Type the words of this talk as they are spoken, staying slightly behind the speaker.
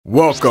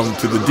Welcome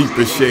to the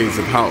deeper shades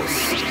of house.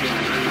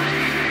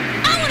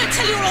 I want to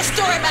tell you a little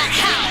story about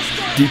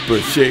house. Deeper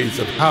shades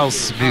of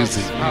house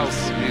music.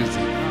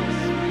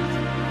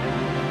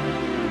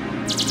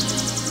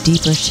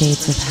 Deeper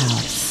Shades of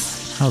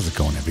House. How's it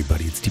going,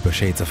 everybody? It's Deeper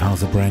Shades of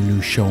House, a brand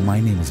new show. My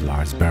name is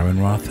Lars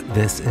Behrenroth.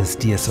 This is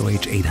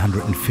DSOH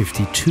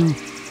 852.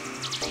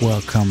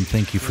 Welcome.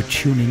 Thank you for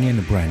tuning in.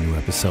 A brand new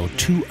episode.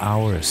 2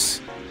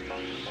 hours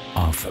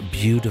of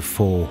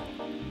beautiful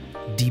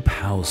deep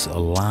house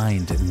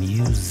aligned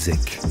music.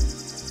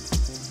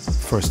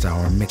 First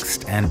hour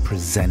mixed and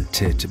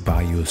presented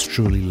by yours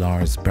truly,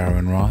 Lars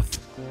Behrenroth.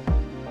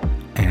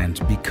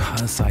 And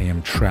because I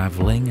am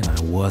traveling and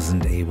I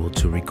wasn't able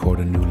to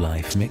record a new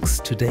live mix,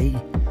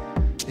 today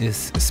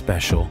is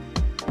special.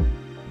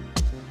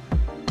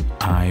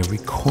 I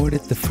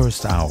recorded the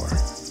first hour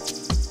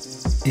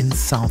in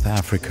South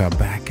Africa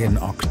back in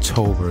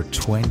October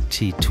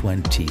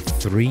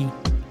 2023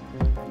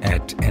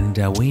 at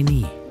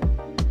Endaweni.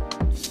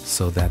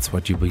 So that's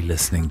what you'll be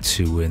listening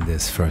to in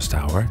this first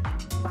hour.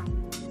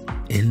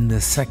 In the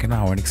second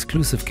hour, an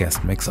exclusive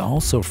guest mix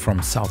also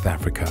from South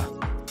Africa.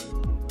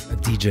 A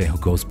DJ who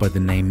goes by the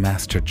name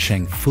MASTER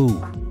CHENG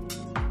FU.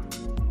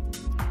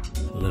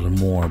 A little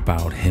more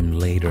about him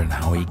later and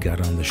how he got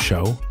on the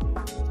show.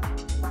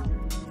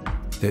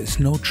 There's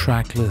no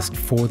track list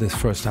for this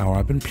first hour.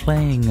 I've been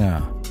playing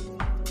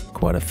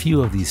quite a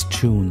few of these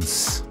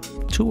tunes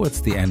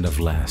towards the end of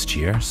last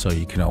year, so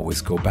you can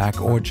always go back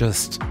or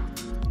just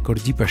go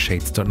to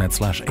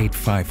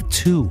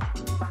deepershades.net/852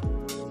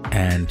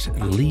 and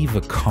leave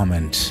a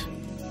comment,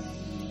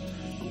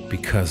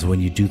 because when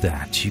you do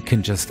that, you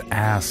can just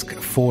ask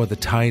for the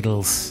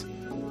titles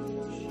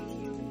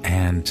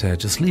and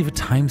just leave a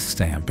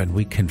timestamp and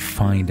we can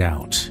find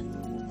out.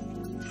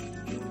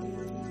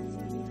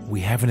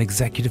 We have an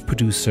executive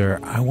producer,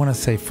 I want to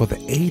say for the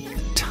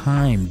 8th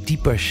time,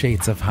 Deeper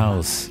Shades of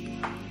House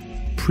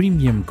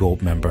Premium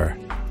Gold member,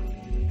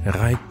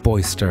 Raik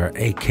Boyster,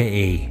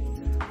 aka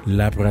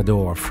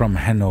Labrador from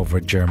Hanover,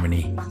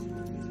 Germany.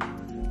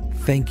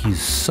 Thank you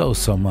so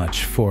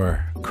much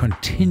for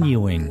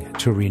continuing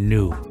to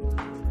renew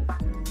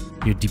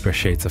your Deeper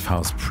Shades of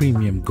House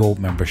Premium Gold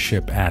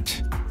membership at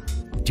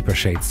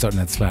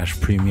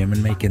deepershades.net/premium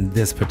and making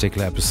this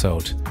particular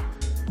episode,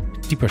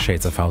 Deeper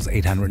Shades of House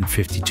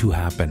 852,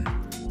 happen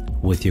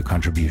with your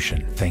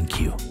contribution. Thank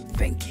you.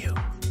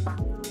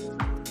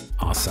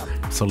 Awesome.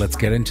 So let's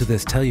get into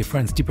this. Tell your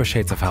friends Deeper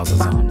Shades of House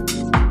is on.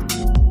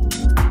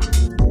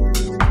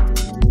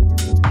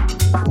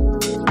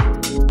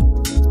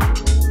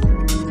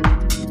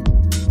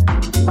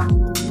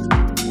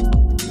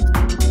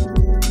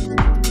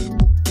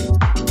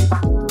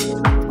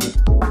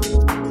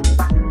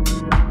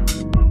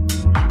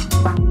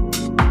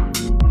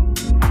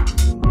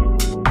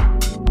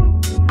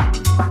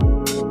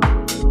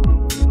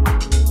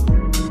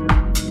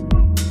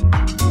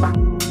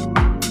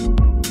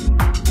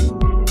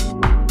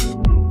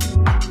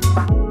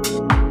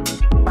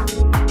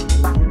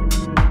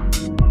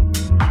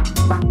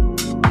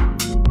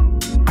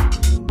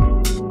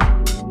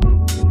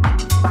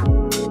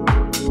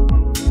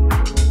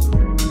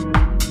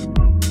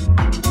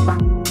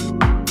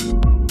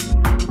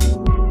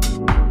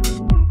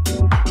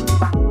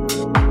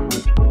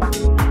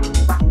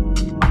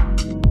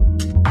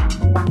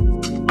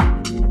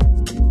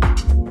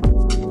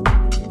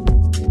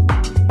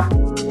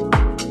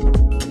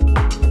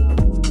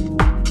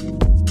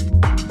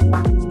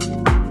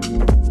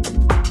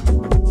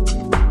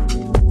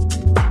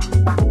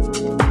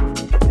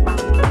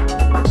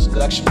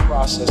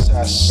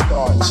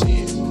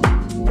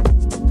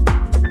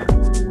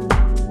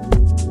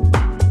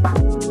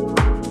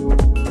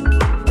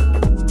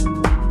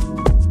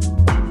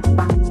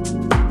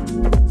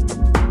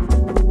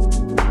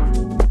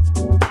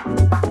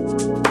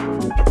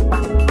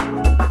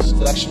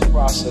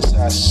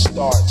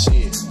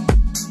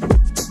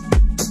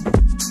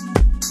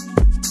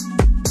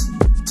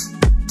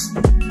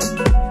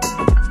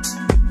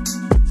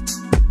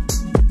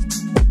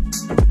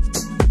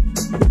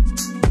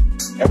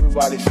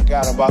 Everybody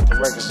forgot about the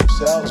records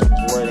themselves, was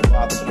worried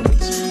about the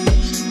mixing.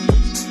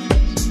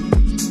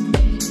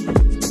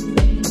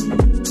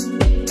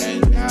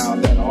 And now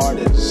that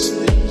artist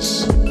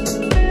is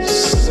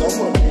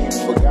somewhat being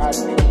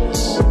forgotten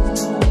because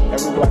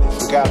everybody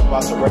forgot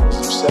about the records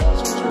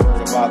themselves, was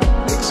worried about the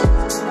mixing.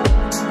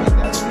 And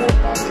that's more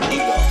about the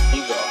ego.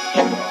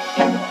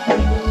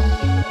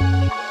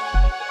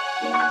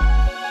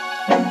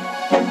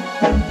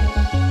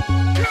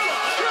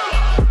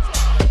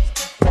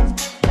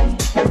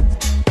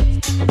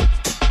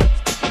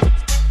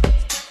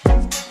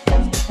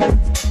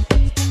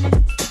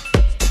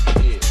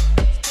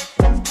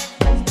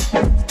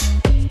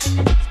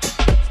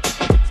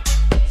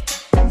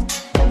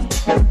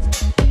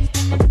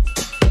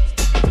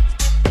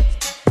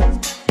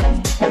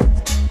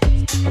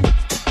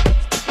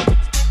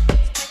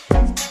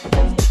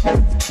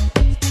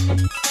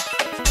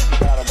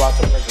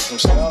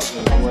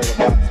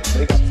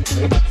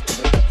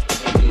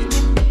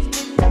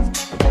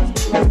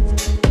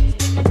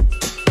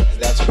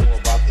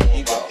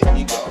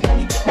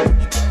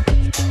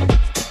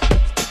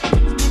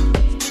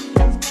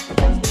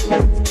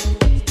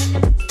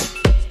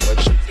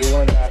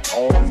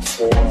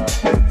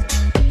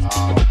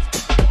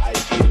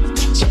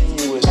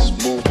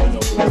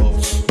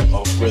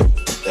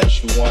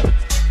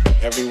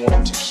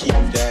 everyone to keep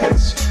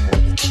dancing, or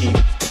to keep a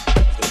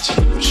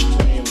continuous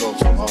stream of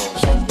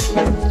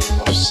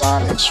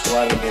sonics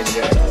running in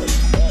your head.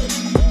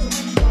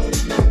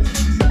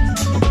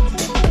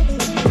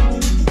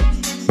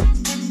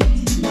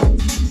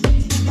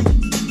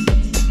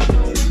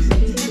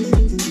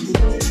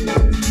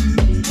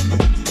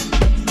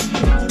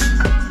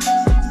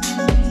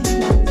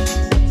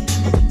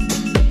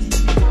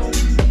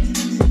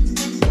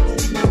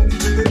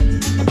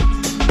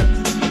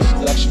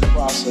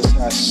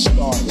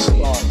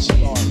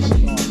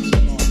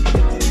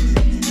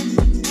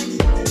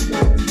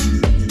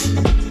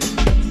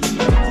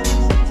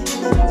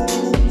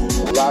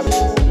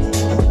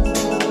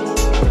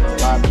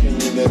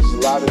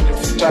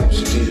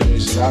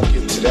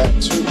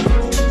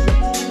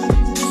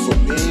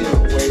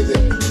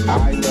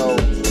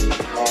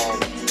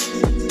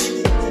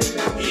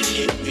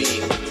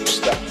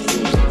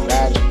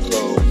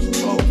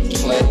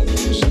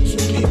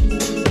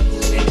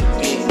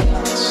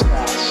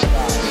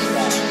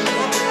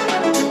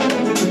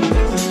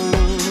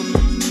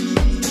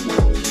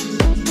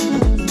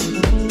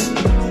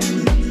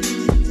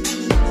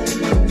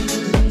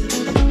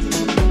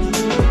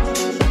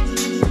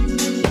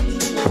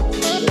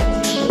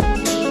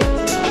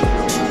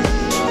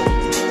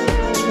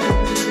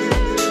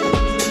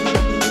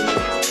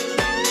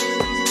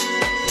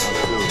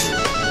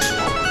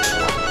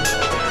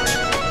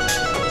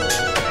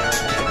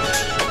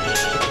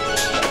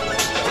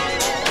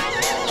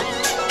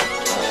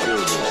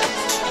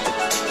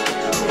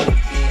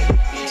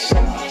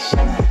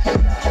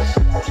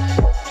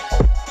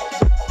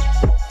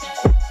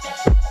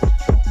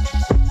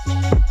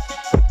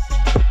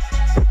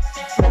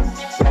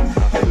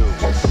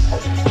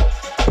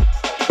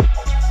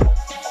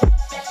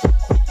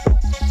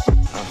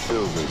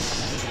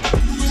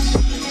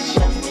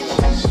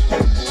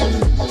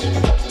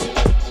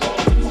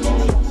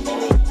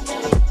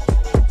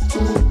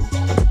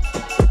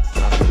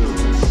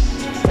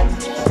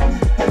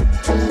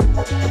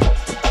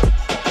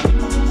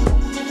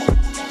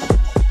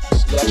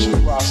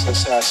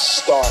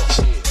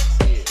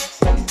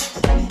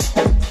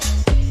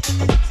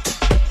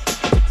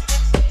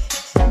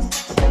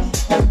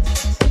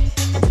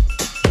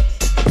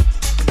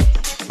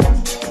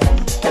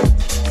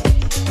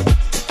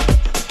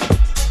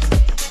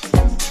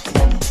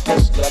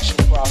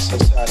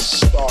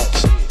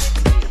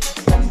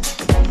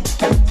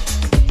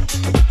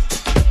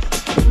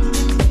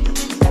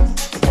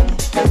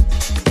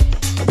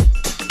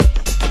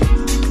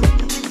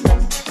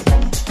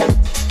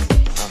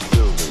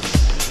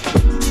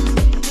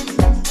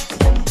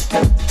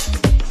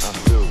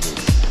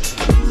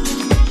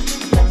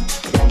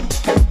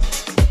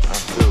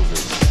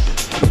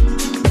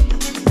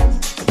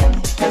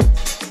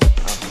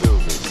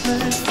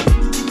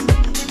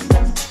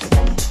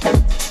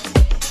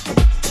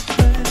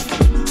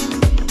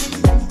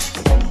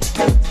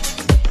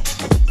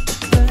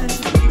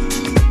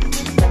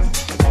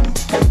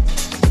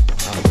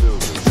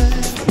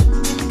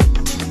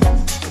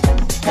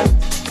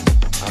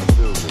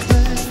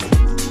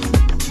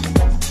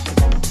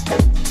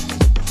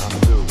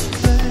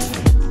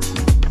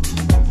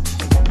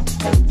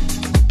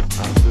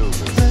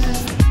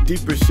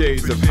 Deeper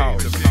shades of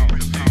house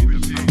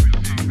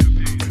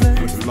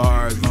with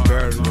LARS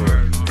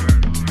BEHRENROTH.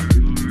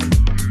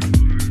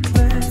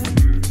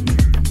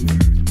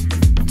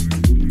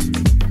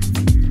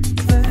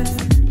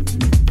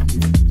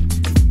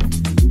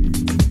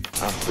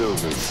 I feel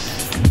this.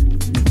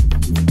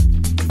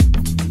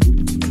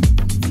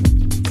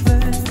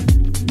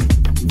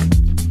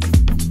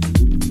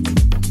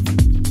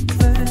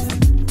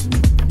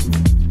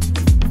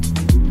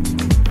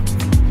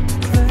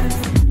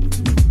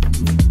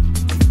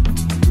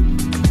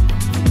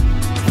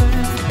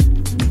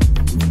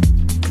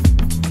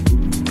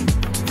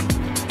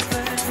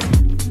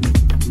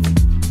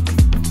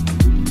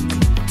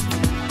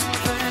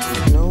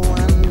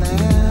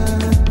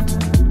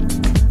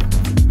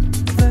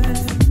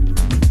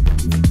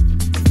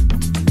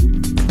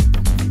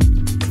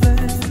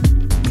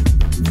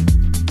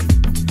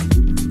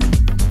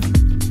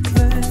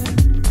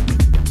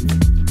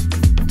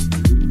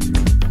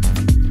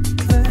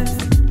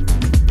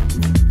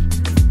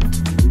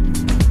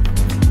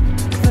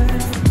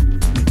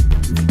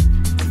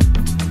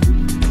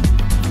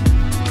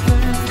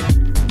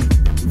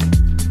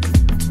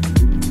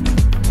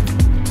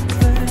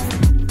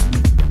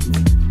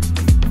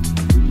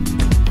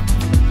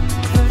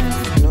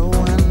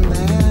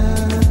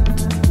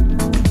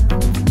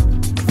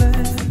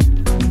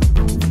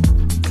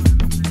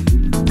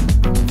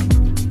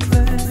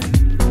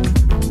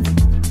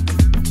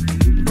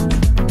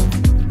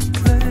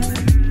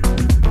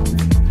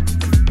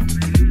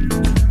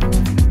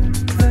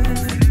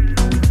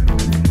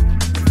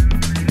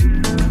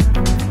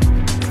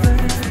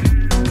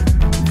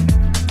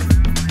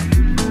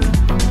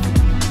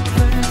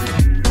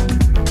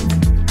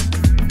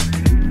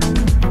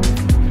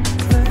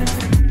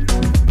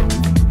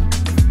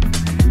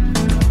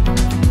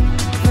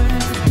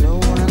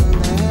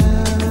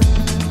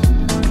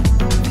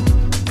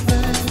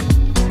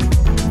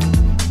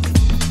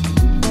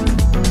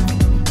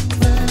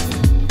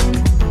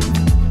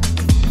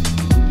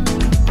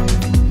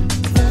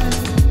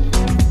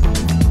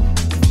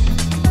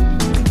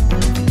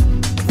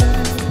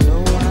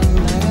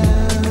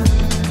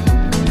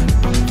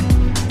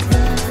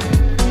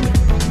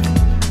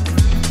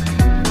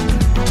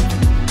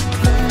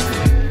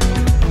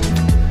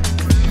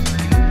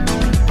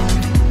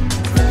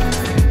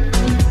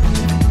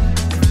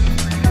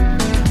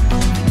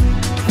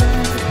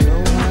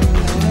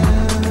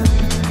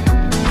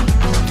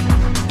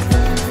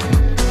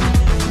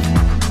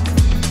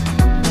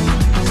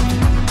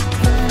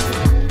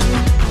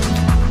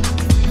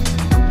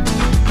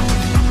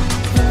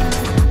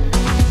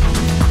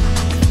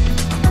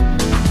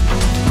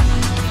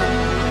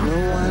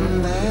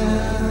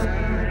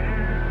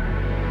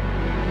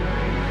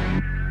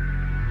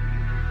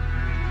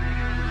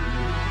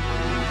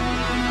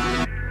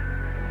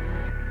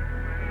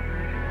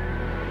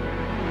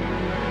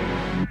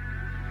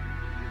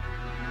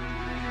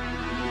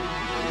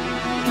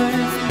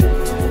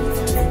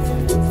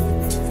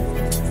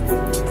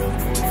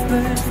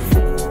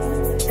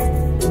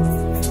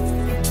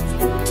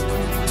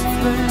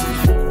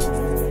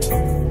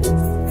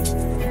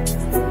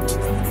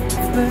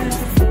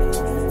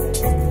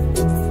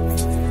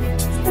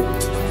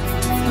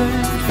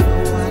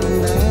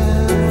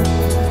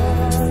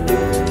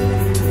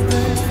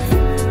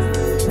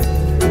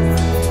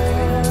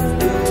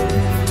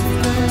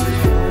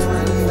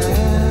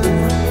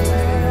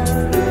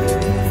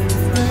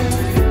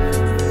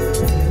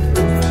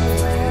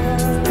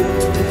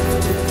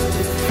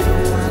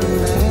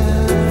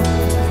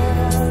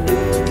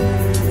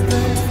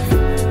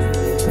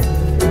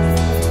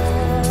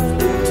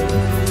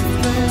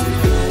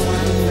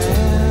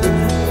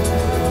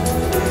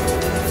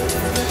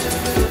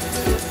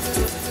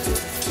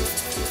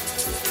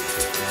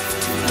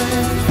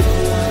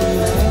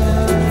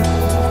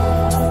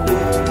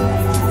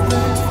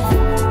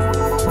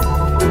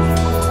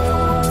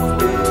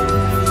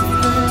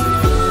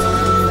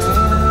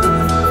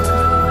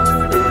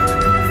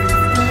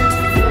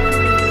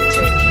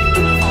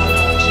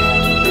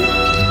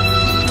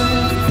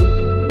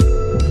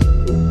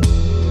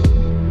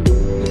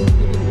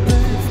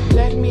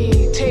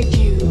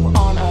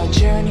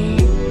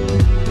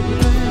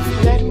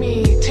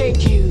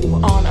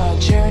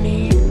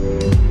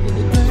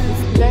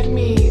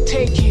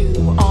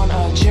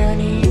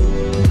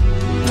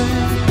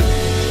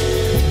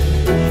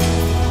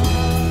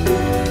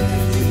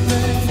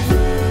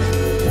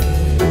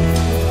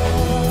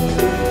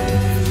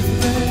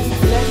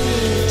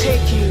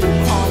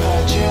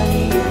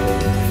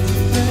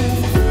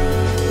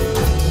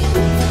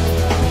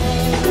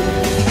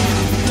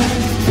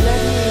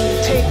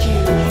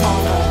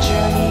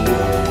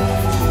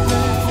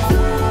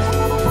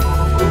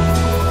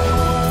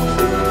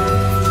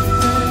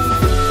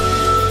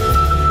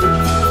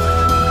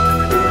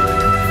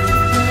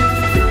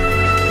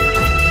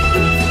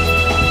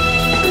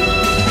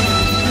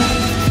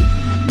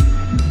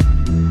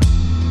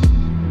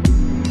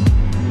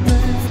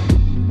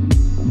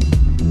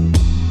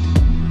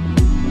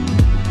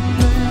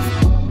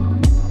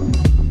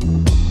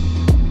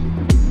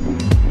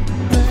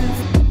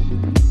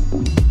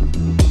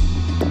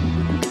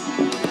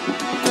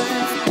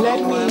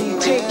 Let me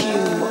take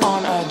you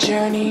on a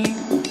journey.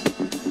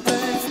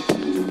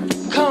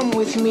 Come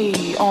with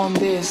me on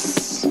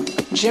this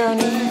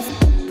journey.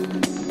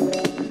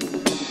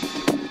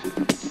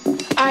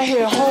 I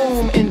hear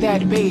home in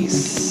that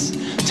bass.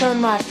 Turn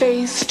my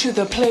face to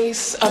the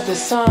place of the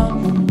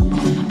sun.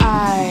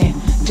 I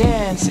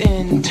dance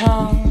in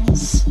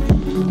tongues,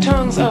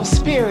 tongues of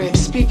spirit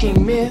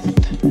speaking myth,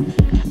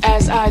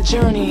 as I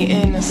journey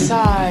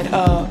inside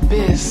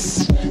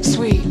abyss,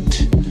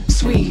 sweet,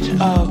 sweet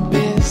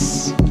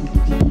abyss.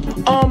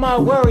 All my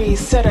worries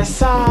set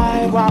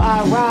aside while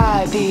I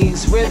ride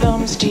these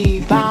rhythms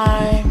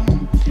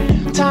divine.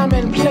 Time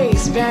and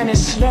place vanish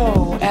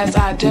slow as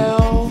I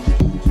delve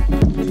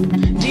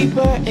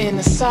deeper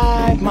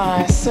inside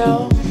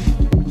myself.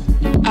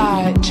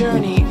 I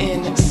journey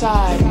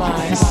inside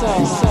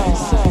myself.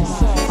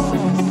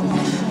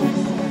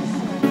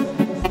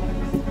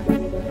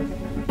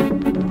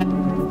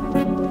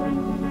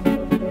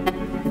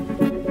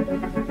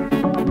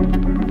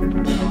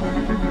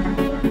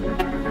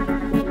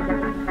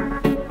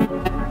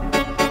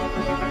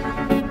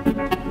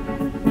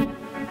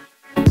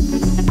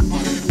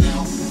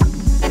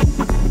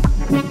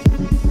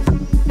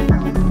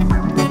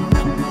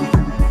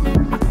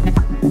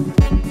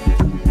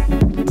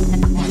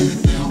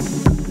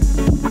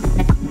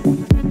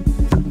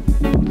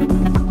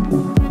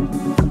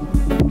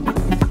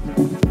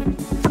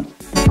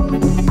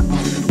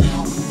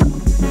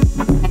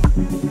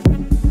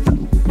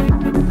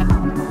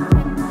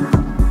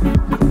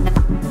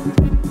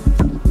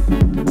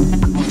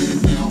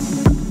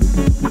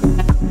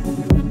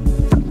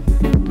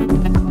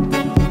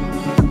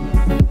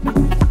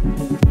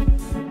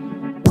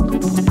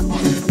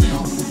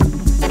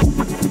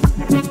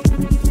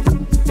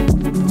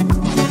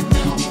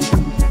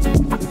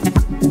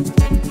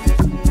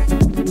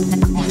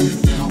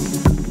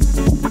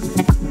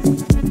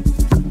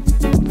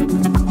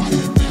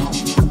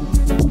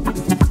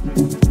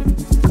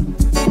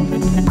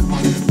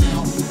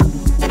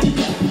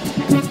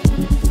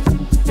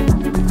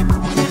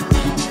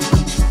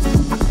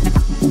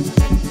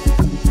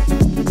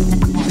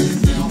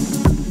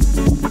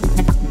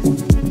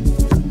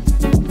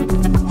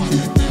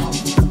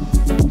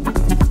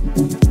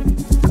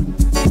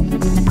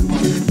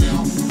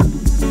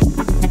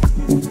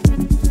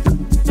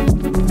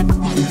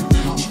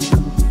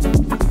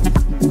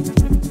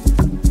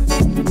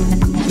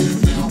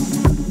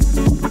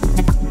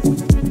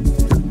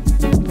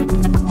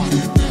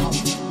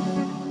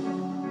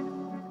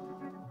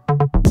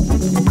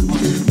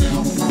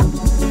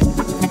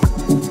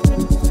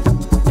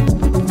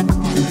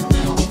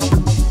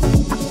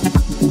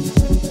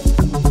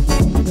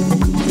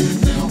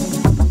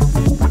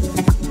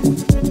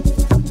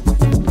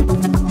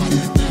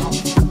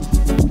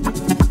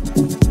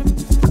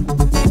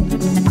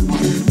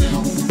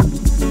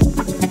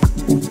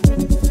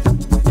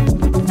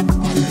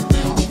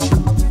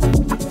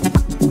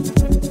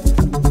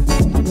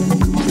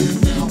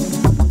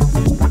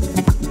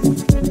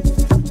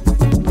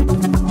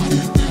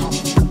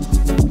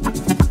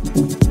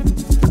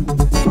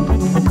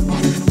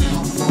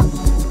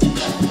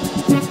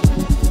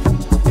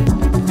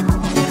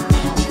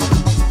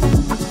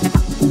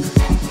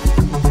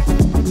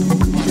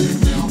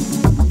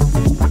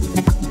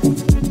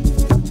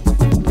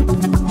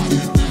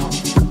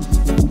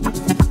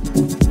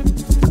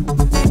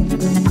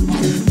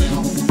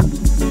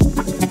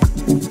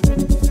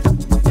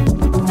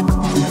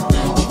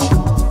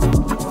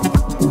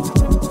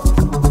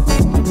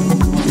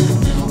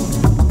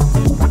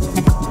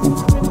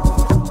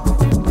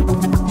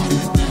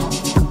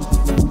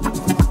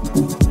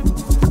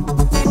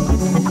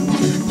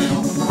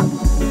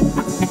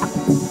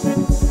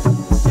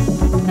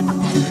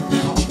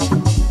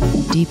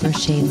 Deeper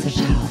shades of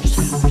house.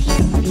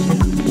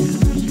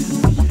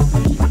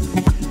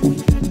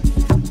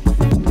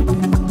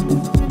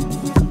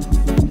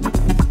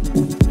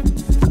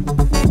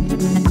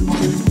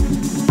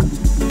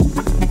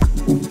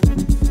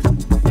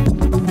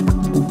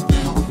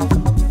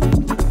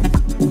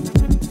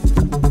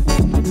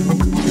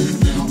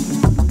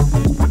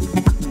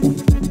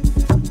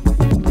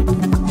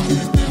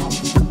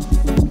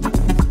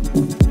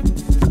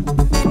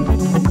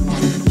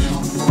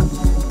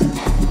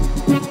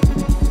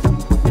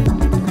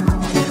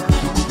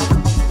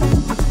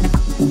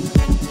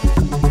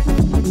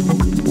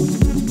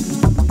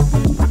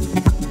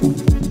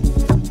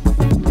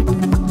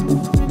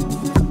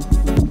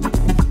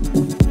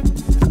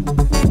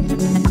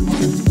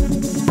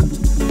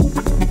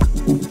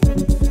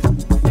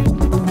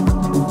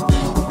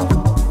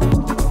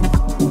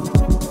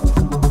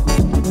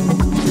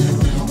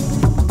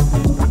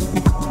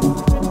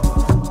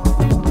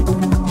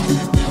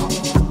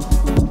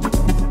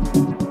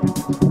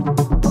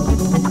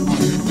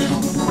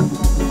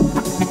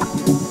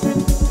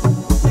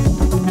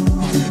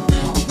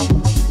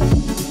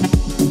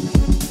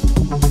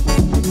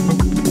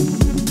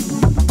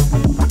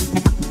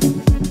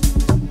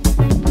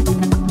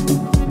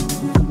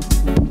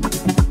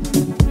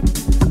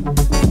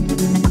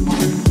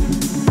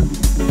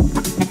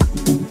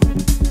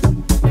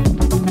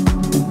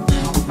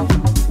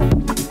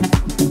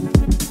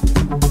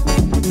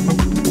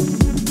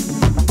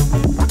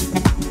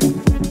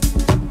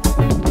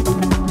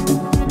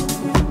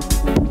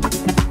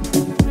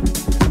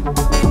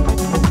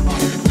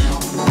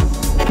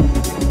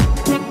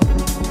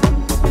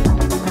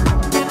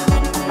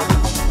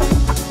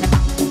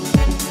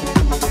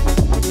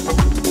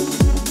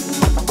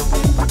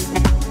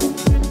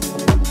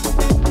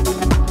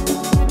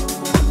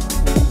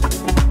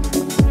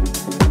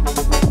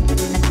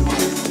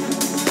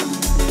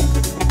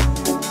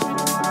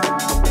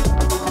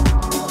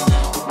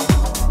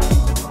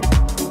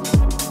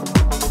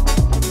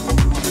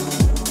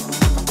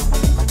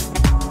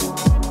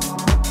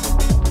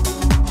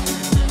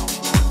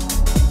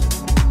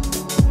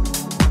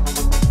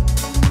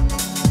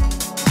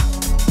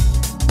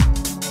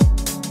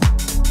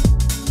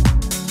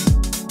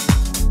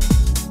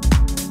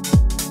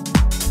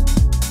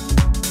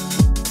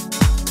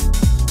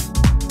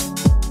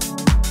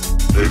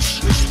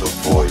 This is the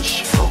voice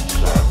from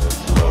Planet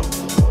Love.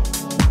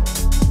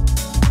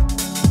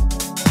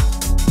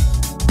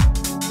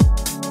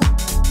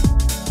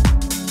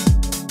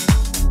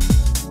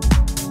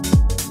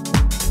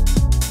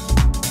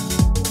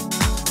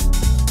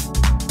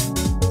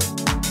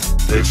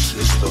 This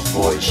is the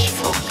voice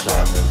from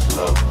Planet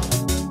Love.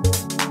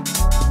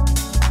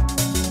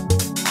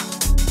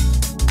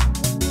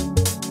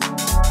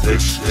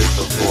 This is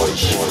the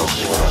voice from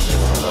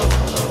Planet Love.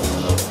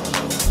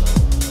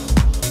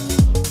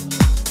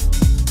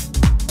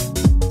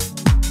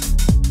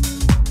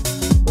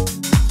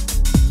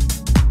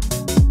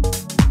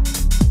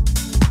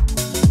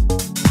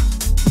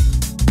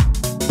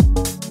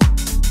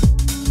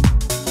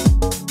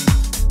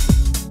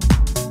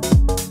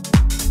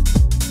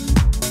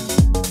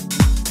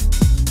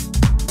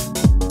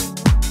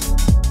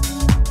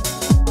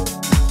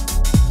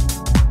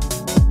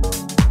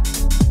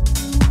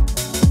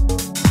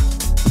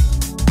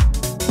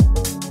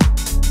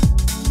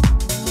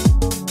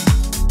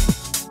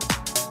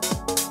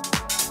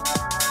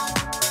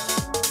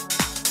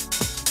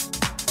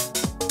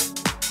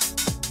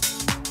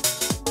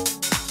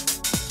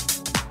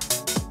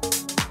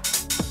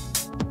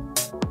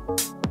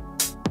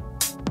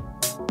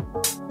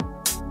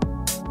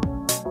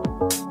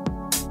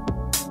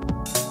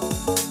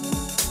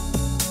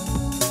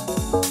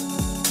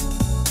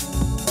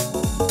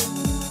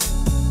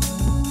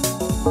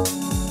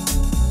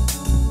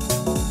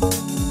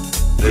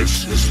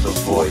 This is the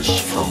voice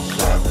from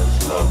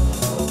Planet Love.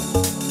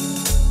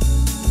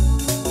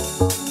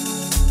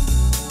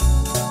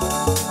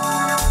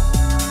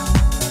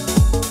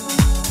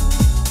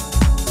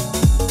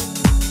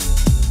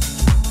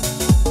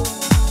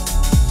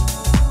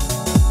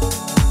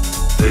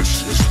 This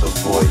is the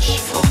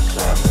voice from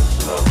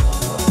Planet Love.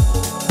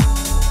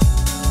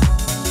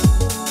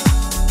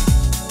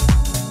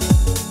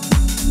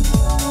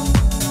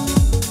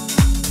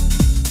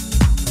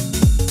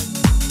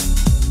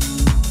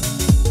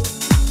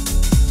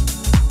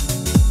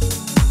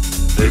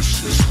 This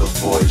is the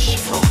voice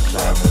from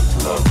Planet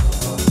Love.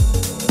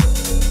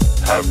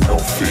 Have no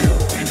fear,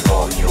 we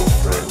are your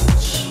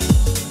friends.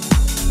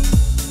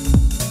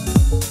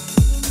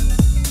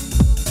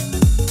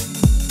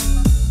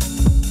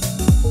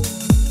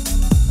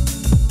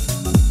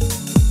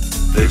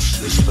 This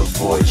is the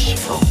voice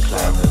from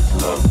Planet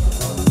Love.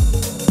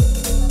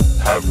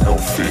 Have no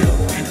fear,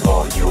 we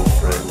are your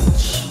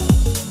friends.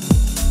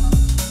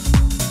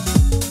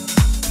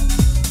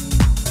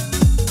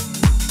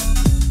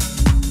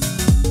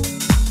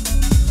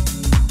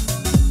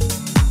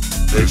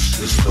 This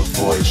is the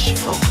voice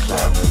from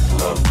Planet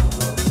Love.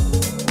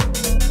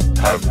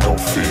 Have no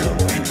fear,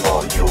 we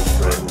are your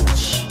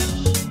friends.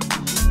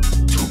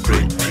 To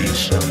bring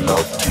peace and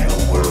love to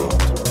your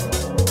world,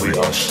 we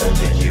are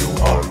sending you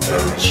our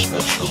very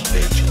special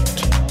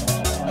agent.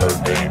 Her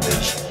name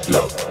is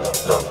Love,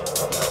 Love.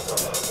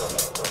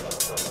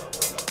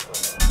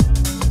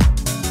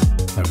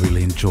 I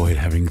really enjoyed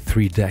having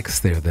 3 decks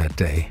there that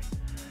day.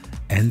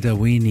 And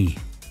Dawini,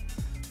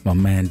 my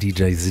man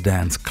DJ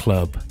Zidane's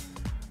club.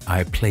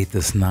 I played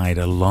this night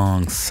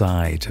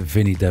alongside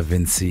Vinny Da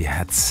Vinci,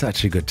 had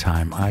such a good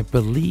time. I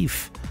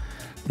believe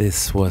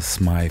this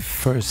was my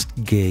first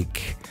gig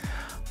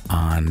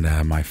on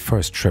my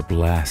first trip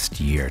last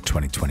year,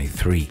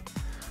 2023.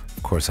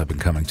 Of course, I've been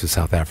coming to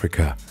South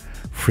Africa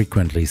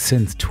frequently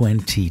since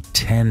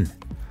 2010.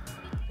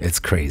 It's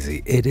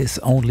crazy. It is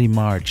only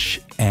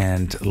March,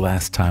 and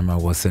last time I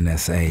was in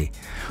SA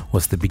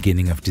was the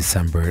beginning of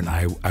December, and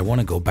I want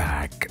to go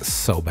back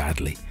so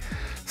badly.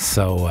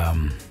 So,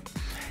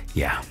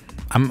 yeah,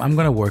 I'm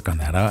going to work on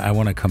that. I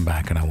want to come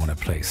back and I want to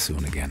play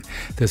soon again.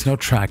 There's no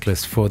track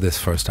list for this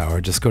first hour.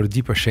 Just go to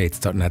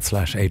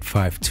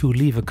deepershades.net/852.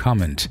 Leave a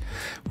comment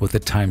with a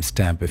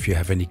timestamp if you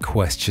have any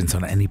questions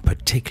on any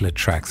particular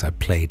tracks I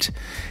played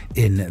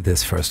in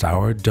this first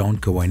hour. Don't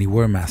go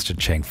anywhere. Master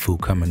Cheng Fu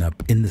coming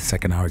up in the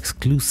second hour,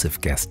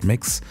 exclusive guest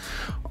mix.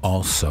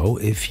 Also,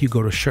 if you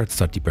go to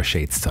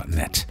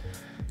shirts.deepershades.net,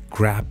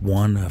 grab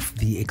one of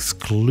the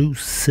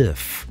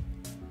exclusive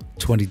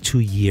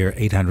 22-year,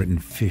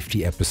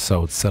 850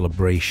 episode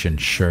celebration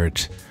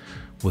shirt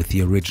with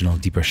the original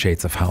Deeper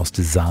Shades of House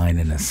design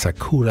in a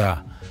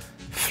Sakura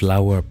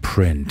flower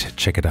print.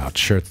 Check it out,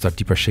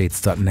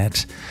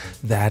 shirts.deepershades.net.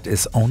 That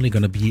is only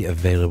going to be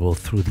available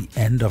through the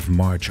end of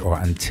March or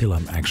until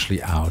I'm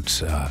actually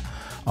out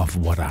of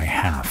what I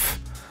have.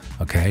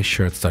 Okay,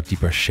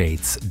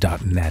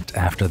 shirts.deepershades.net.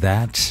 After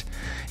that,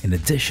 in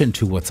addition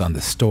to what's on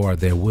the store,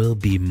 there will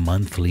be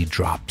monthly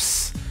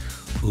drops.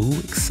 Ooh,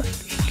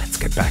 exciting. Let's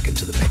get back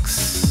into the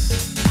mix.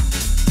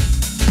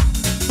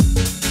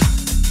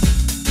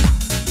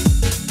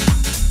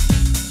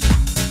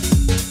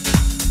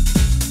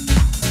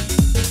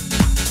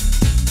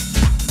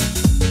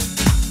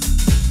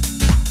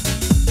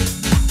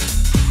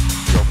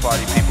 Yo,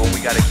 party people, we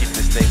gotta keep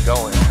this thing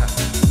going.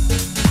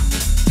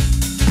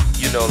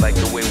 You know, like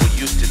the way we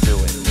used to do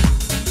it.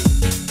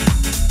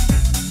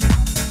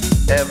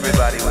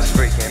 Everybody was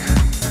freaking.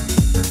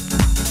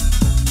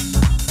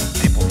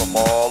 People from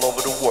all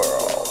over the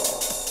world.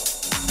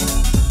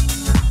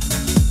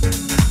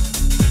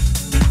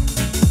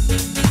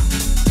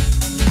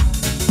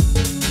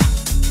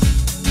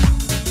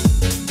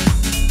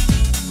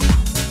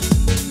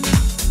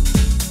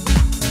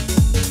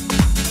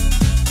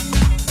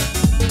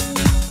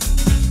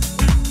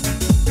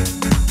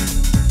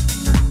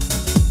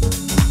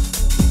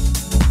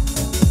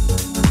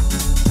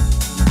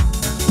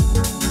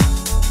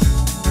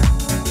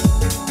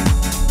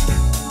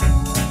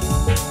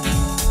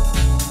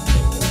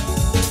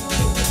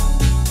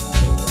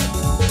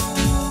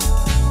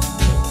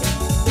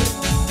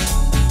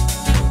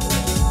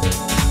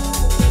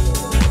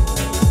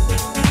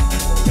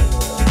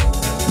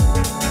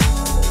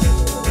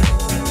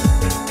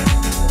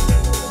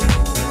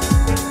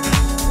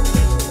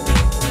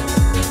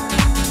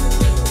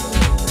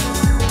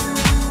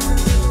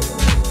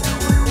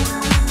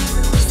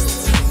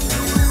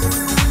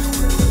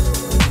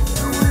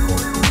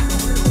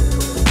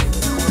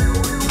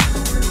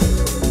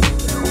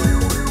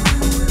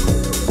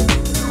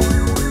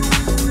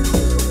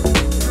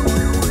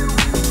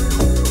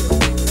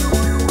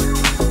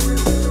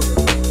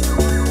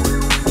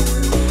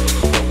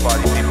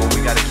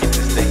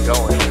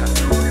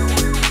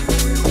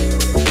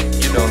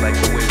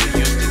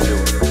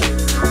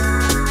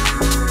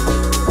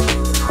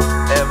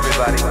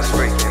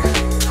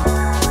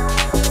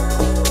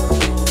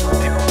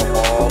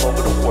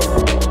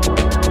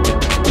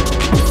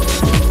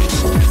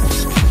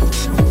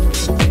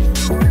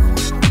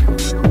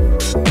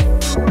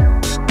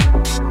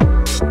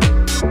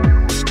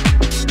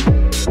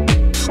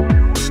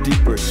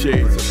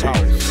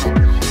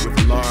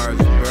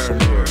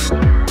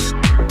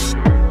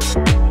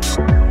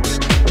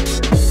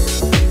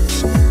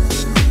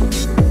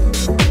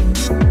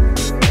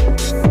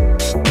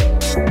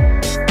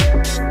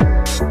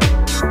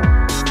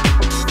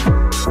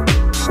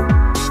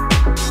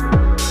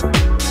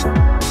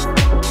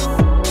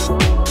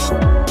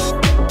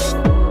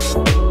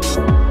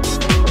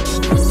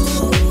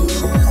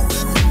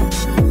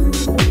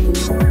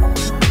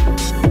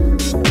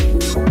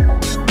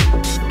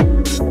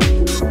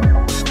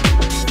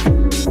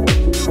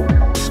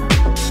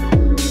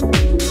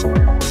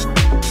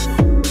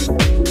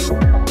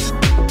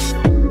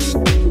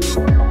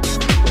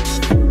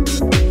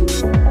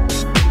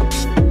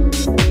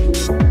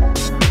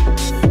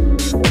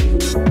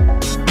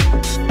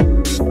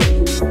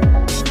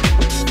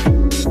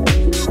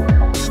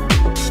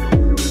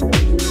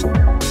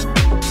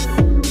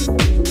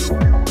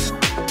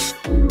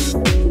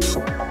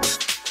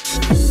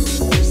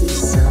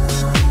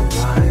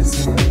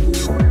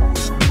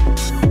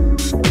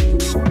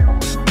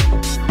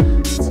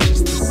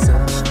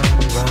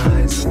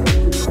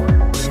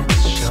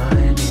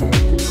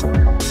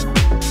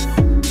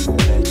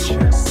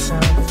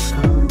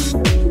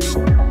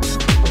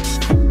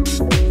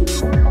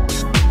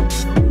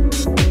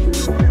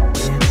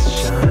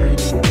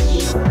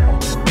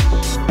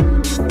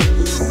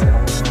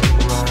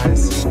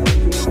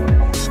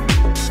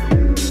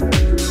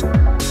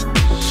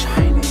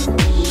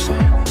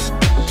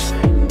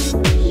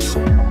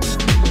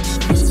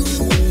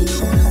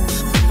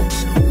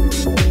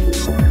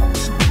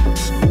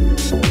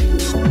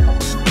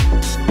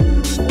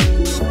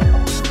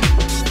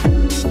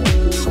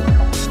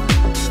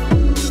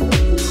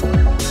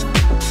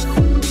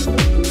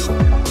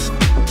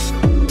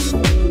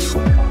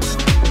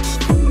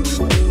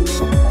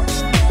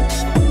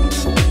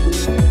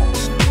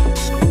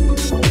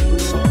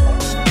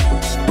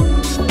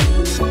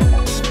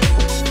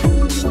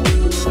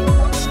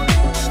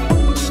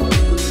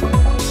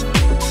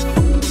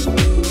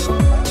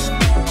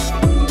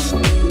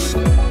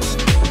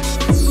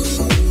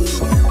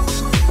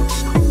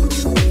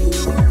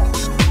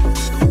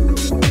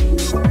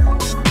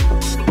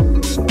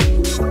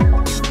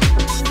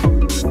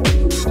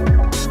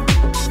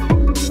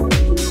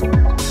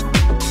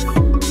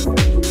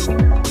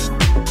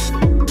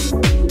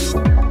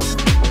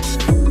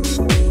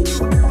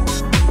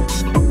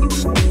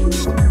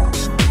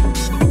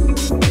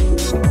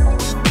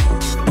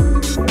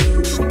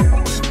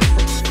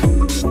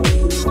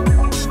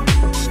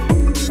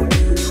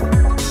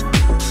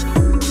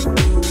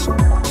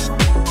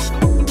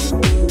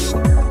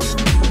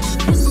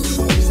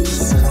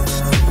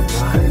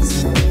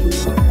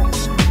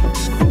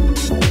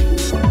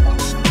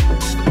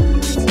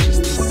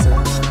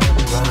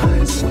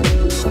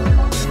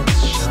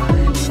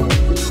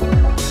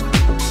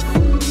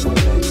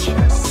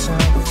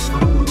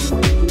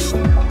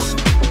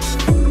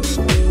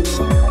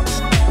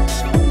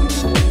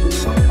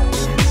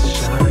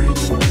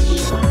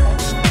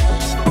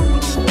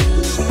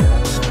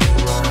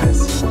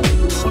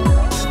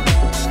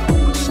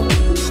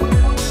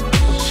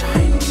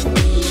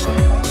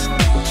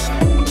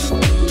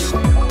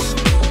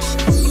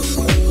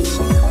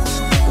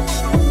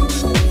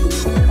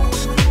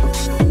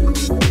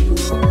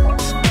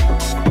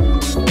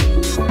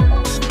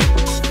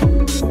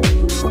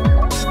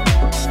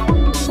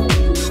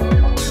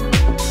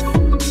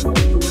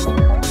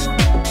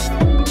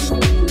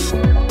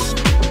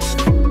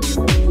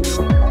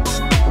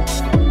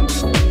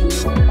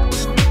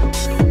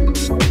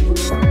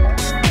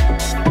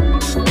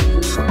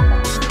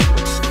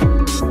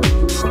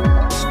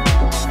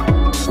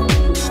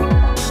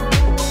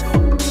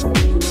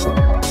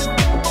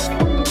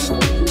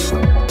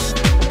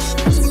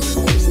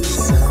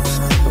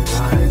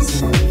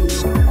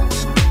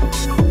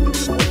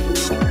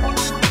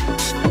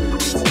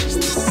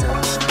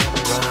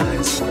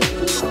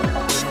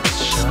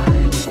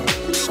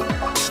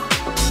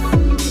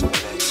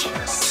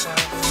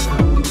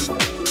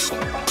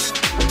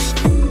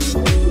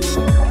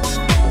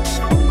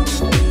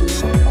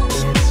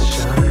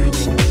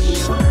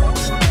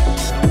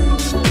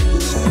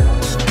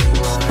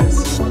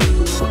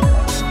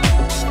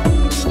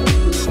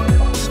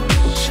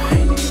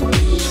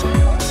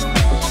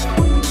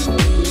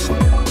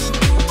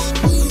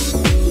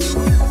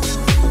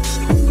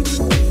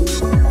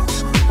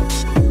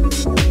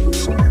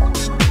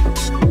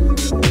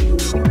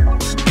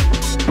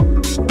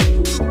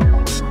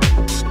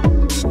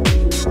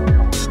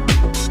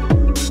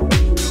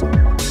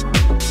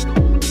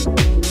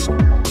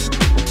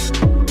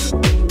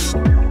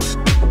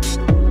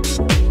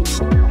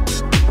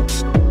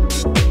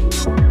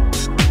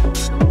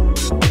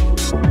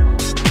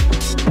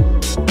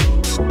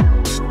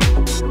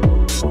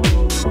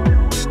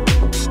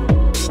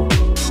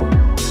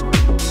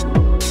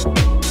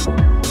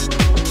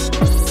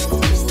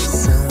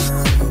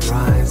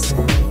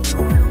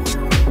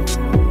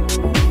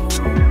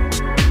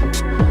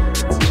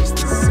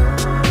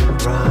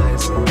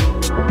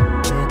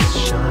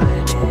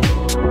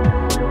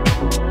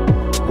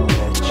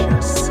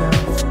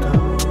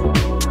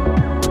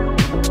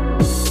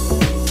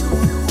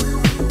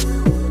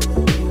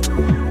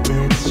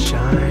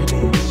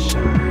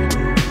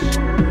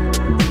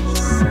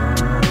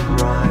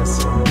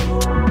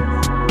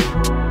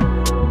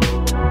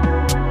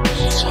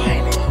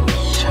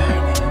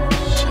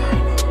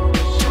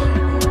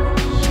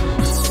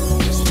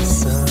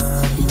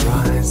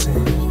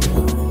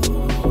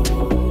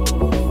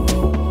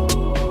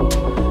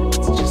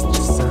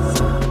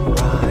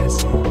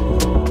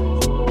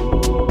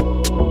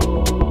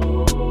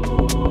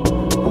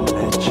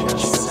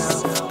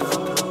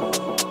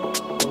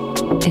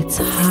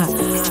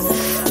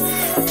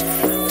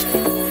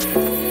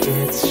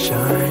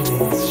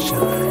 shining,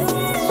 shining,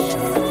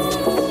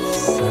 shining,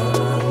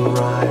 sun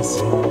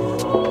rising.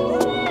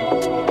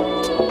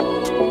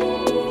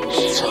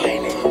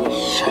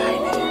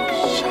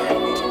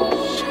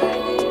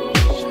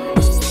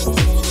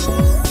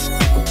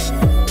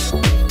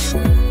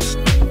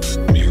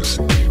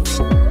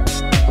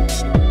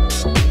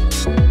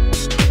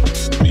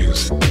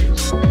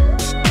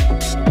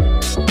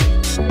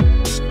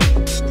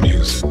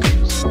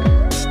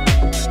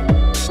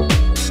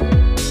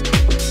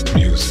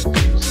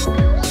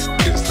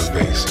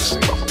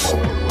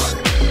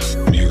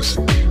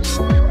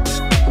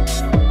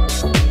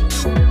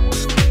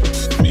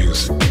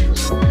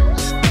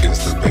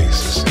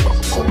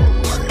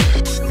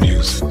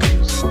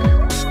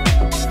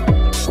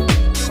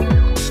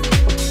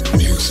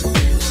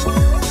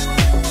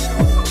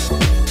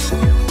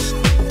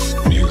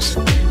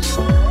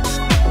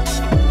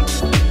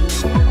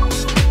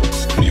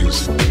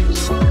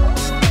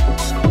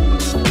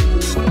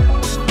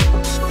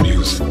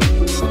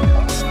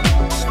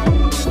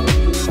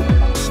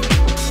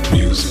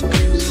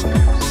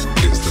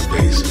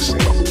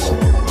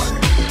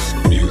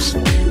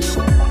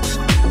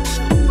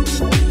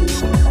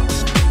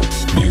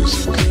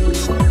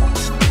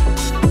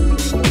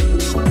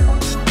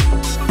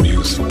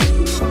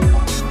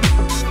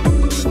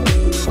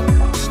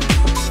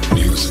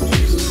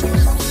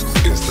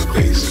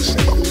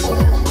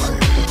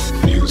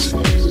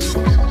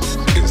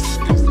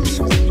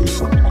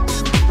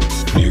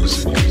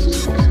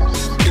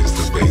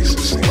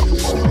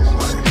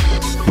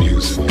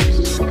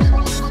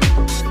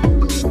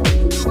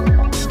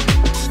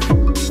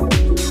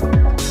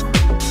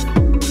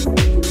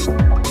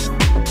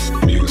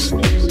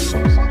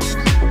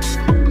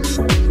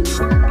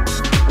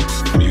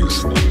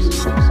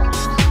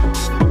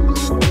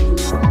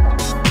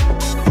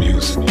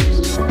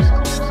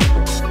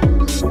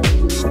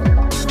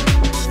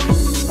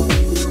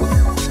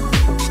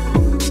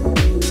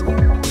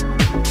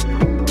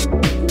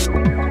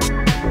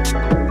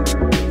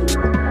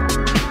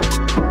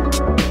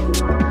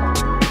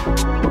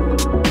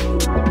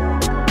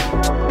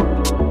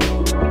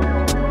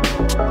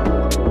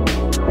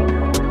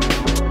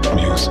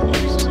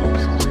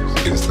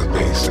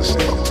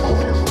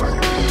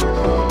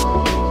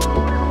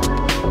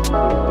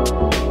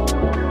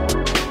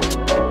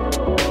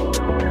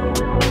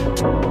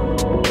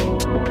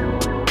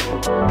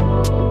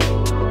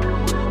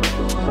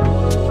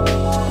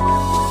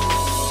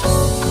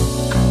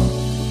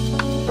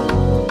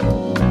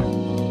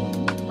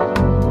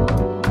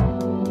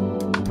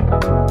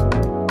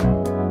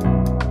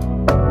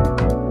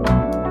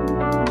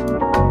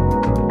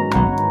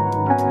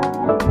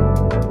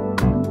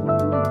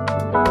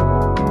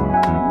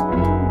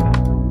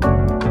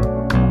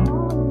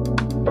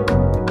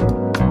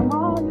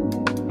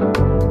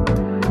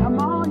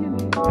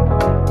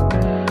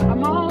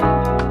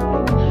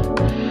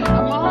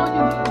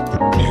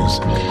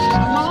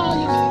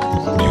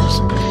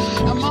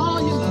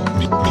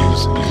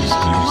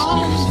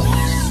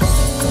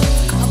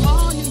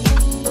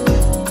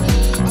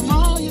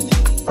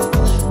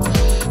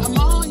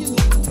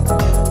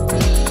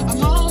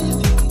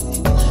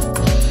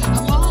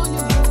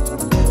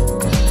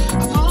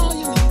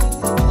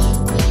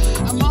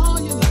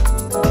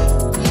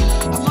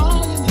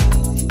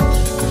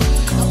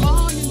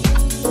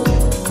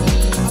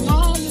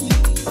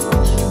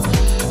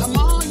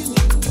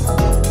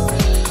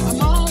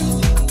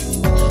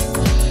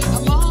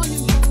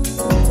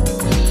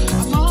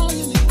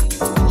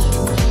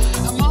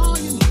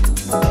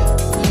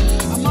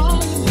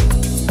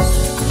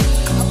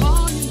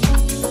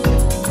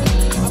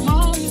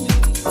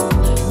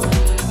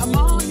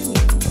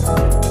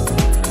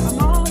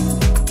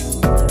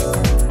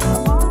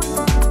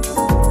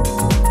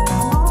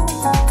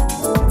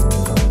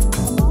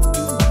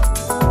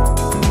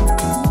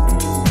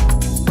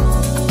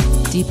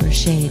 Deeper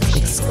Shades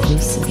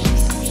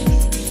exclusive.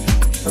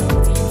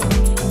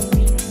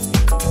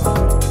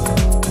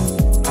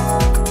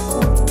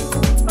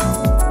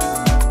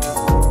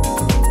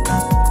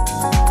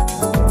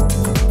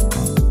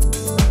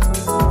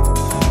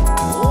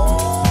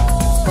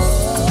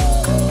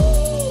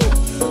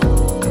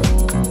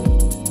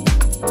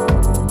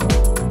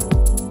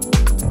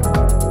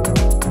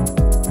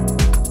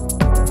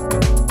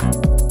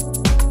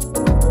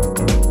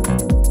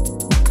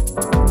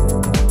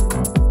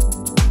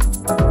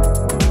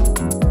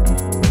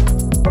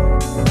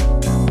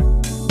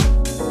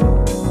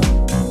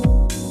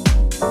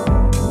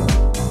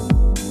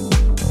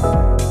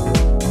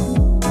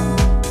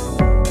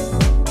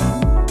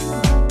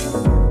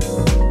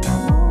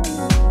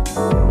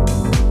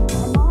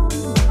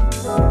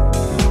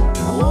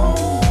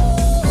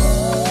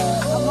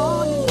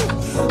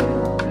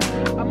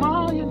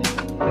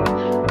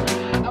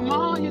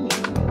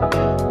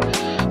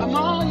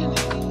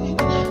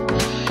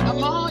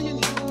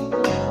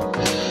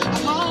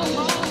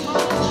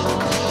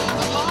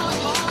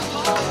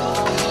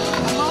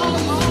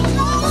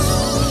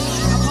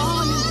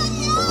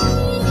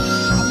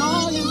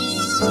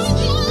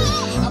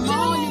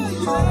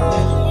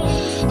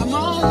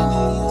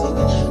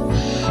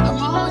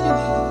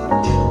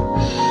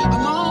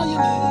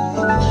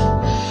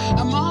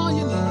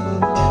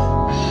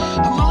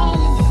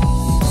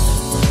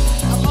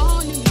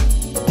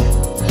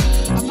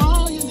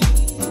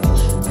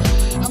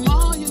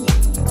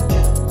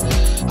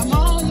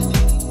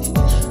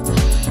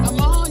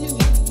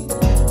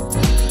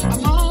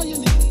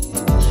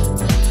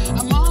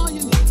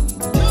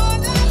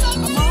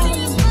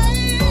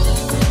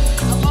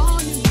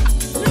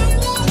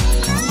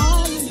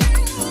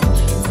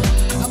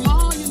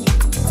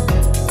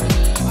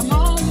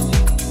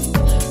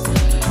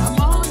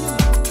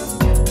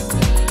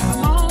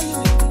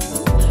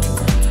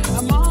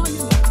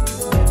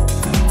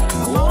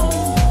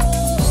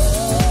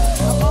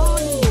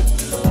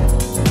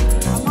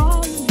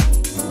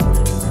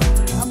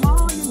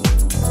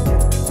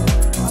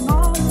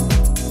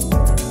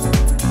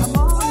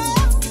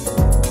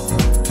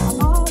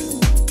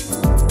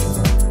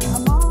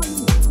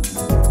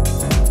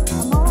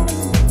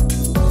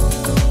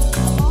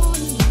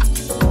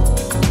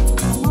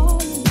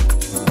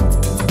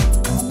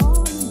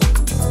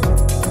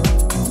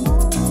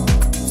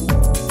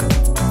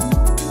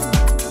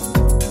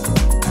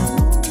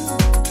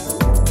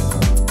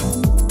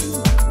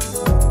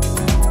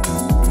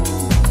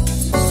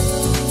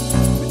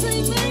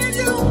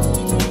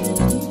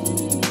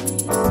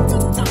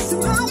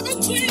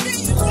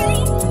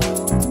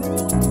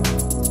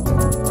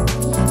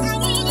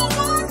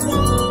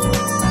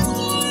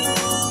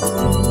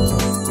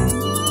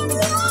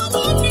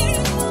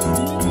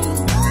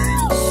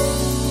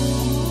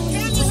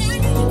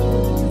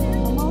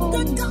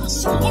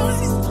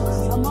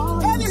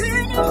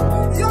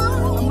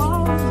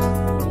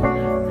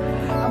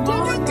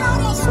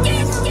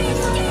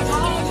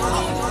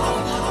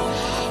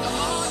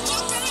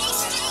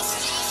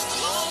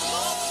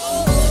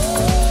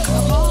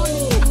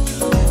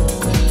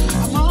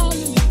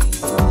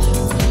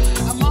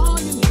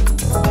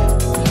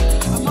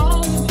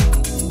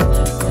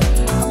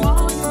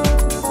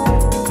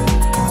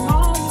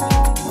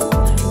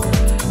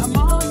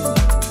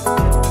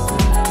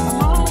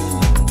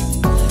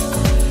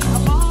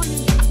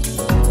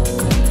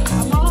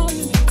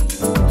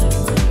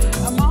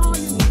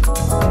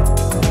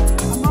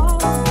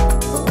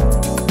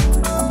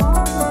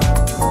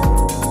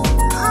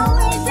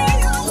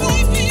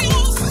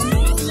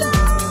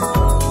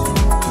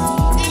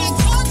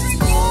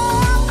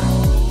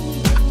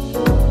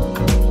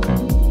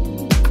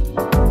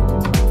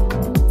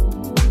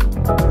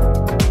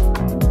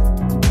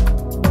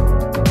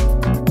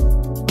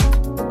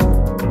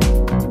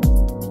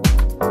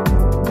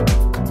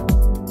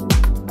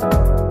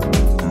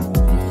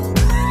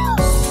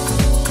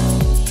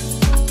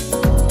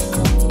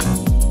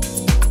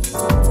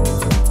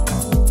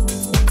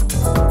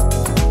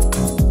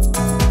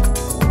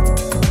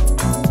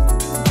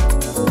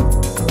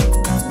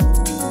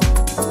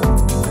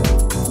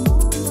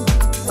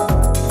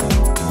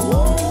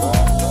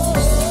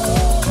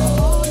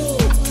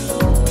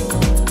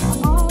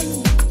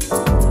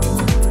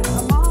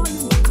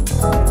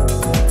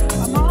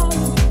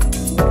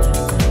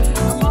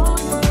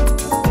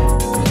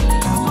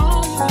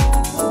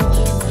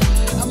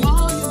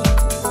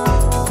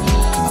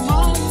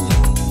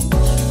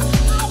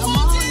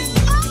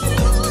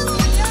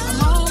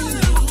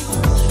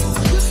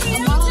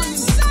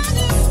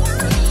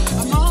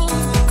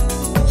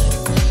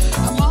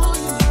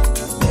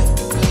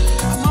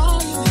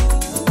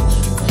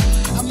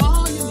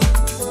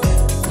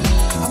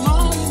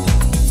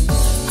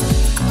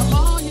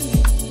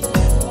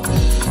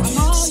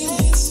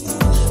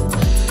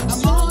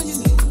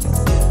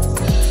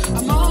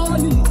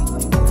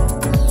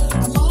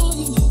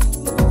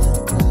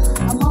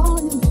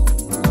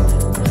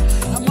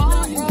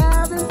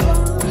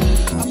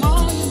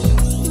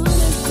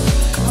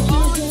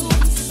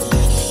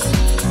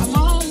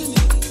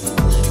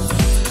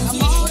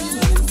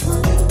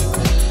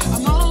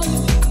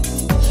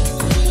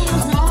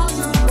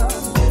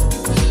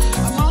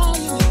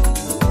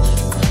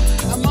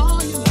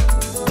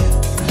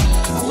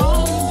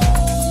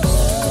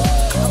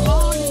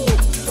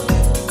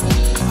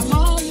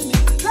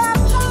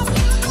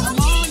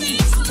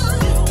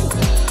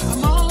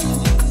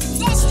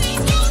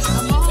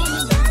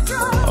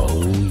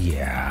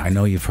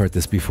 you've heard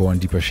this before in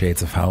Deeper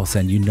Shades of House,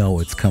 and you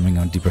know it's coming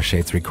on Deeper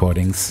Shades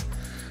Recordings.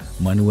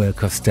 Manuel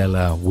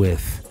Costella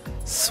with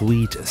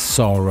Sweet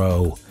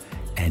Sorrow.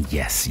 And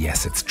yes,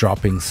 it's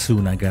dropping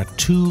soon. I got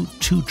two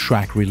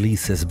track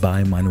releases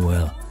by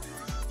Manuel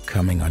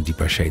coming on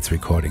Deeper Shades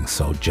Recordings,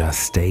 so just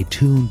stay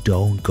tuned,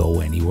 don't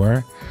go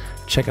anywhere.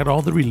 Check out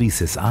all the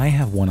releases. I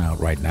have one out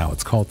right now.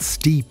 It's called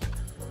Steep,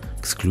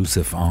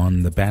 exclusive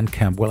on the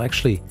Bandcamp. Well,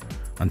 actually,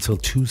 until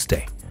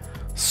Tuesday.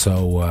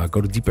 So go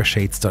to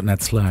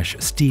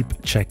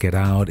deepershades.net/steep. Check it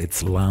out.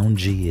 It's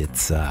loungy.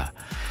 It's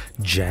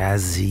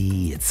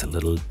jazzy. It's a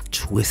little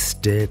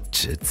twisted.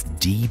 It's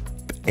deep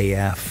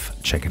AF.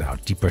 Check it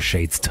out.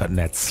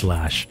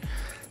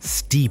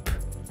 deepershades.net/steep.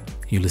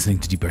 You're listening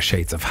to Deeper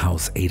Shades of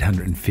House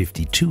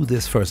 852.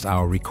 This first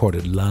hour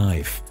recorded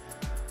live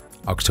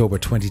October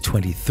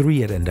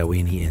 2023 at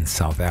Endaweni in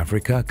South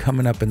Africa.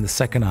 Coming up in the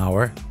second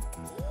hour,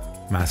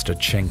 Master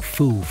Cheng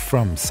Fu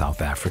from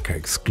South Africa,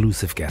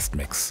 exclusive guest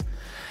mix.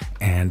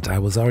 And I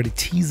was already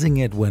teasing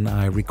it when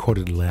I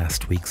recorded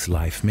last week's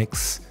live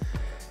mix.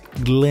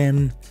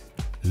 Glenn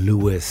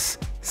Lewis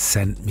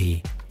sent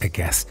me a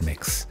guest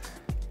mix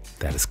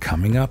that is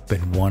coming up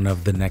in one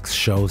of the next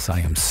shows. I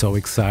am so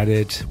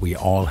excited. We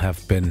all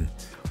have been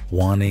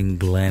wanting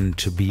Glenn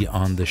to be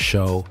on the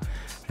show,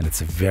 and it's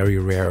a very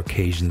rare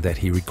occasion that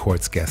he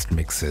records guest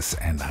mixes,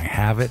 and I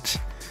have it.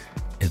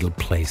 It'll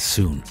play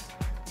soon.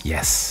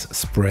 Yes,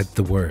 spread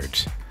the word.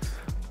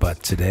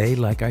 But today,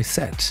 like I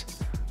said,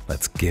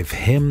 let's give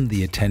him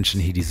the attention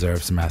he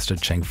deserves. Master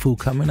Cheng Fu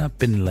coming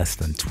up in less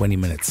than 20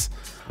 minutes.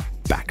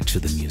 Back to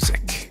the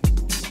music.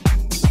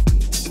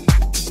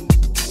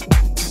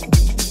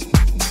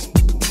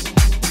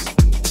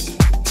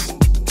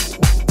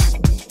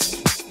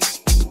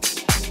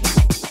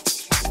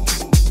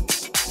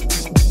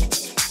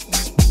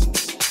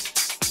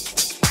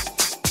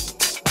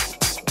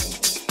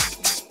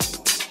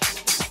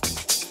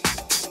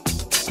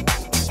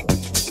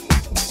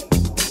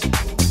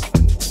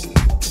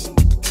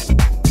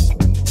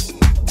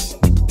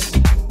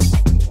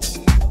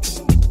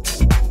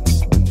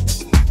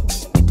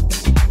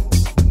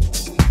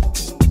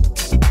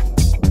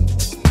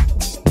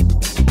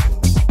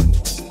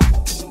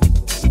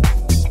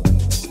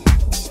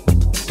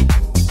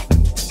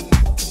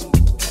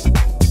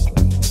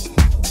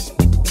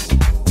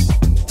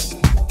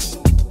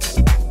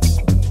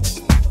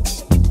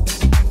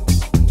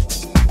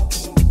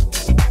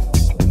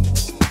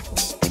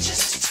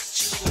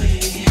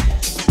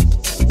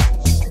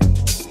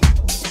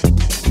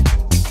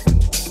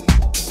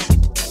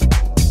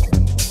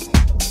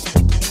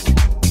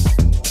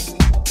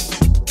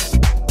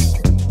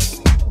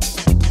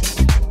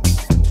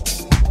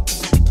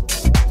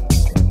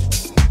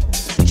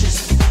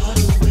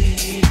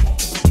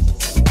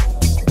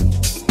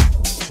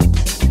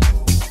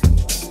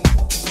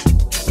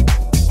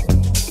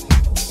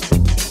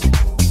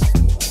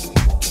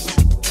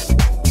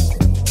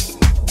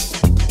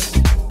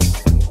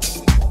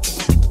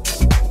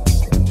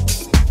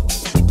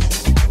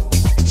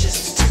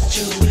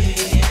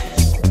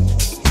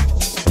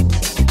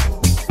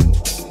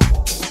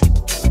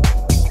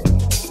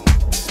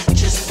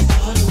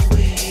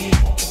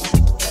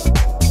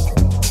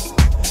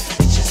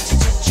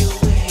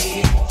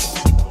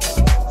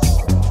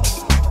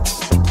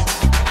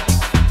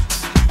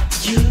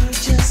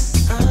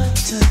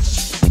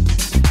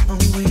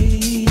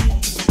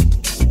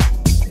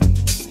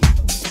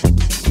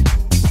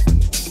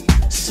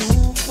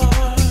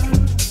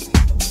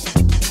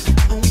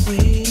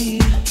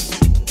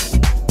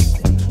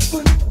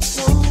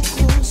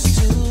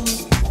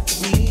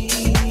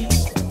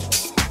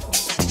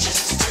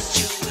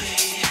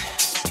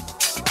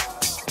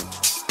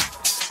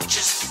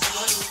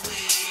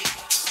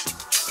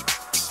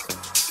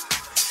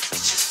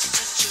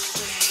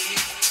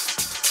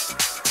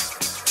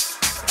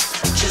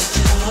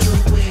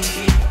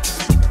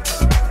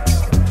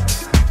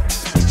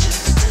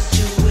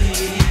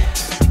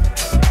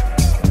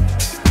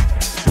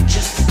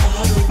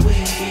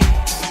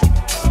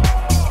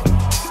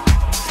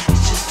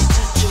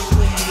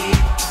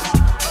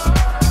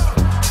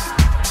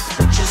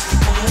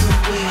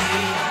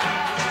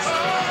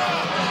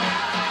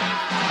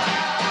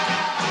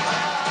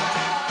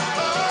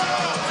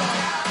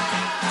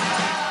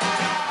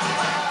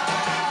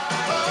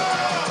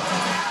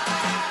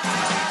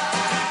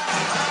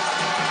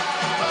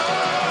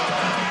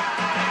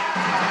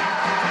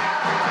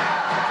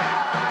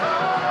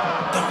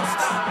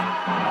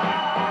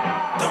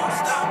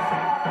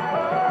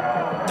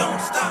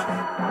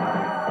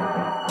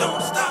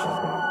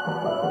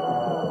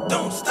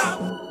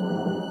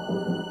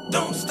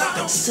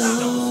 So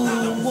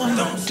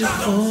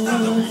wonderful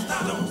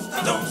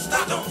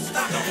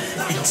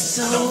and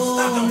so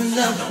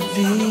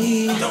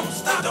lovely.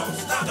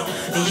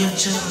 Your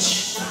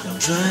touch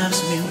drives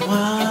me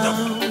wild.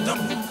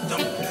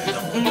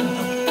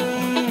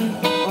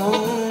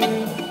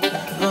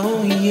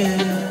 Oh yeah.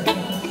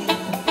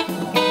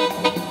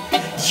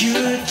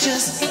 You're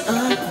just a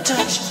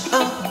touch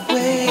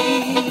away.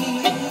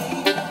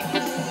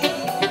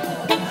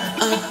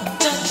 A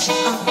touch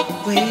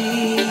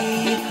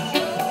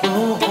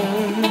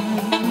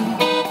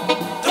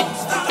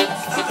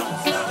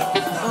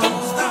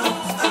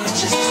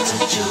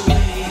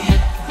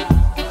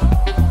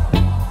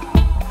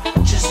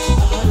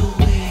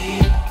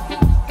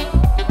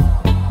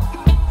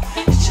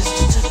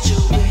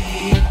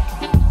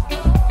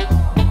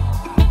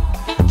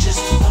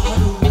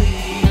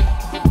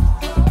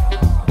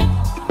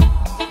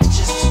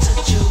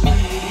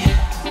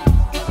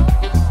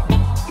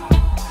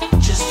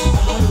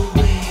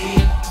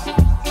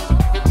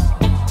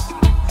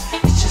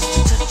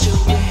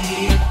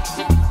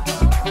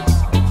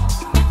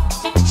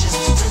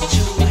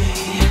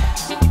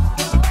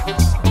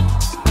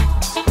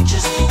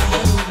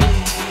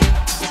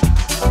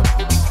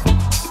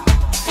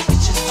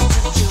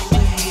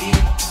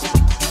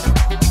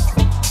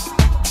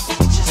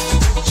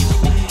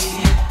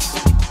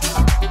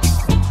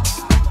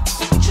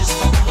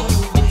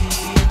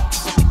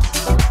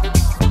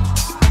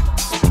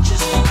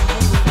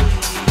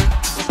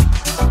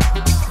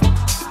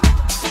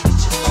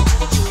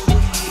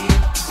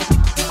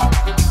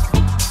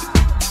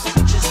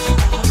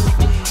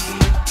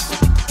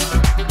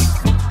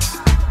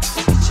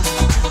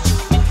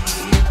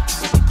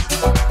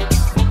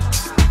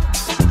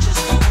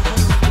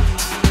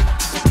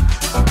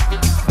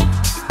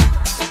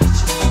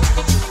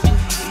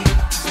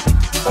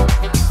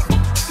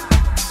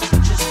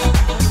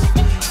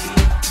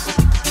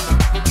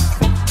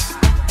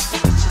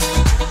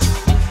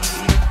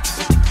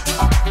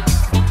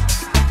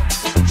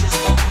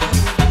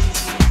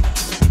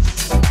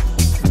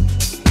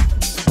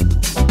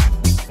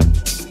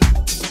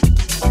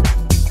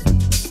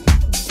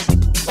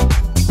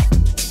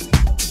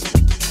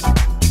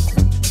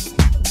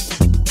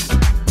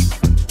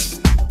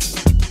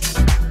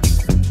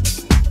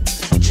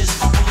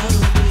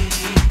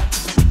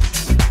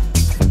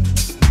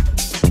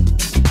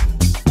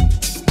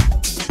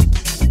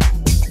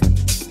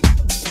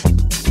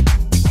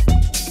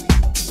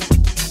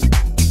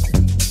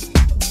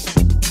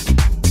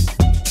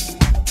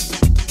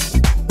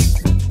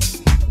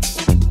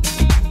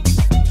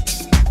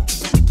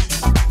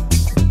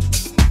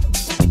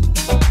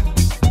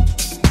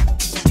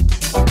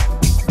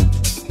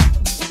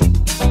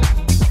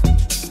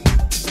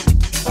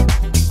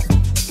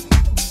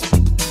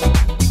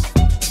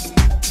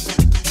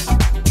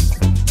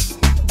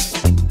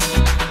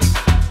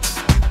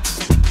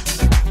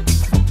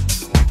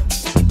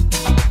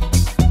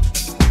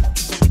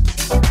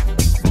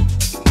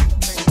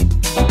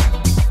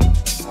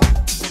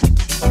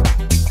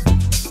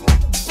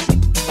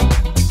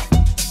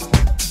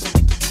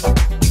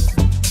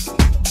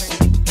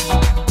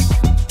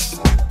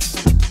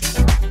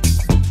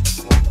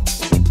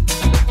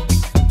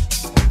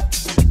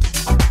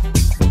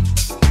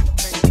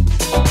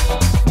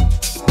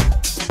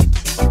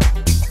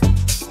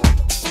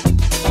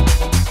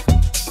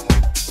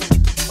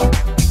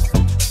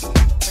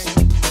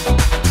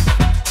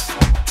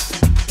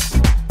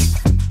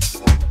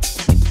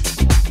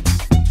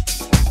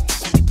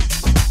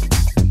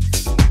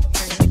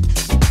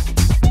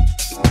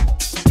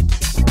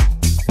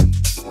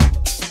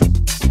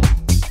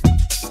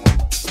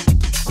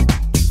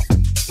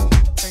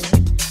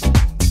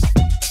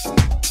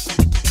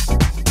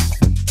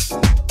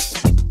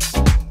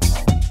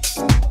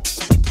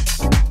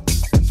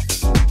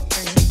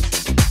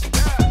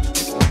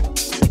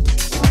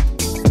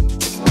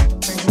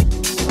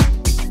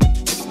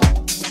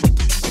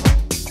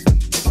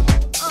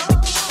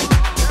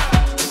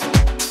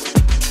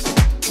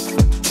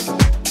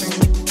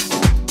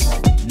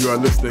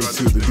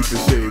listening to the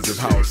deepest shades of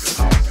house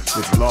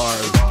with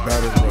Lars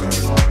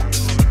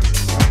Behrendroth.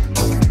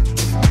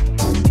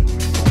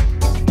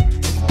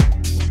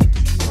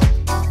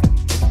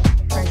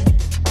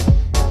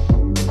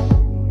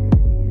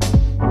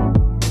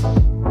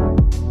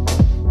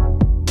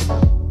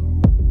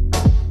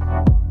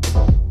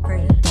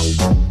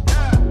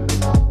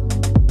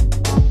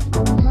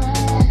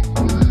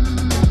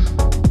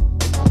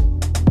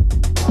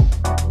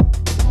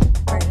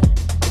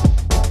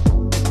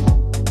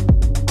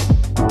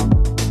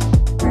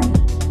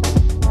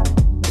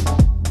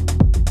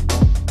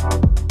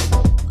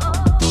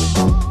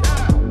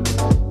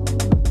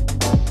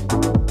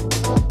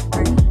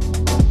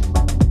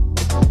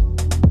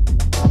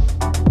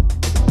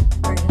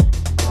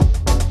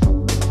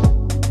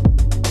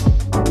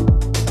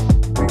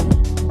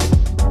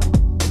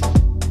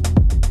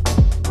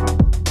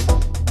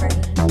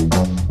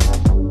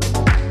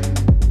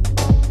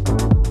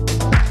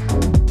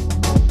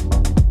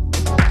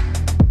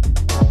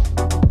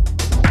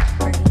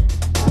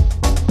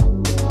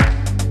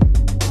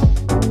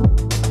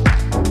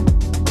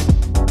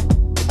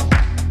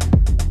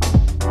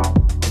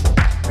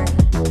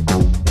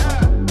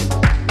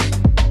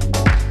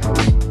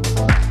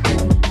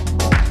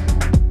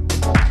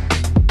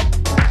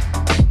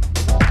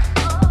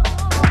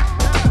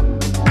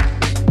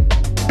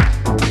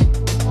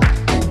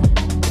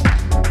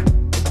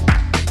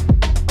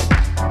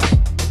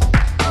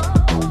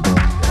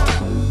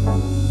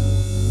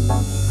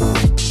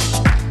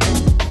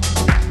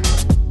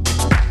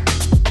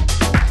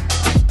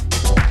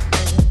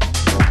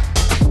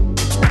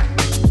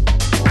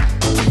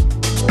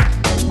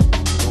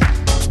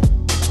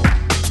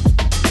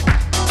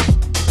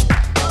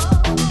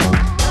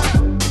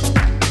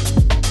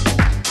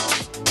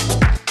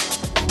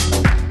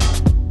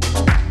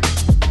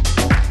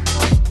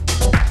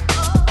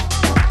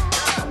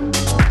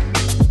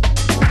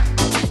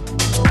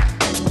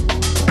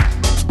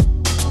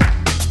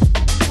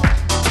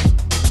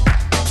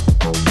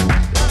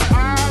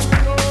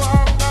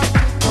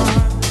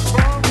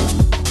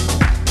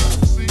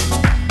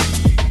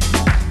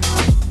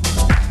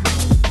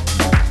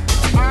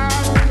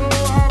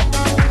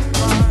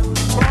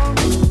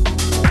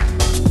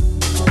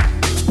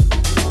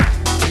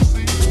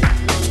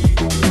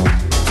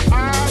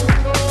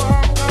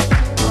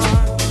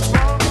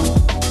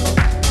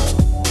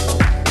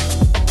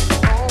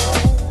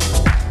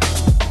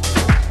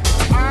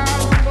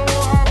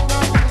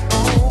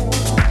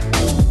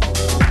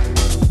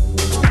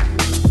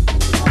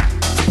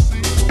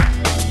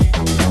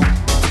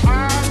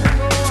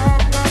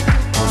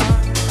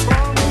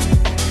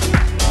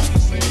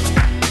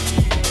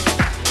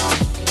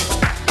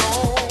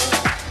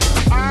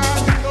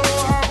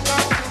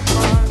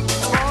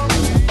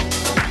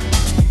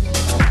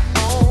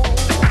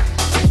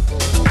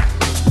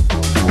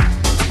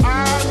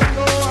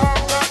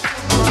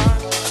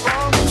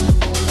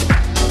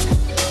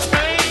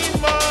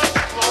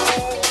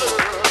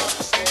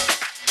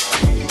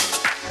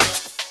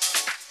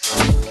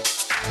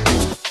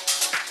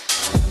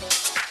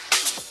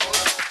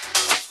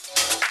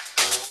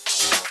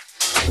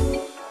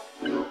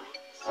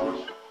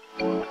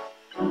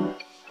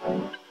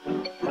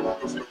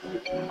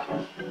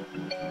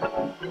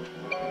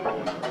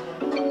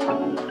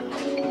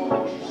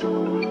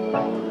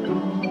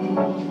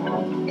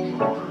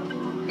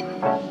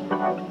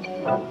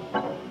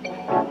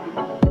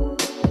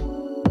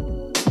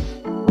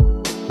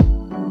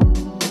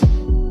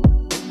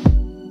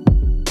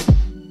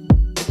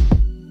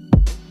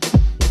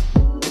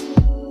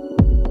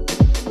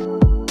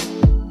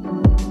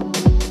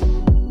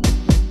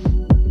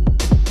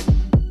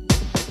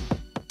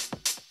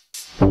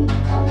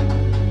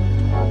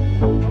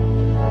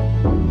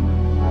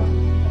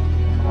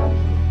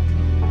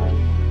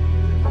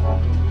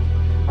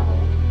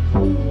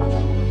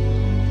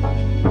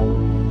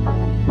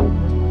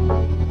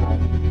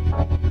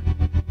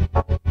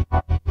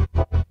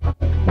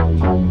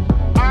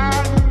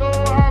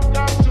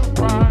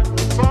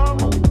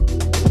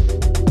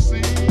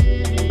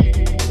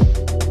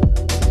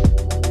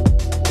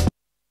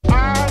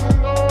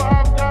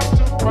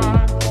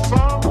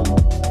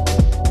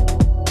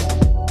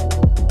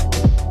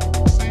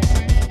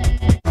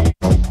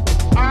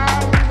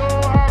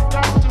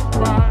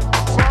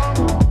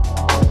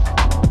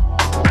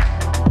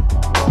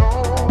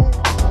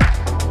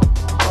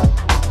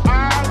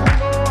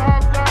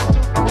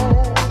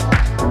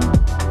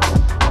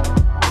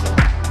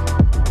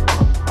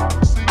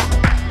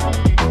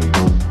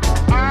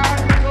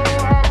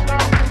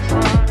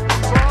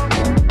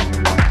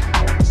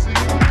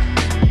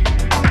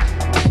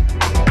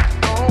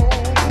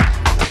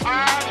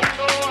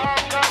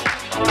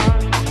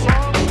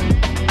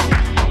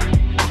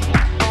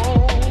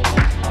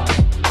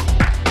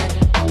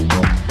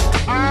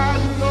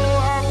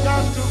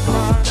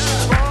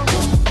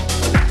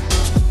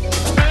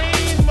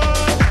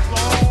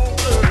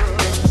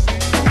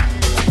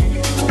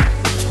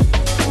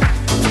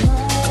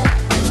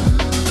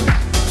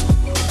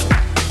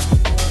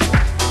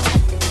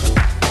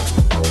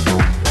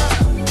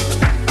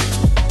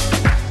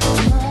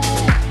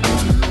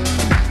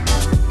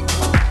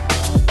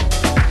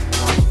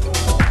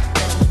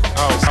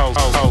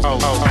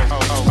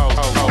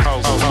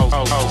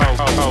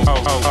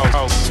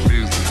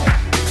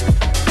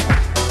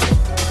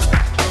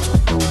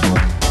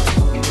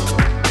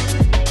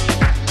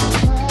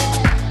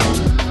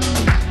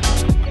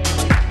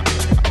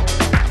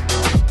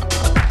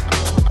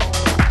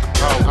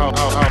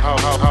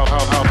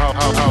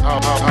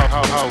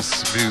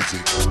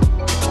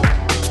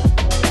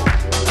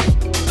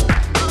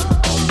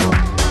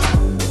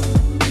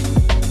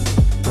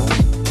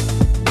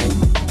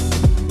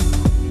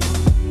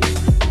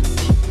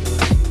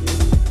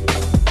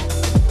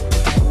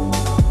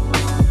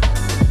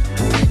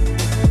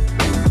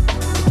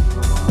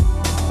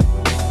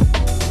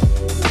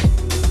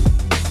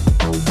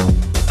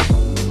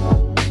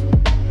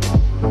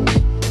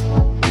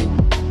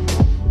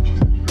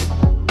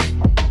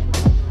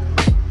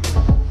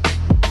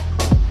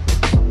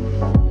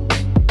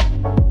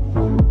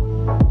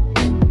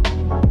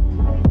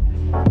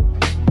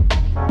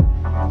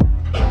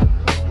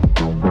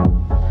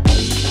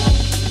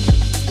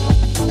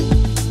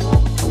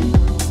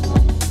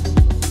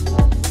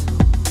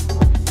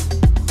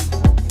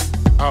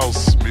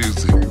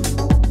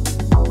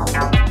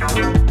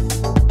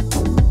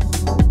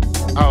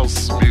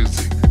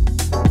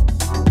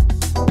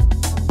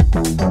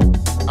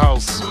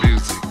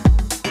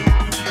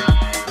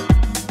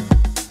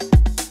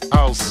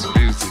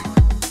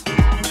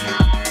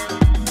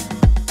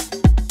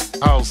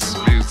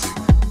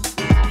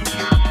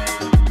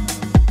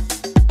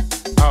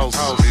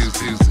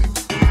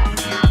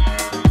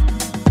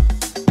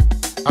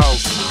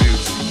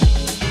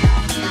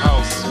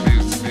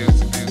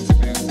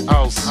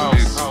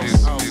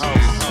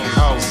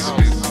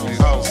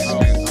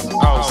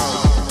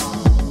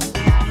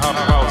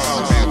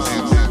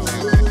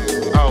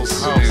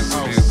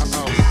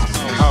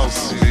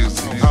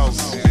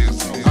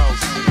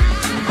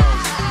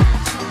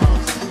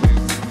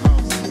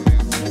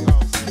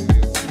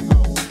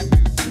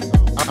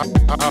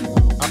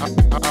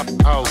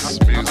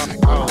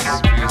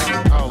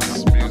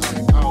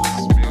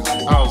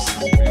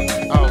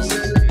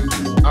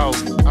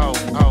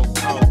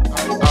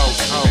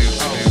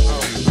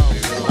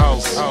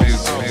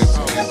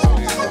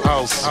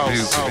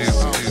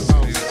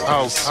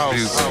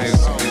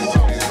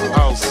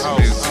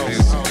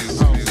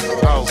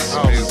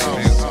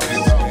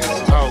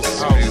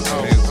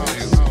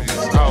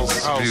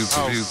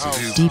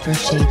 Deeper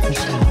shades of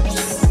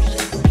house.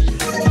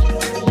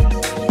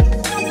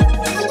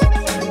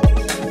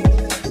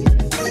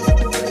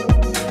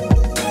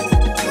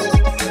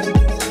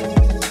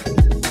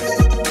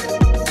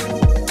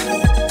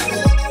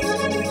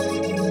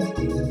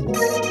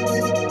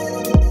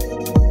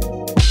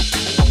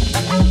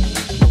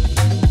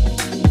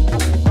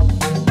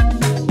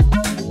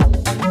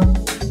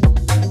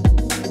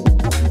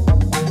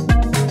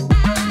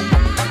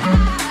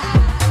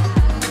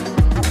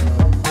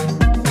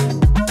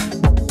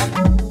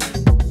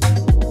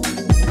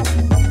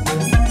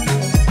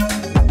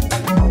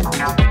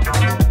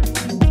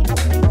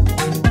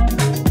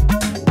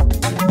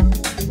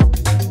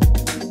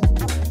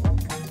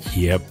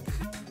 Yep,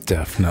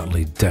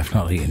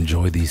 definitely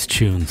enjoy these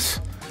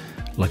tunes.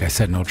 Like I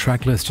said, no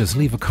track list, just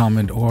leave a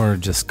comment or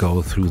just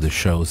go through the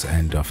show's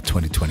end of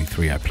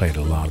 2023. I played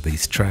a lot of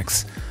these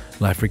tracks,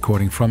 live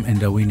recording from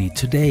Ndawini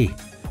today.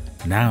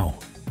 Now,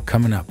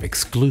 coming up,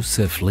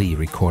 exclusively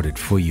recorded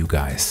for you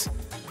guys,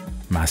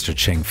 Master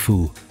Cheng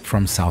Fu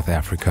from South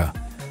Africa.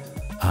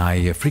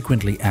 I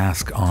frequently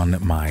ask on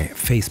my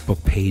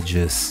Facebook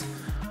pages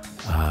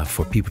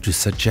for people to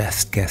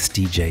suggest guest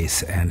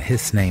DJs, and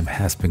his name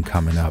has been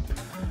coming up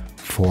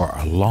for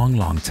a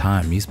long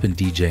time. He's been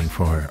DJing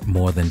for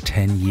more than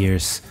 10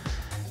 years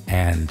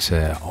and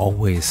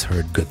always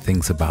heard good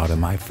things about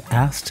him. I've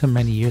asked him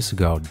many years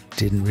ago,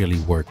 didn't really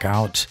work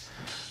out,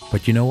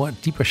 but you know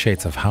what? Deeper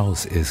Shades of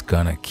House is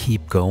gonna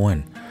keep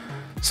going,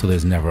 so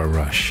there's never a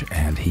rush,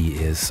 and he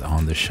is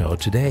on the show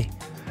today.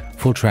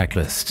 Full track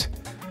list,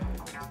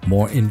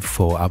 more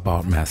info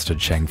about Master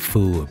Cheng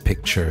Fu, a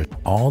picture,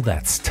 all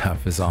that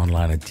stuff is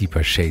online at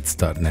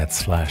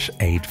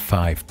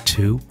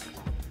deepershades.net/852.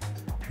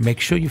 Make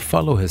sure you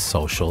follow his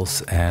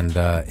socials, and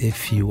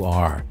if you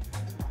are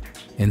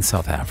in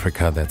South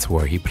Africa, that's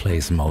where he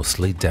plays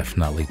mostly,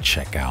 definitely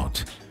check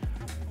out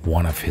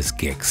one of his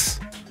gigs.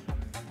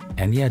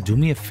 And yeah, do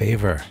me a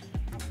favor,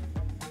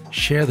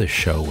 share the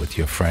show with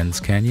your friends,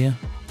 can you?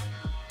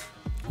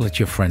 Let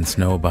your friends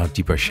know about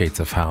Deeper Shades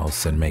of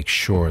House and make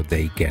sure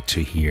they get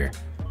to hear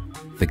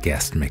the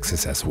guest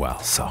mixes as well.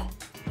 So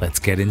let's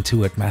get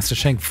into it. Master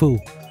Cheng Fu,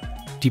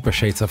 Deeper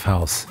Shades of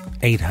House,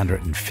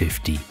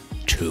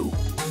 852.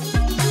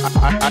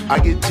 I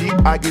get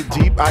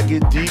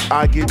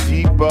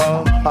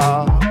deeper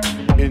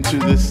into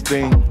this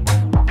thing.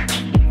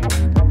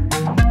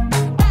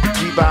 The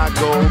deeper I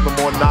go, the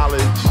more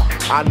knowledge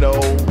I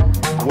know,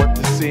 what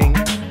to sing,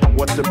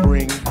 what to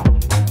bring,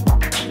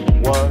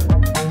 what.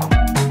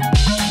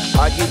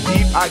 I get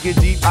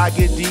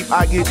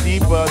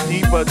deeper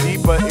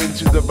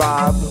into the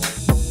vibe.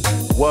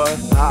 What?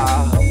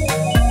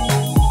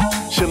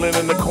 Chilling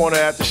in the corner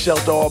at the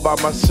shelter all by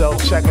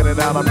myself, checking it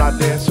out. I'm not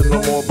dancing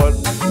no more, but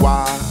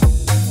why?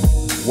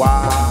 What?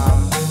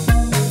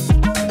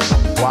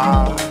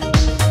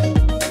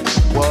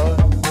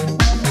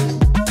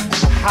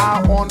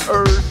 How on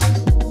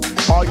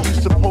earth are you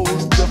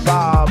supposed to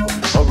vibe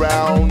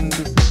around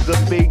the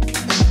big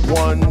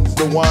ones,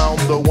 the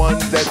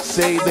ones that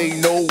say they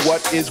know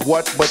what is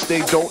what, but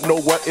they don't know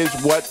what is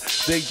what.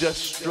 They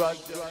just strut.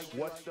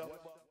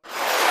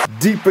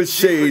 Deeper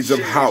Shades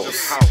of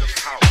House.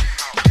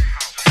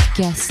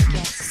 Guest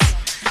mix.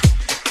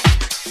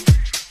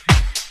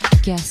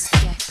 Guest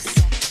mix.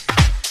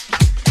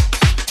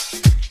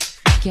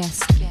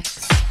 Guest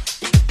mix.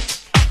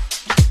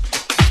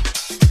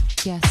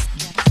 Guest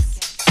mix.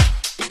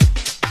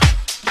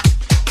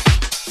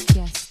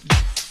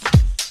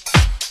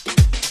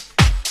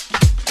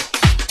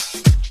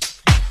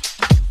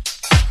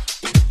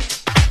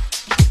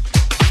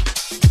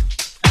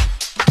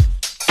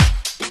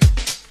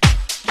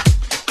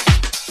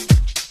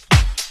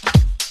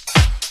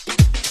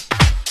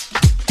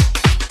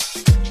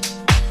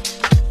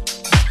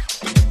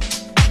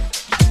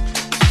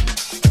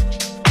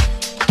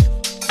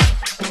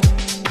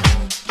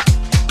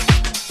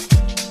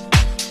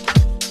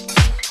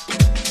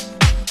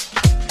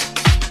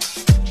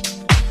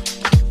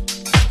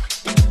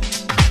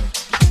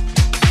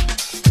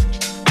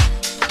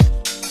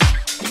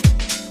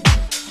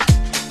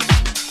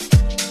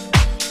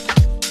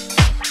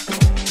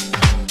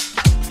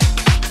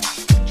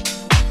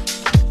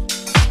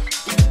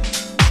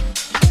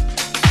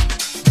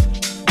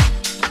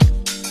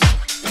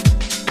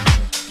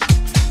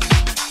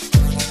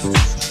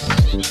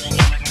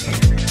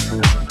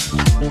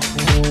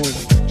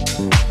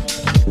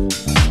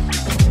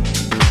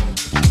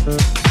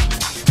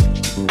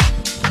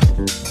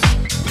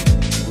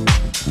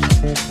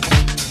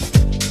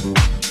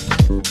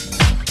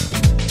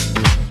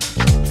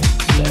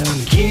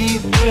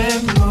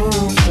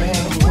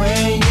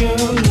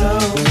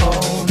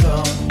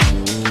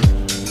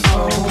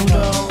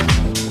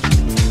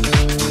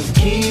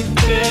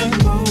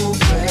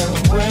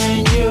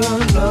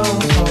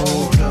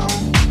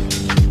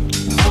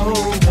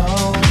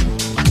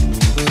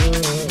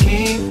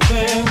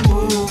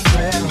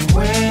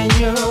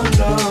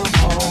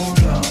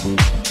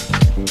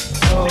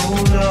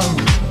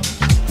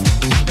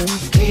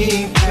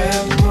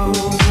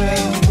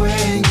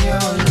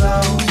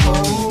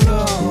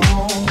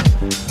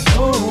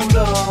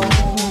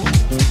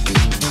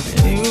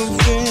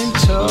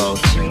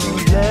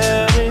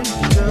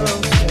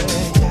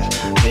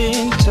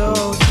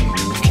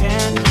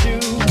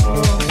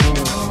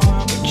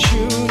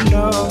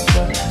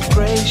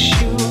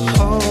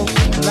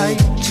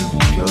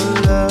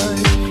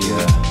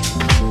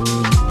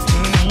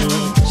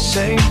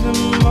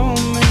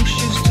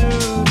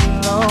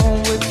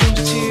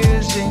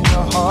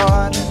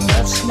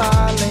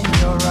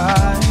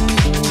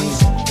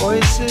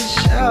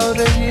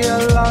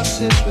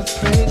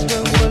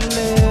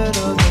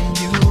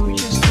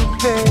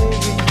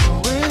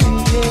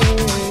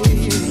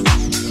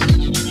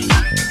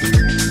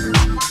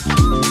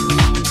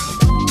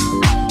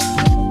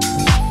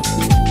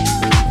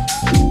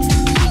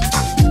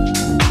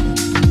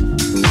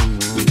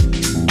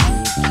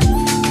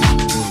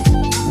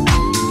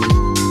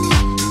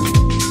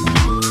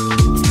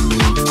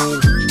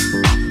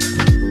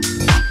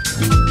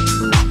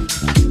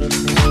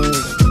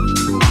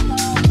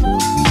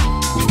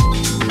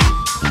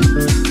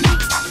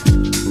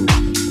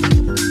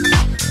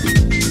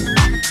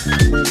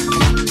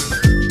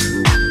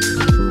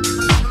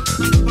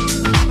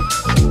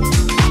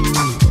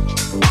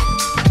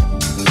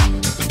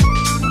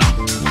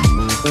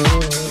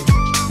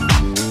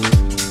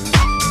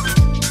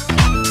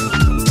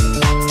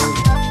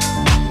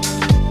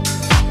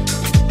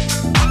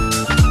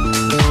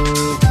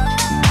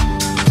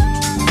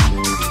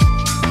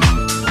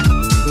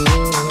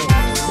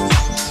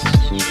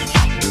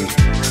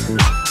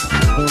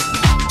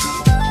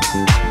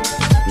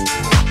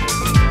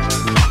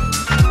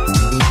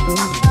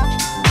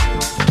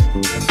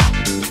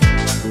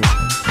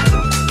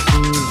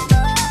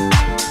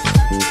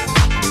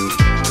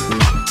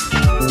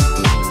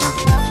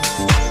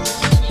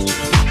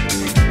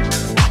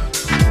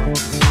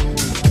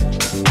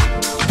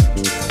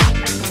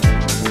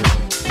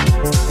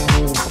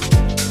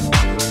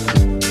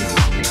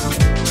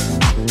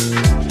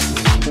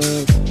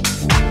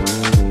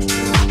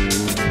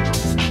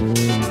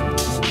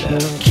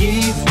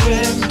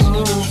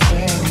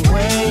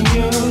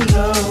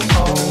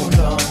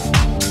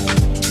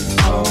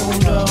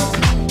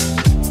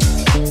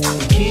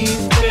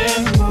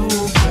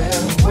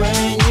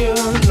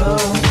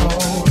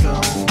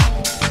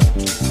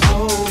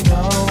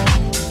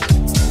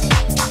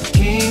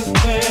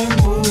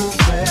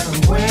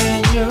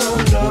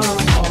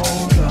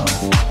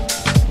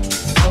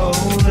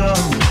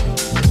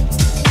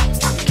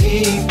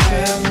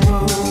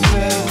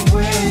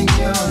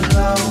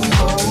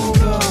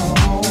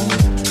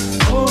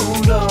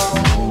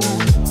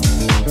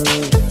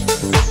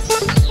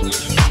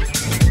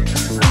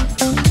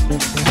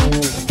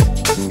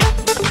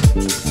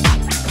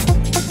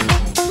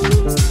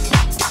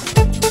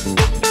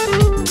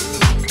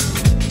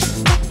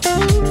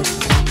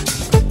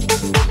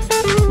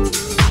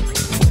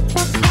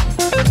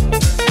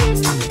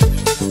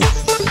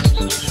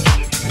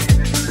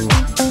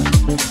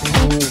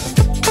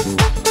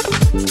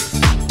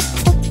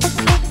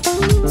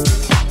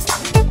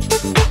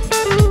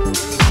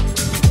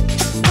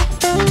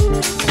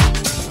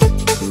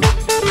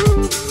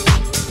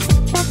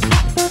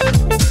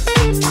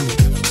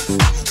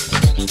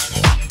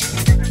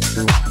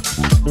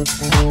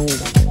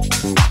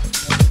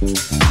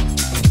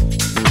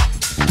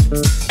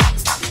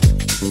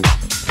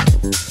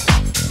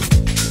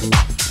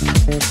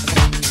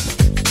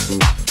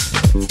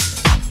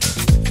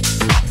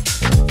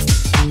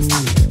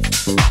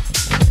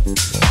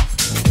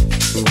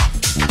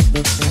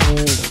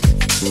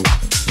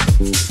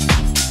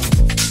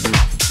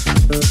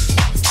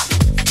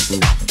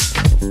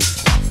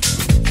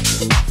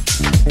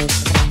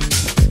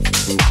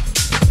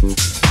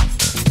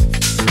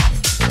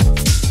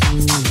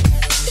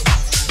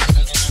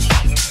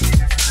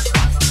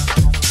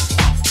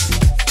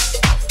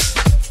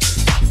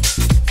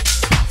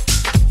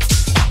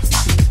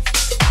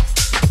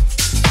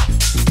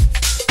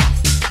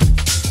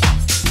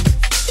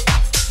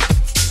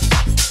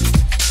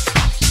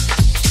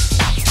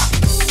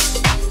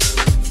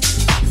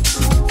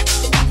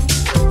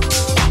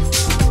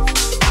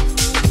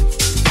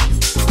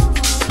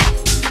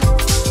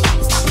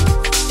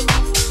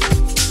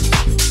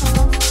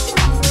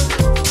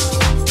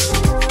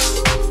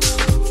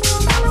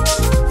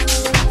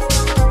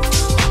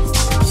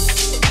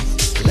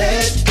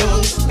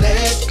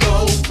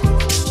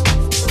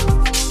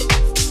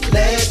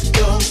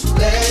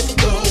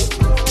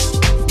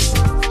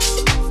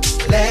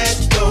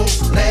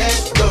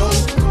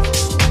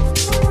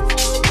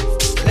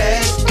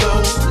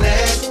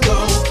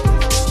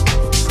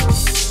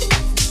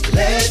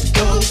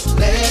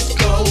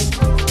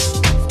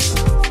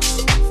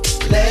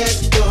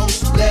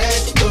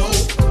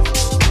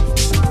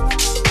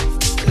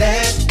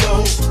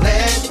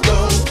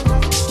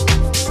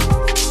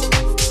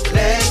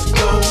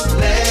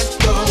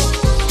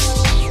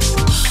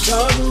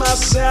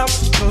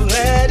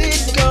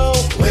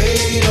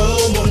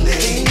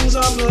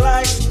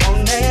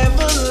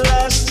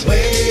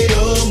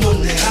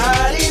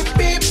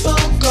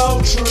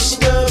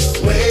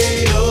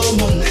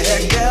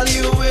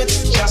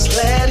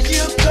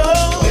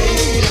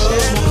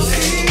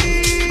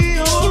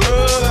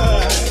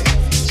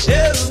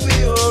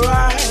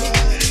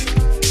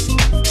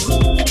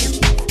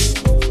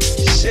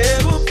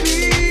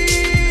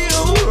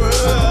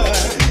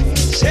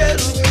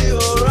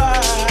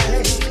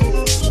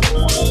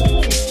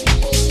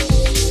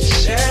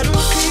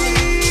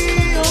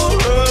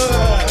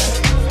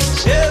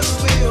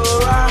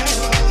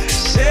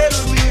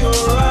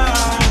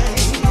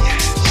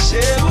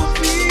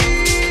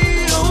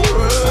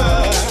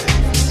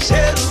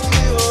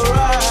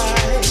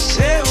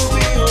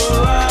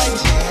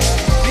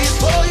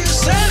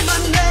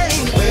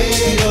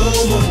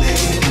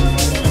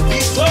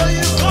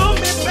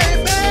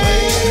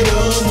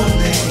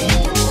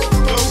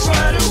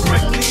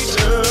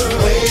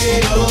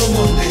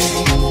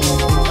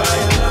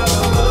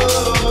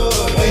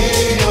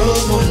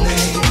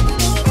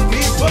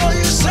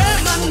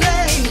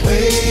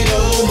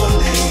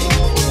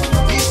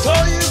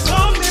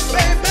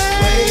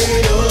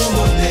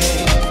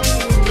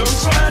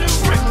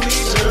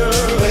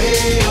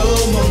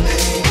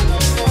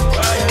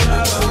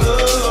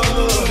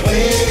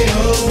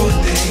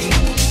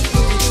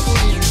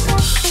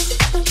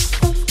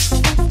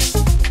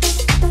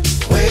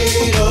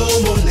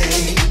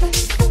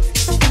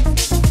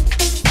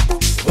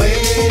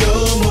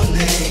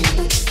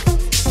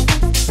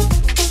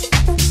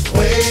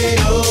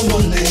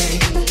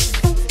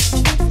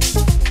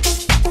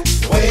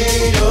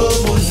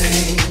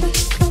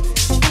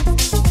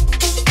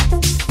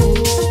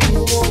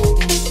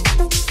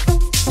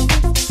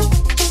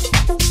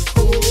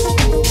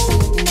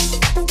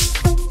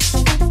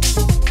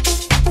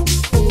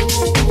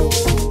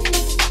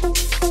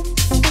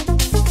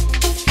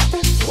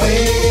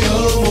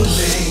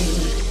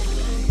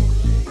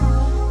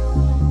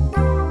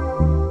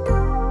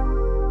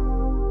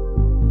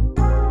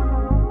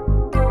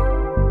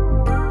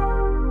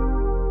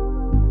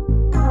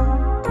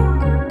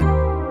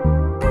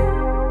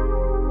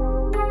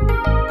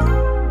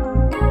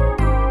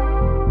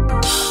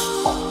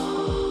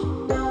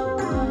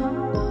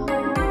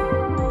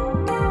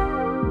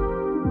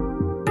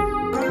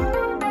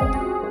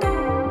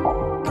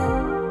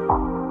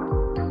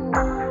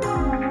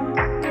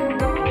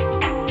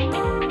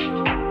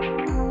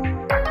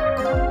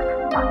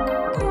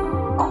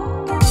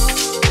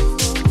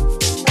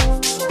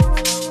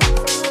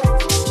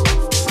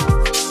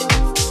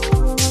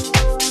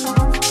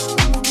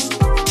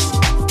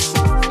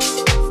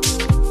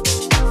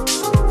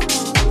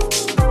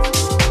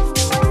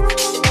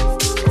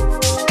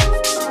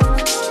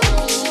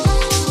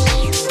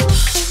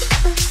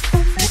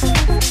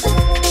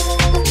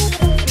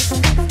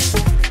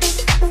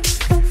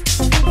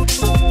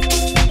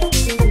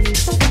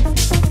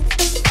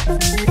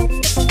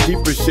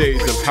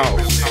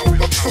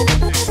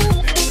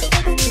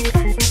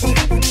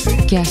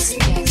 guest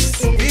mix.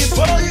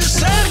 Before you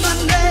say my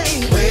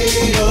name,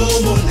 wait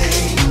on my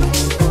name.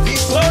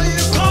 Before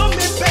you call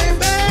me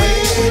baby,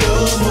 wait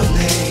on my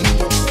name.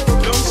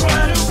 Don't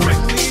try to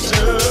break me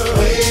down.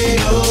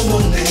 Wait on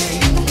my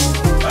name.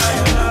 I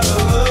am not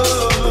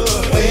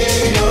alone.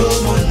 Wait on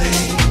my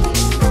name.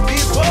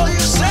 Before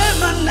you say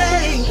my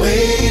name,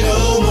 wait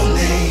on my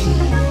name.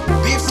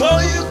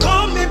 Before you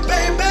call me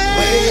baby,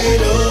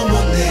 wait on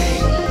my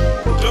name.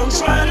 Don't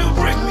try to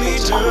break me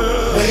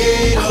down.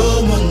 Wait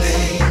on my name.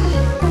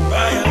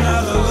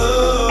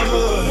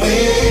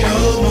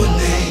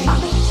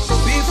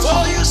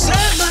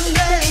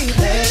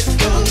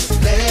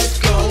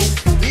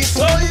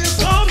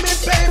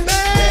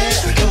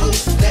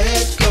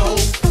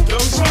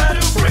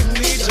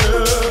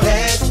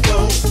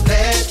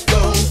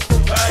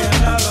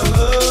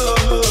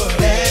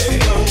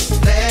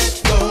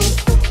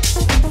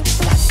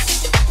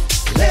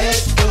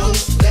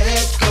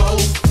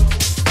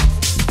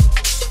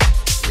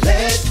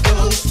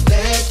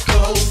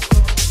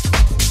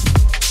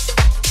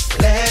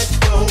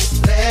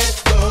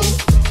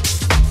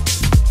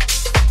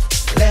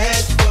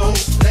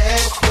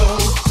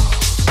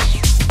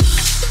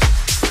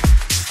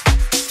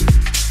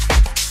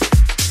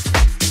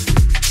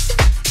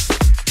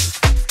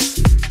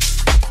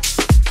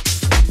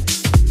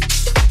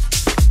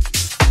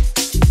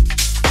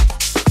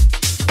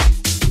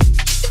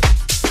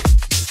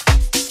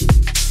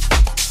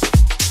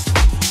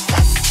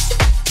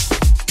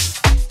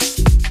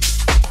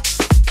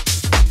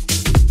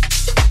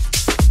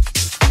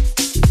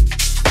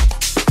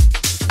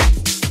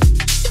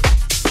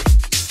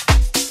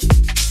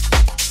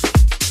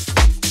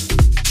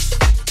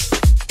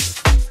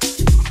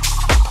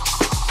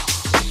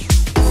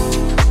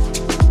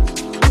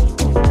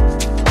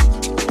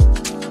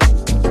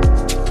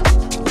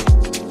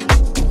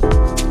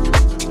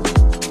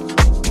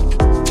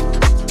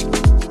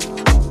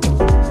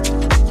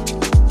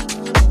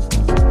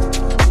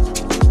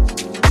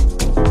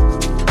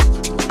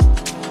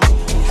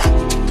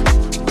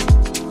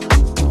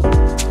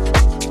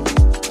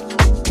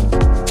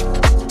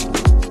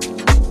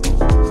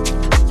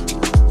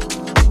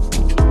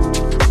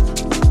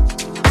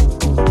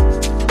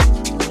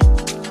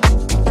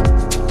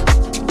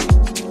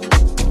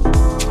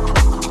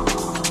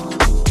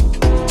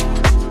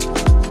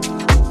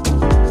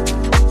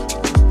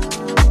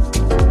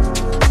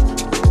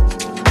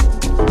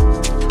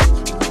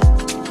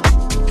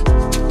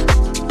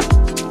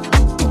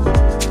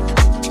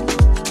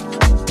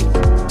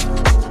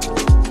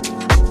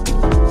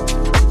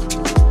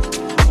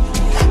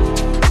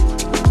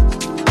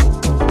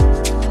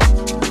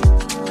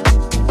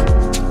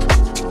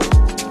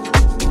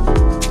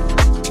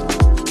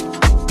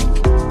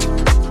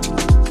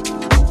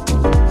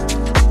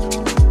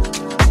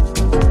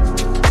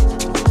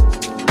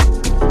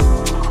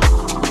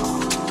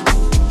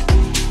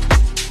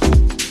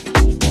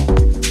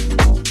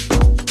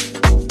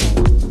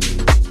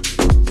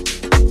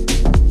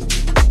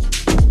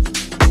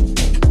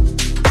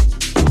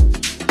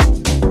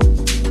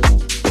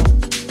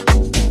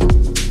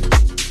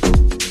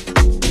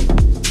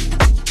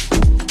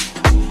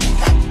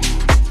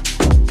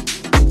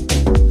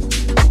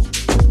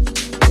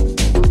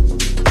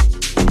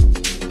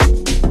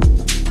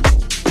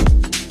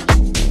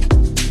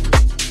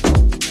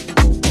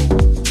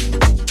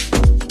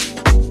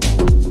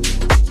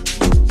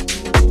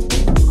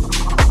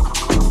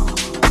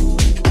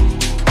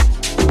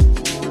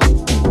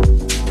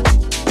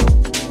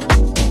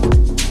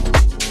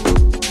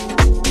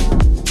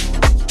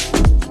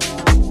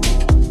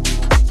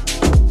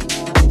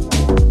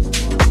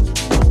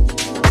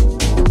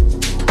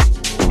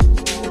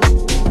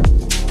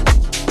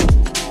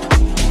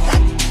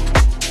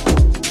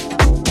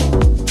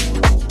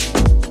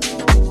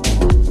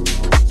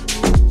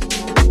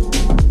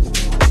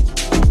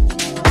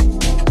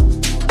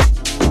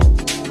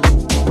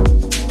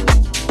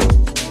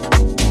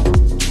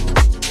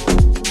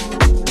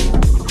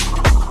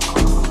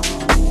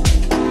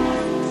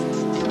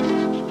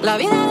 La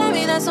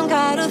vida es un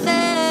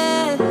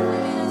carrusel.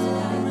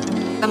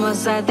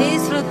 Vamos a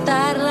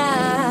disfrutarla.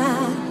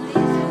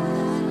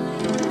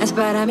 Es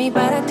para mí,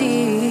 para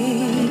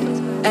ti.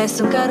 Es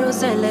un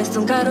carrusel, es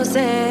un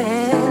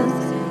carrusel.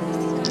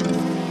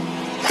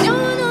 Yo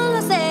no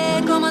lo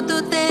sé cómo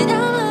tú te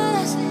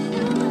llamas.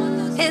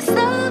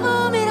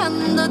 Estaba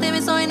mirándote,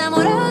 me soy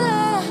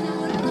enamorada.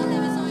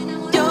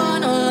 Yo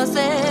no lo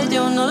sé,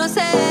 yo no lo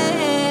sé.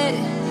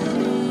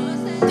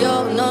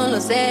 Yo no lo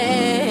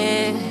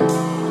sé.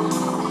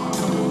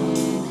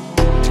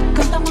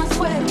 Canta más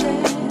fuerte.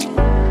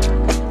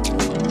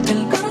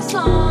 El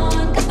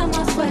corazón canta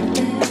más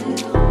fuerte.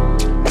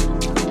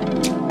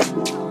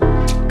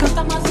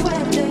 Canta más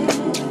fuerte.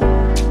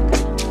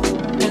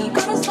 El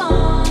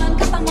corazón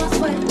canta más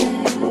fuerte.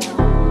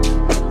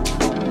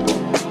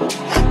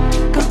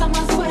 Canta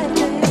más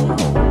fuerte.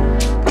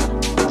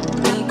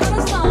 El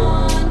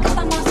corazón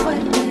canta más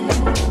fuerte.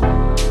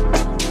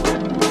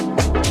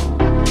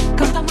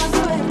 Canta más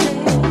fuerte.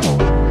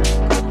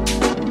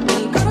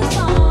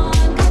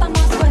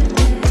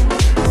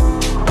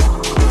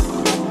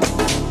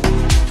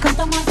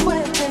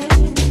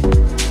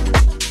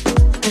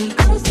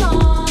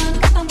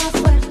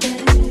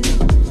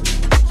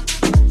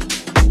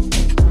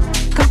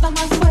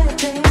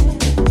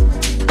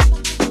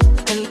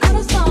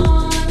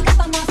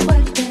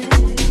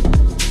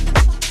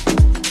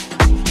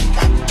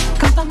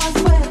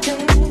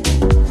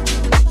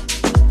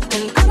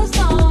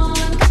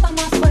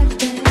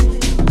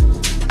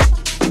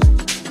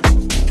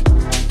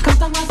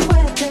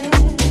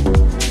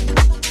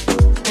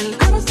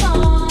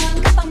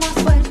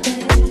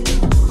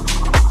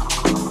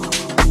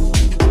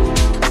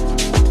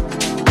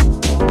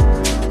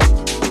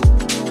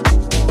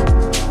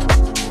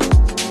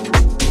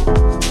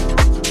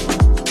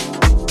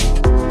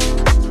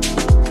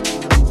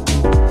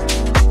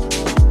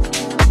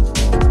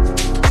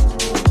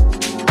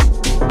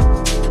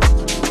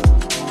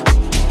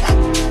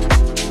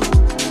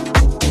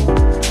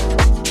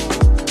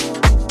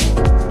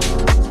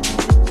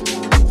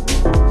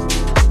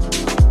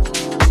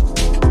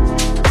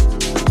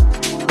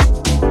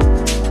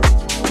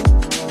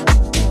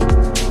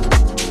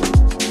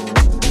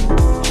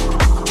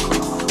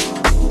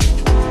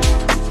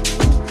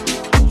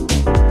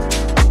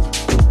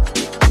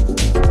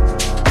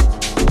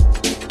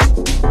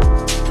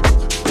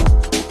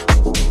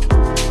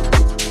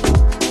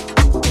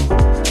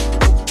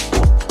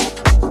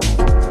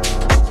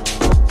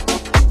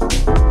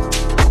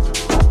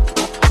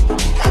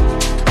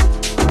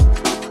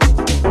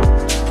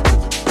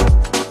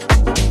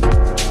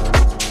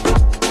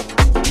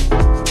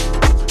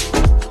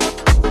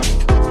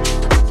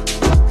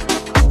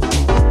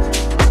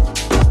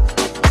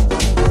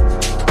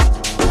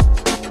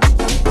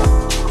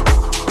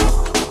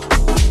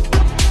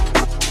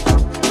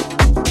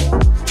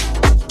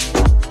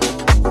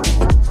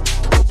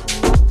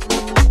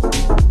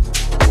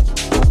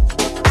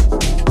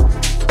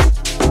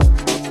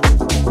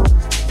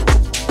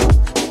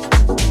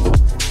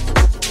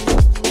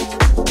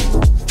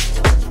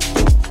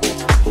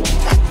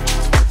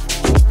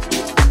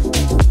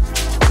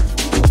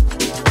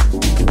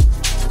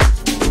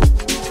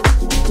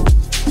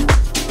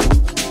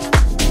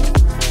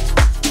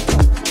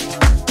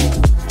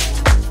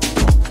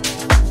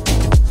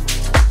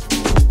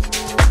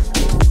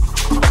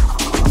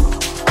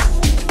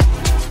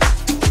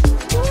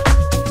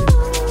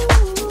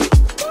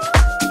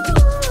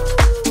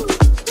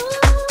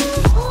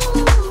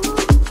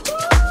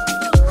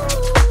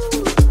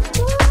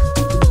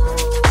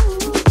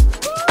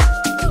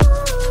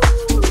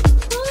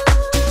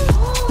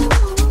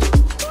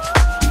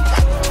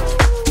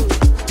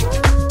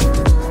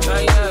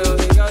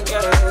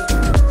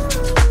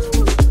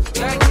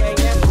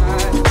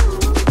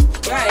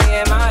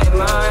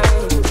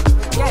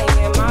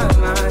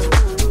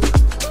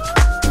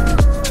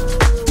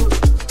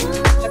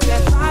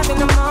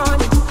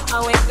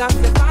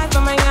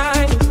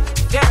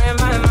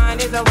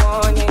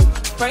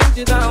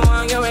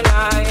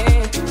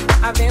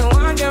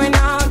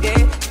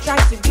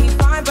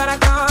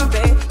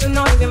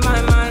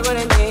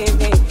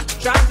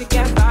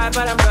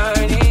 but I'm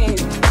burning.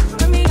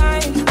 I'm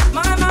behind,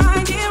 my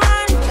mind is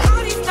run.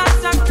 All these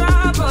thoughts are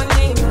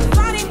troubling.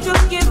 Fighting to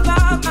give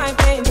up my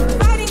pain.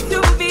 Fighting to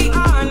be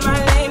on my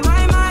lane.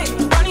 My mind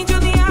running to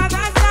the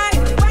other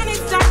side. When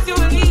it's time to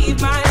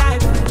leave my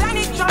life, then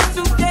it tries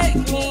to take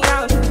me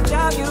out.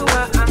 Tell you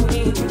what I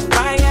need.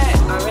 Why yeah,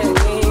 I really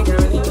need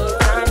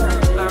time.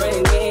 I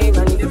really need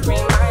to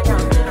free my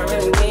mind. I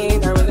really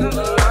need my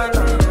mind.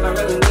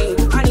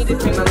 I need to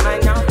free my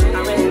mind now.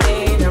 I really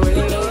need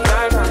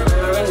time.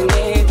 I really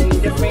need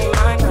to free my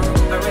mind.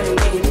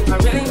 I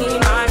really need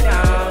my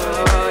now.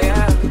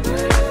 Yeah.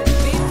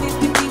 This is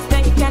the peace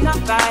that you cannot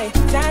buy.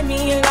 Send me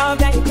a love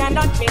that you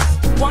cannot mix.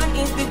 One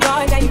is the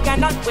joy that you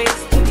cannot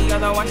waste, and the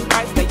other one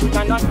price that you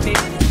cannot fix.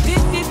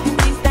 This is the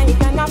peace that you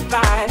cannot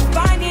buy.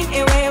 Finding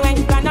a way when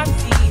you cannot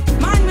see.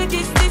 Man with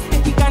this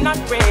that you cannot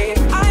pray.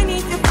 I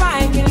need to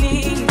find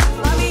relief.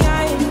 I'm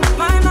behind,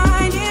 my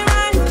mind is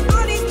run.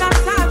 All these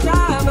thoughts are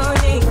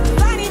troubling.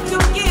 Fighting to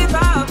give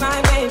up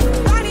my pain.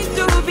 Fighting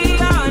to be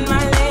on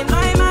my lane.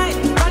 My mind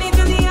running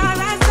to the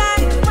other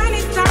side. When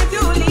it's time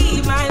to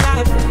leave my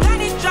life, then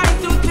it tries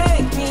to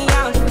take me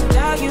out.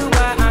 Tell you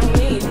what I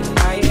need.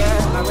 I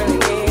really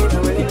need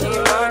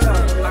my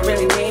love. I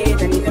really need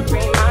to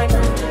free my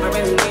mind. I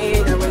really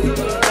need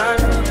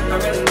time.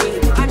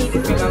 I need to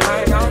free my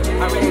mind now.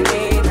 I really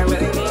need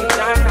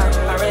time.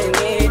 I really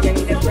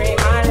need to free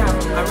my mind.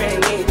 I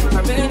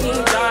really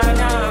need time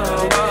now.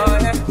 Oh,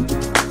 yeah.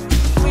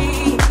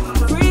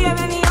 Freer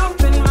than the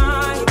open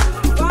mind.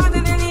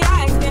 Farther than the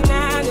eyes can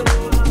handle.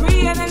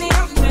 Freer than the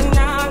ocean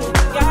now.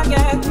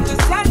 Yeah, to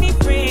set me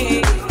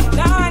free.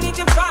 Now I need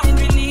to find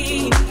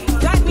relief.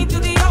 Take me to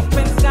the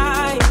open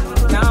side.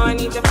 Now I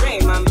need to free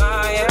my mind.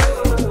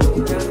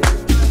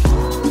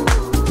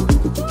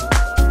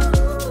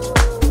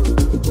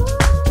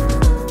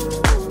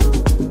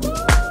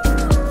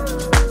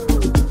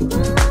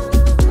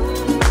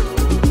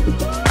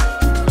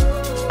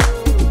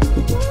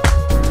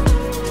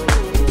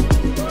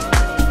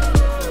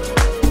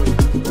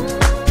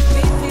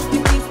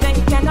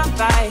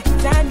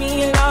 Send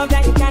me a love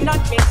that you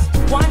cannot mix.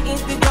 One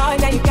is the joy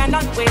that you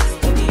cannot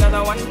waste, and the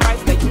other one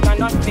price that you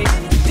cannot fix.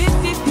 This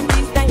is the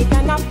peace that you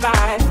cannot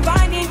buy.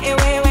 Finding a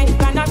way when you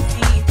cannot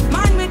see.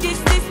 Man with this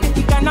that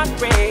you cannot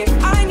pray.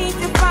 I need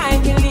to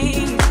find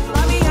relief.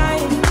 I'm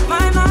behind,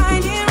 my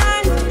mind is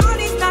run. All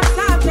these thoughts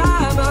are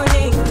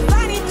troubling.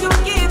 Fighting to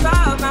give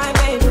up my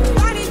pain.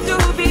 Fighting to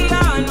be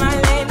on my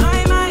lane.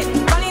 My mind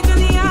running to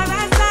the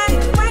other side.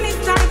 When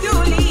it's time to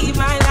leave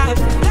my life,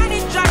 then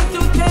it tries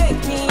to take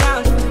me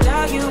out.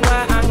 Tell you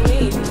what I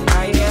need.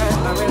 I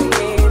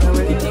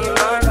really need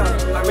my love.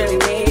 I really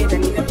need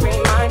to free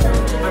my mind.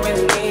 I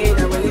really need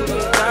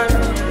time.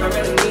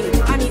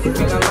 I need to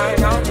free my mind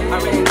now. I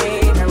really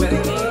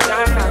need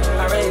time.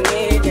 I really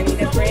need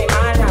to free my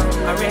mind.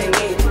 I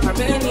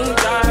really need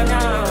time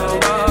now.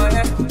 Oh,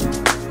 yeah.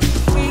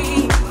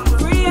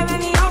 Freer than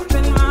the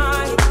open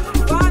mind.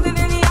 Farther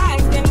than the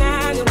eyes can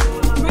handle.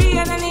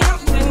 Freer than the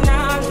ocean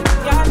now.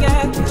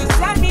 Yeah, to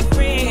set me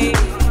free.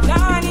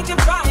 Now I need to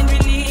find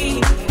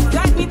relief.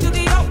 Take me to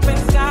the open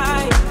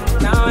side.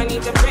 Now I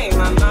need to free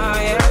my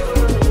mind.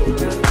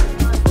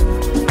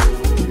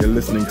 You're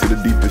listening to the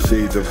deeper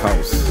shades of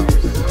house.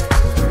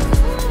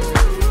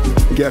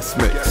 Guest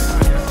mix.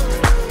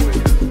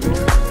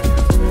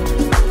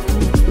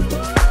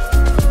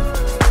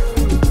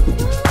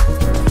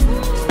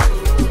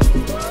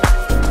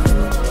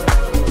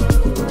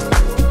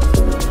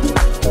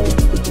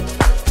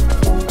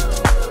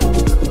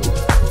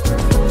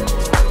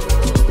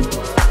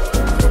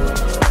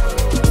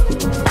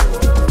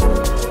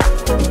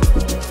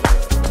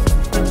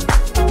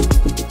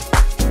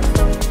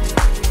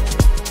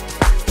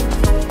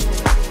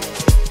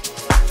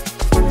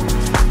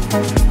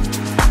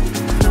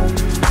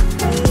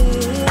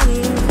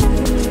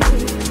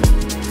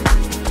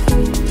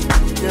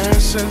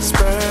 Yes, it's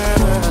better.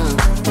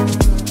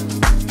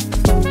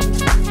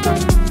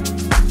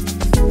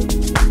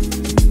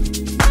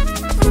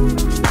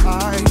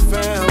 I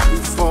fell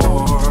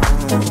before.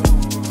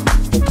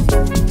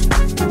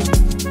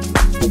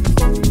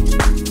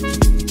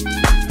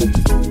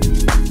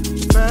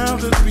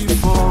 Felt it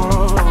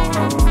before.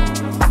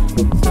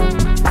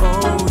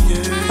 Oh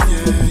yeah.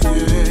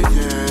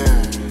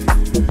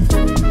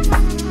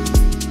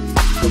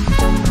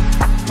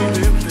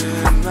 Lived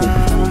in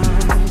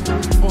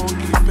life, won't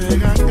keep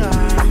it.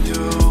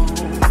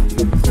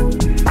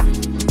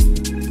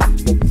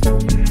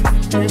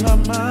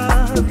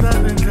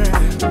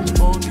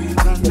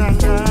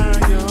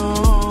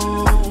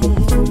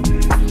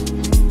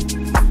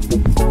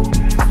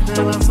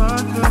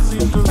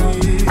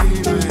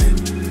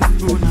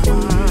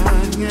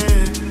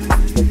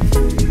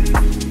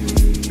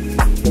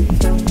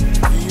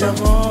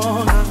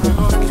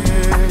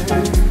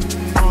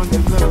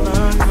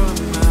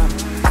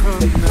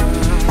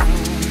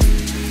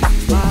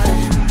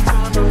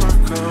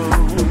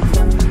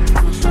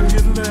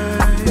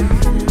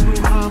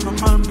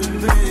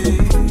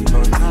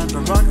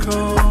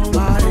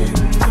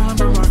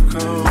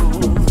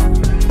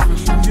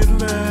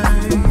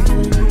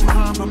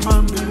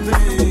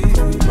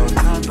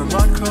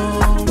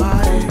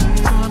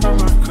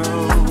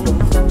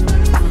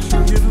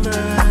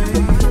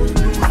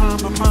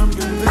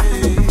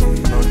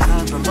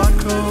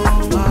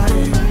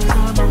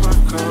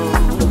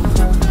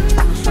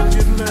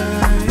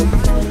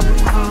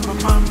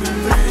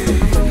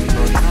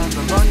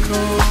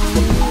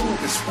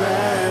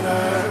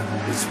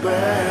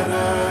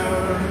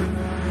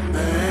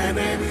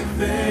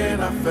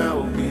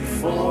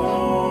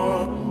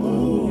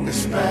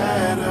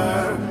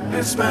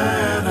 it's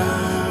better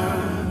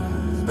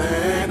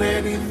than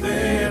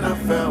anything I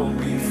felt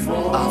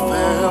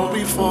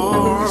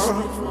before.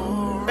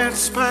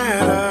 It's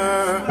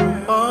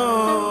better.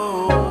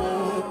 Oh,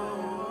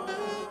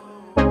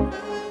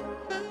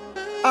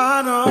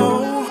 I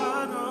know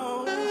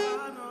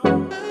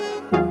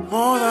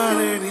more than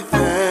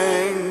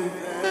anything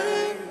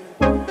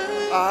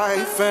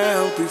I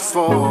felt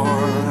before.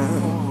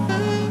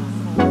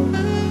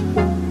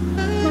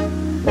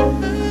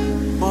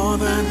 More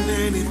than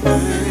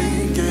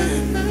anything, yeah.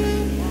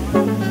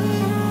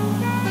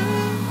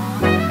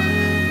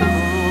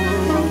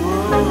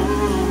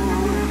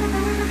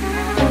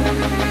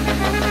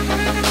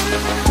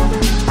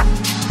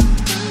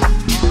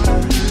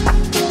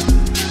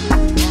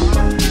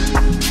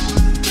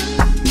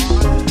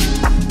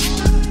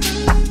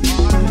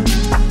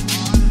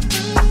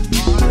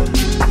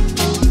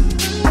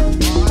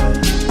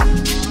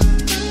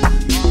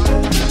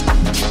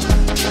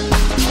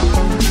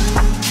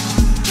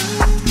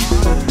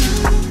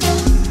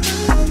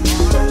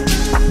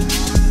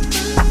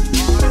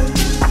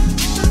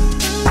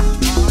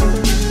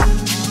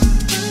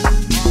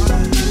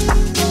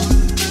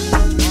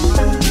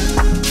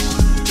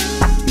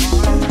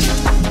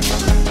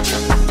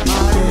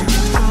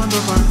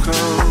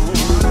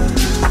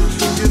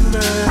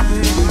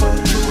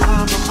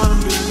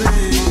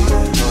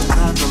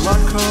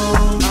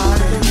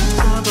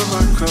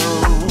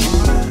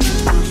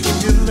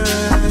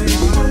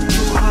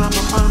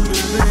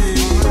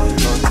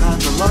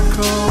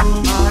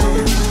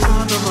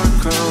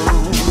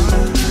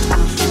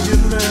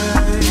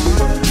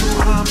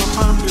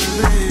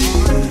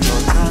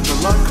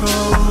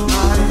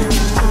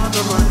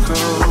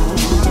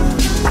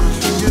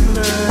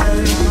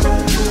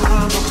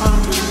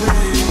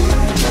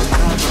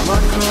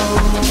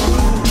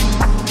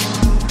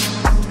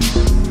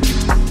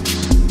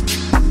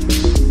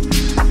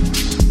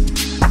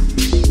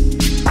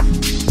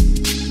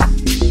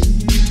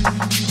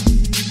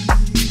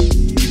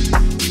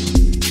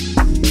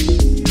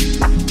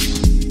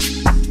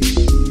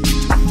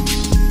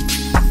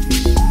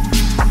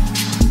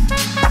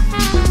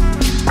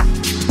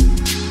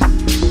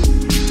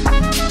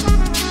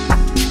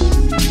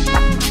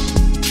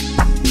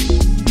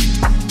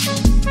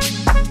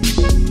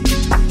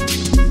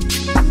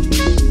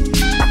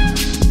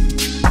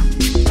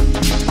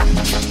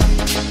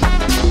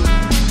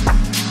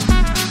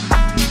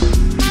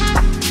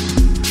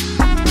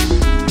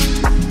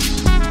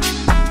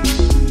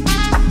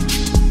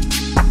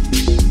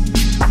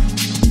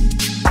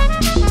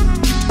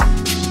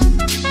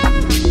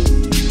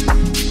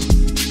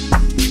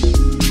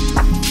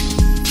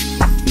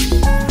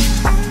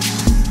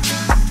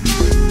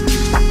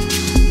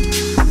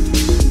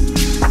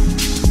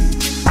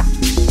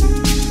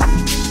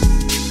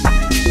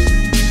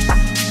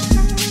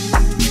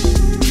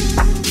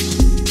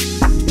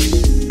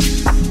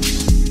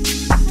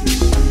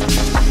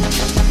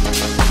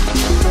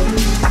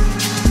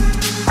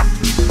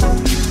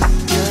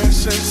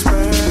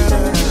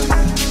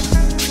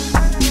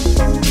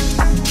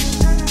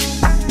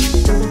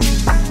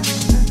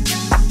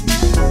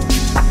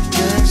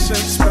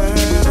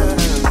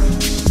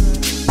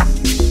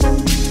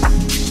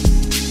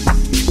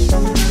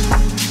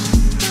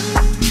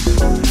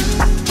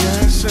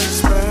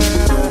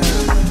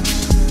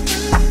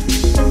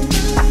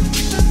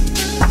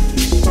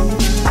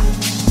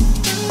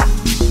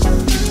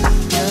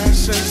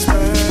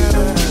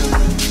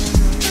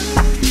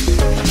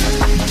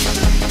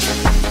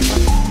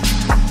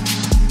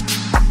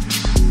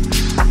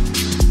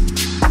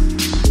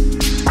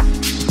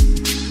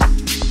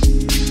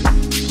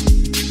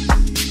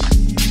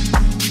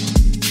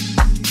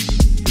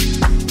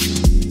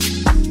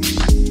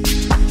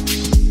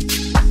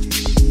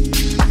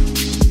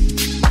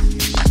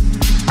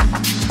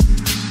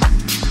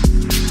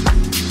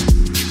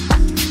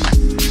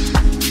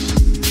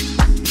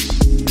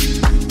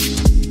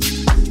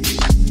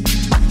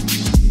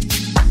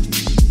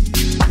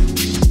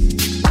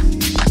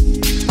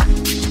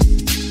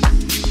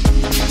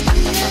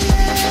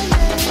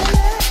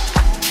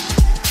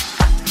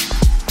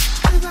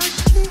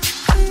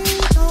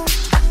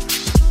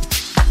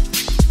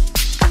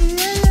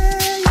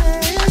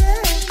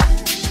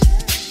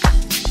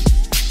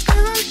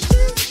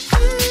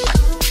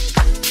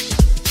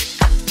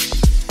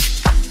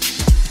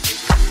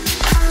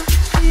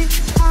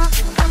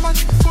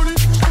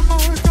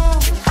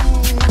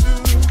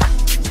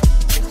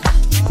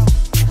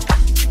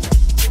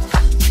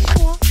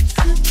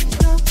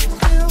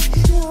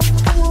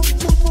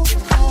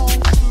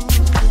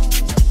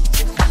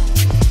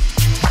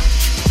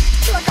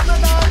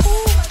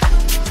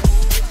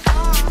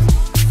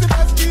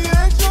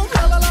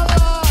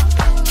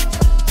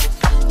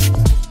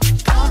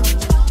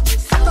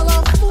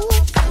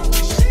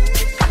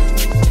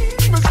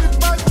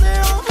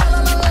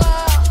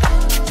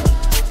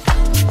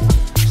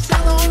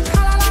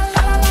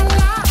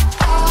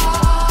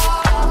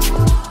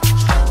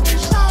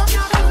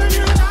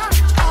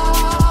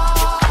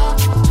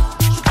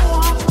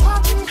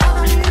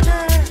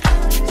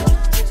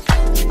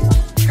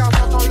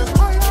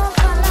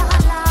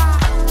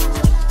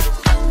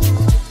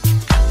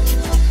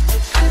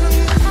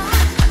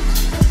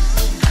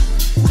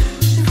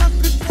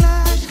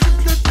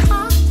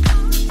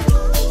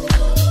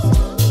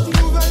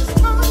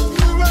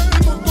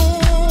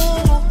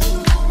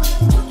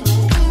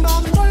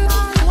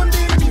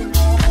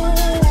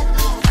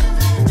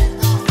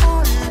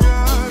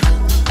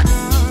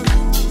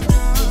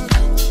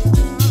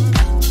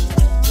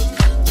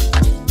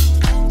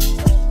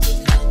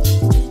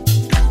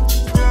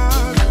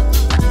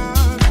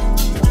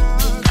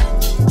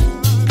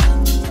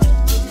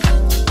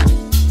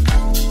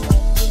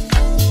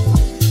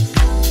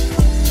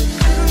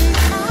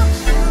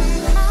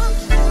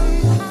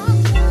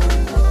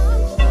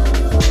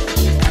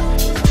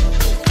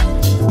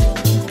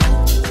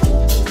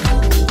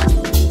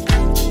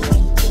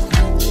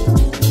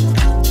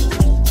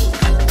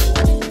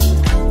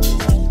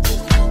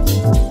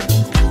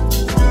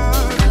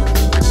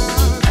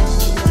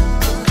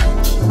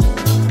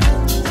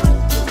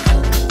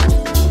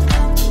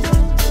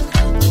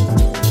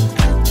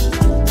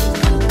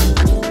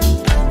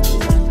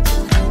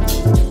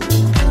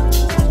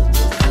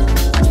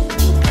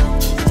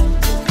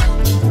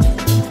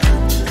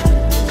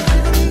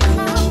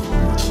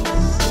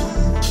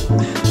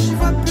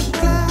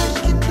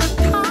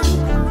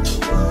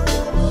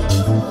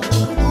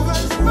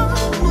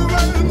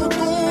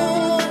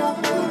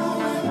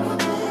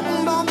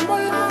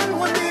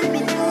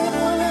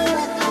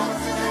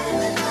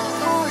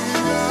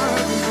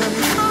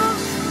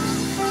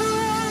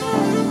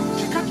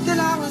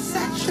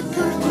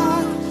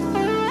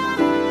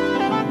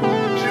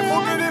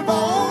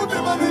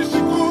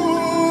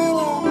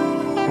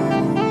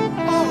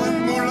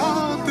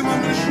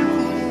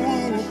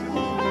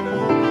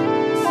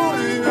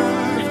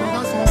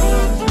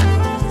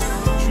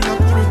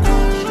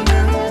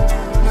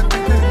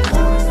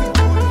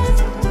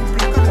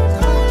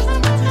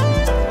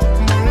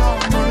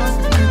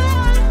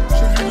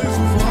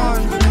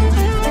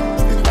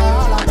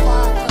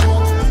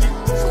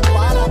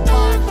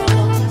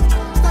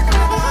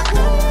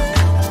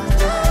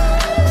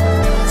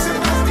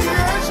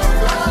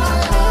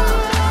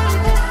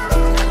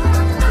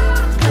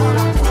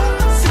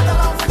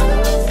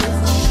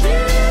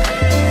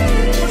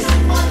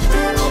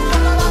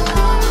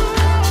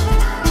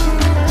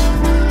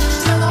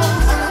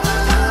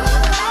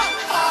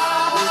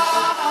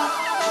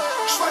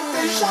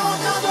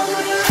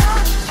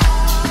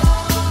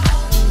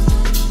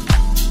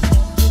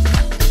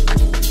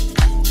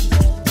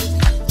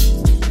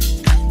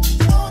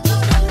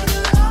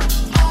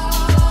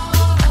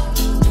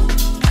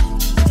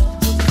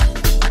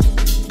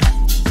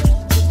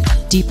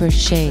 Deeper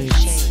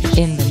shades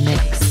in the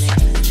mix.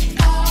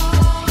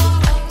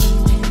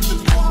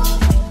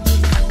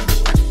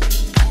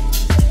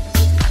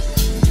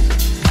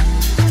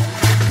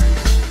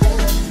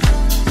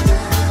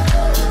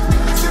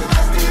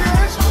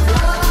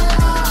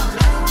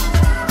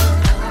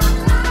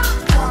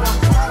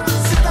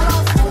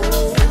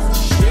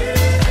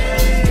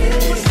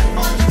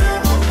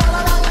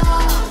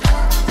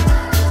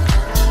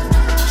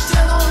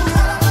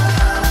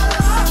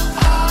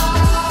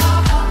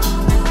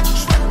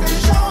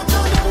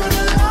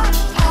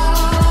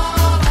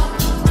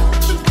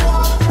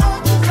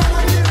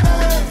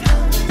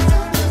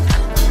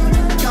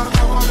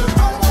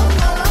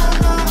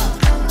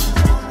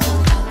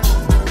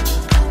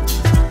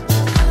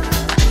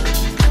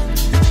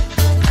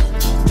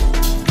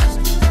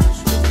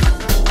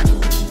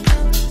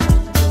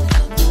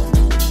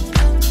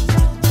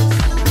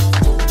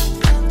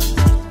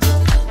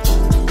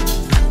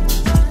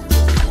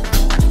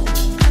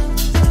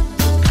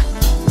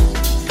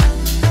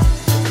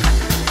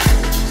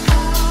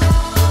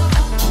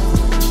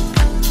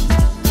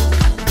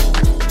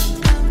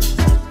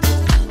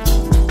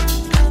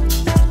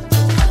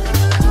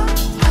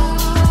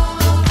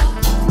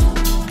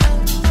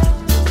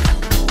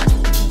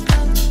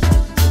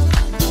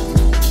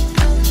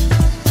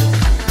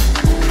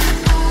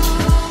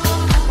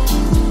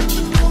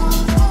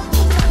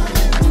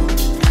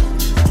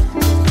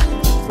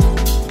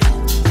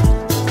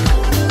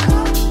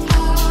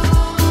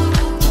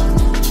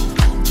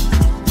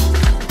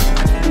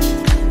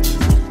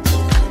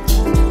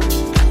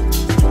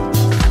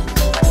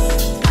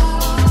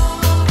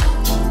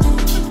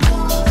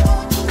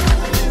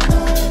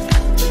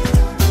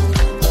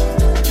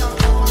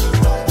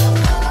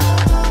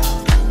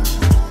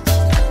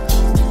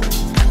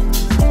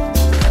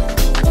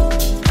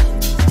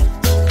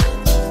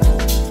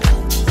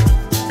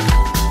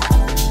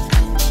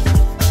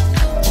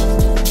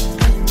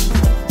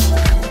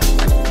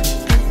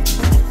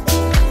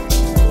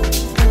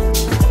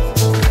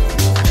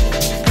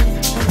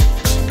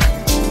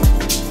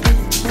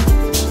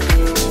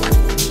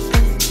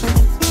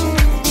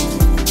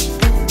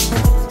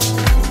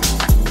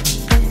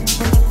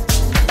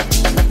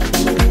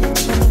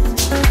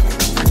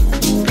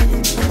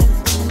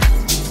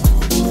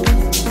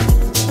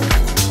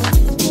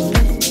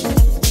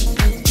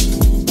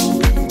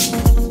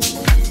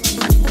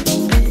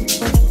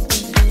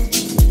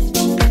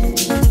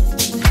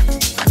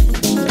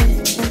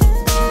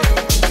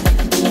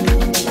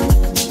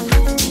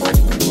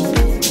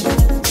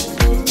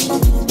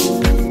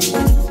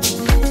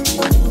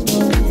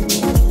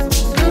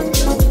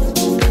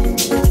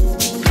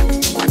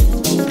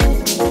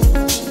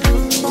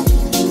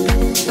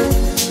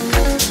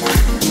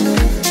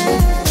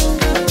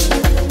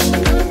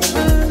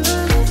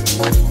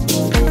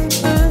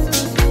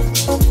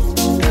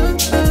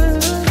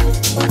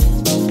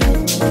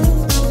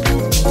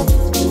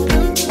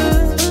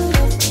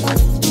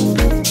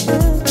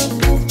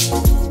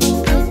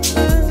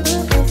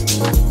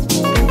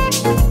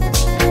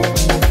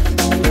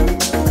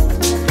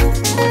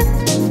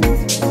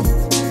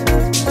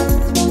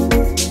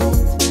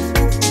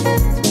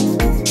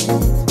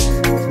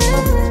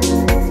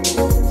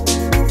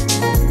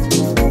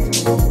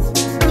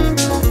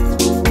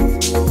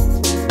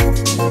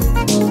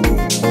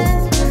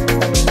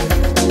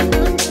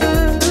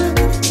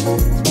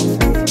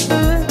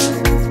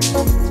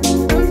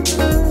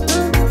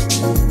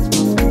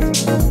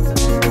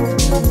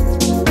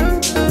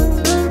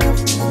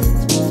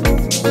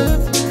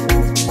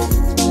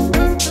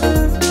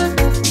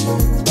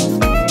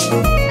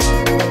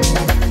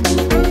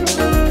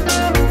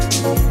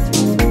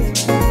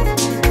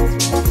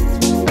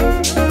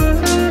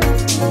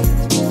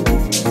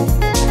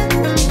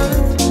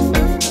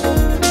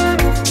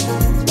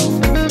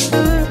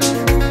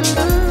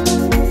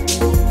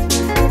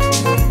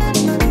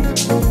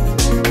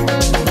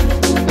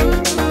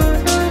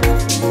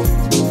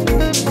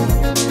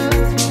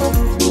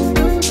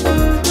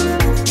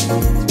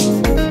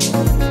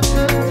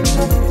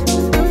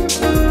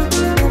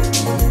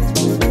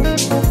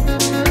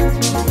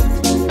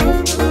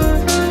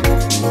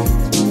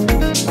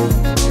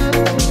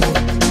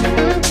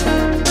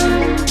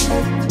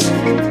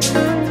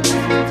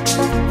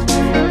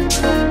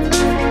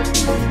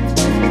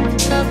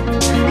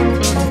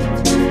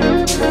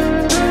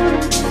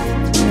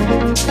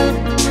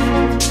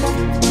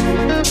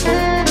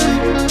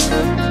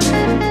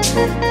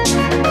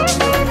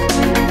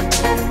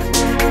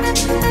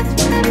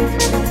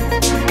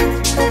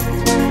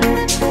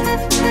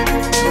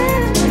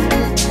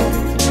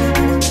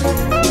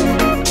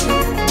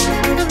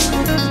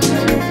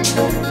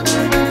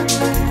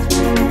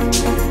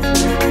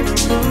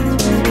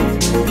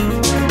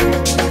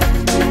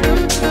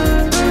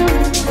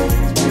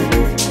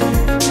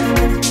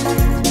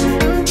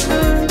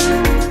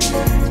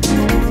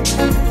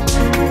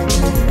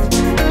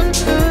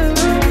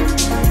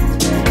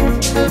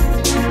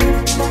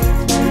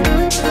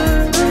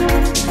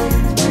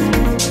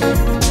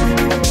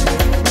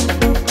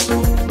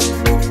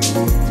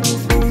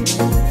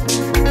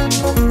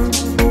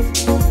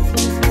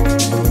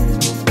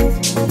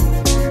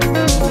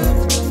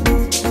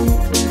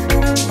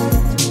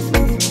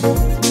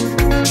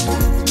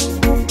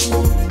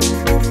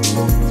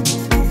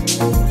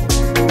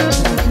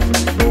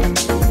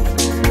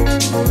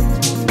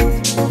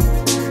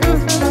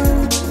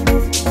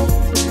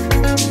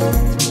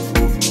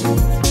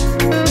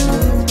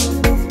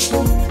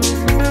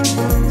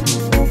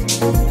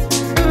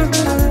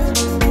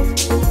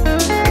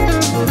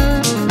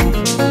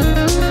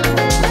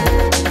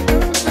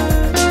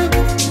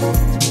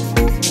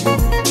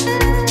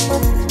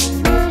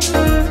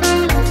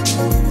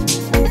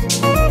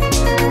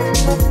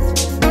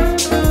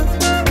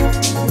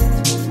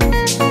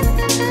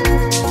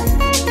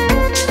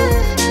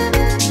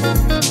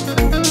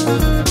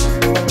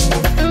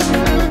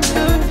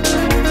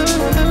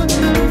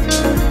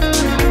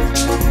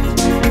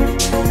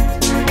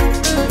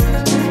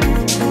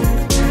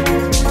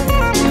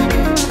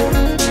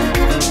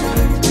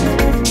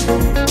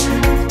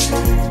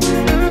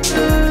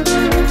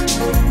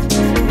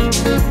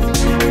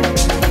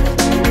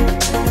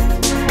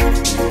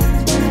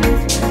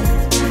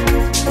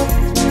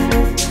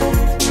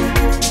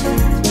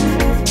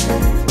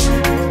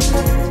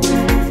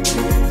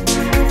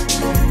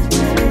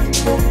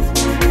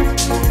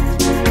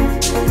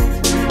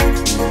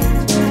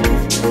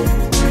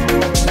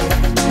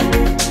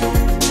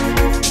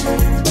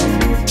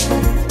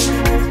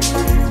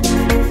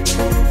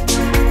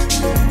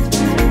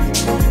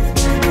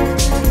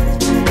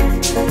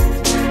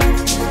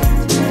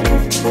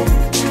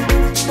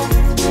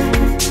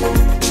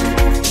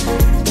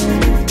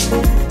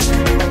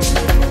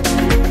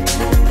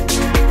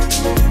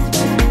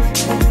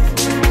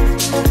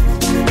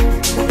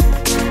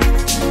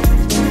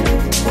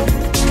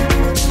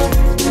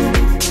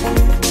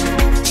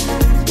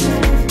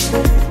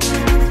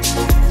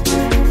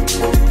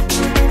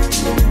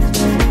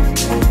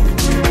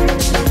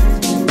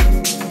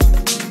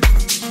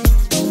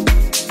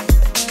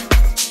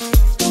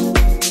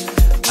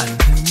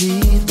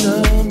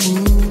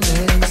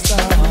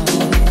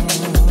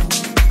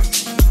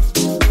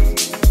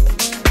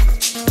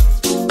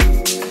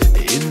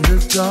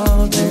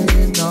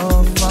 garden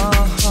of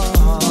our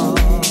heart.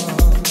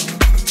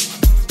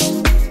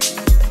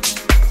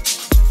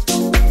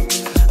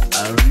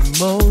 Our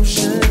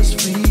emotions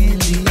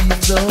freely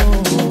flow.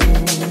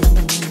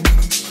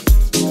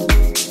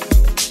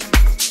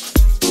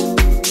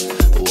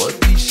 What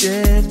we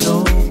share,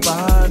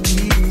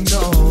 nobody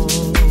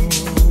knows.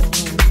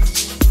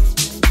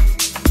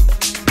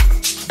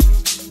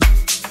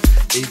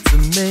 It's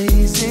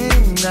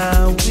amazing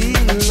how we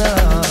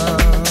love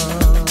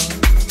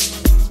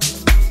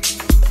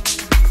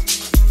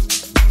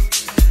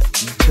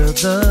each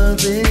other.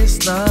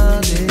 Is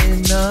not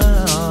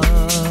enough.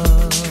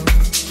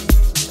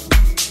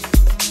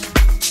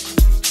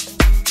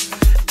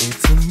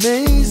 It's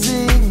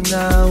amazing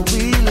how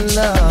we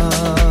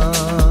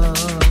love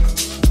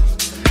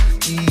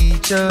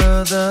each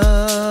other.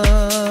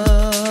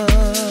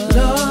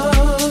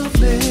 Love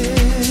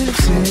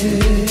lives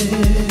in.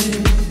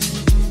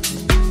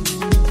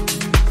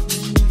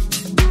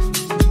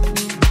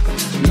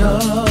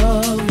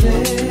 Love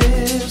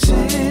lives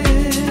in.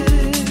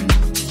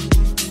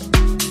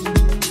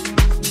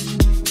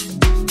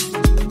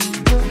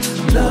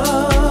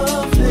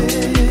 Love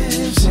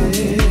lives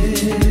in.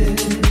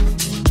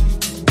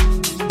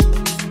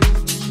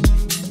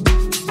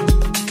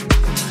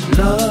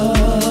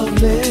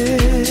 Love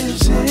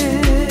lives in.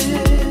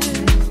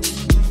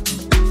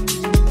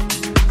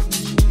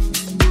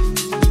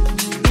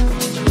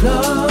 Love lives in.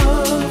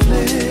 Love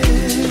lives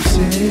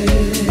in.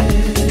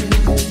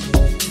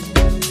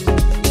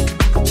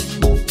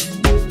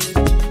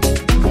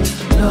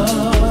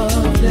 Love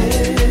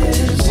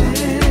lives in.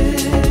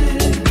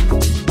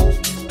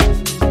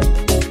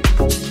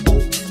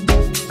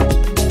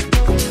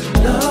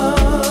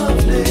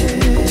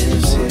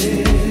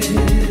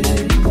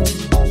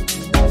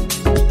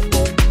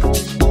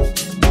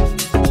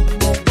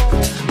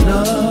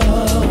 Love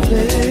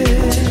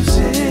lives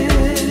in.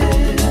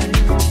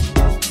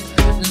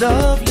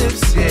 Love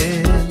lives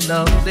in.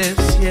 Love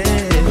lives in.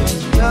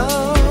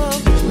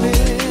 Love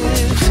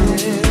lives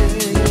in.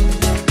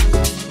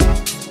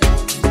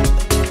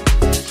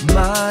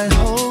 My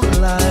whole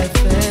life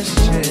has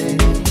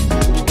changed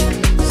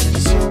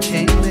since you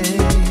came in.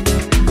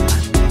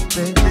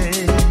 Baby,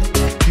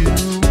 you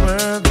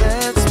were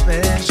that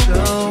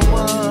special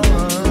one.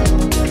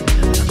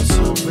 I'm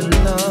so in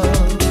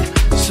love,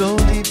 so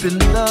deep in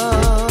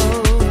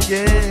love,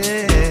 yeah.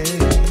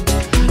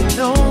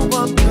 No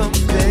one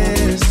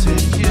compares to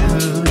you.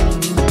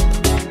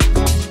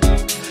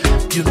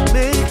 You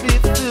make me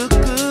feel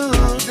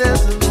good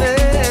as a man.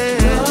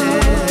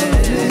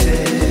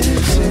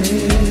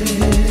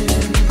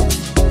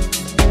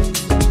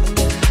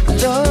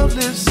 Love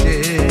lives in.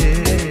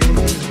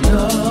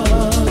 Love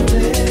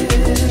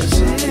lives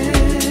in.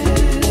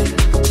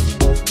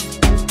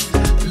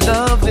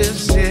 Love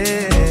lives in.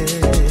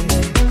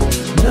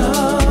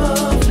 Love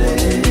lives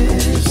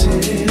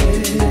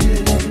in.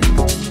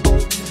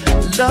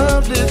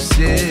 Love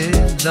lives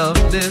in.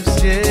 Love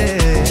lives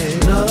in.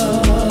 Love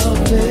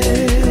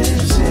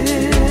lives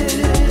in.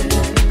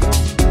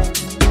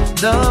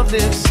 Love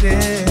lives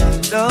in.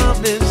 Love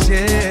lives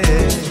in.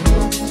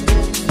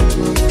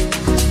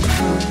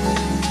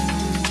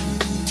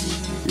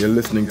 You're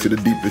listening to the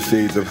deepest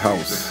shades of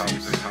house.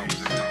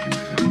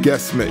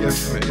 Guest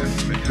mix.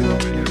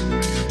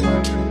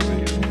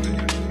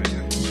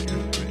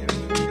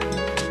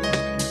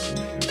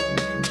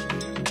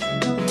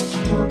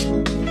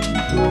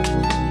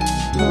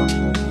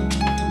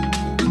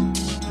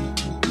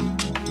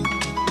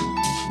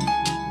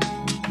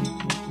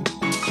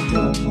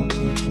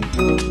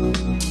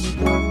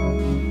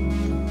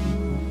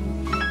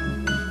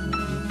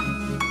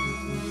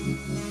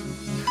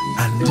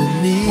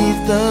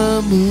 Underneath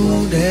the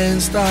moon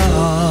and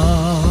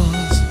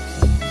stars,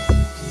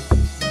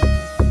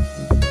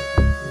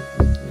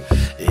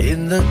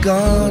 in the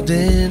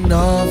garden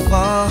of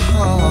our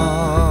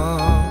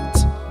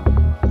hearts,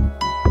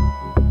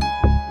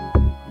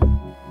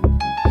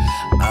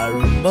 our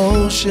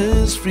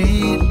emotions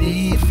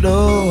freely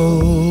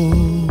flow.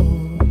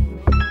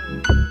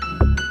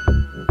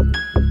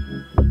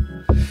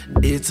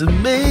 It's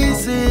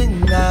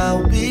amazing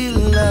how we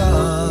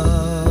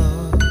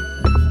love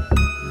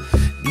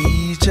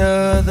each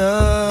other.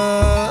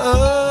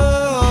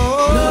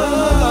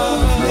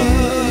 Love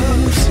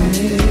lives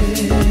in.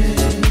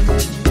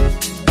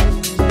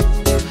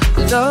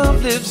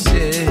 Love lives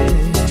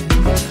in.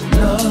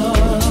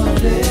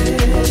 Love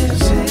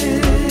lives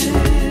in.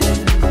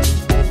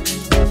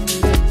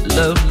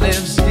 Love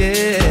lives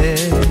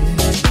in.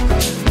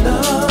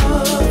 Love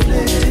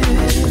lives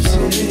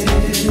in.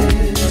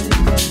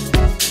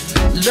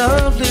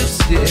 Love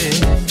lives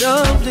in.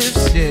 Love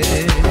lives in.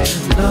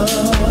 Love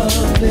lives in.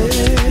 Love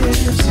lives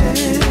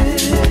in.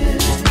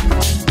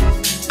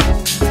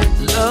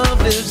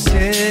 Love is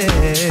in.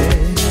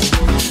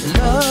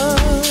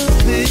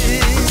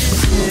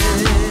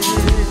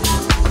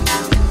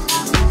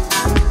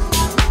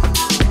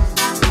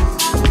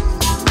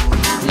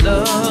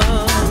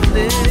 Love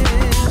lives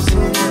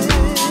in.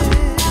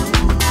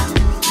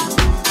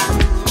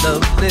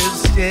 Love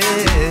lives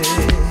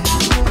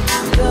in.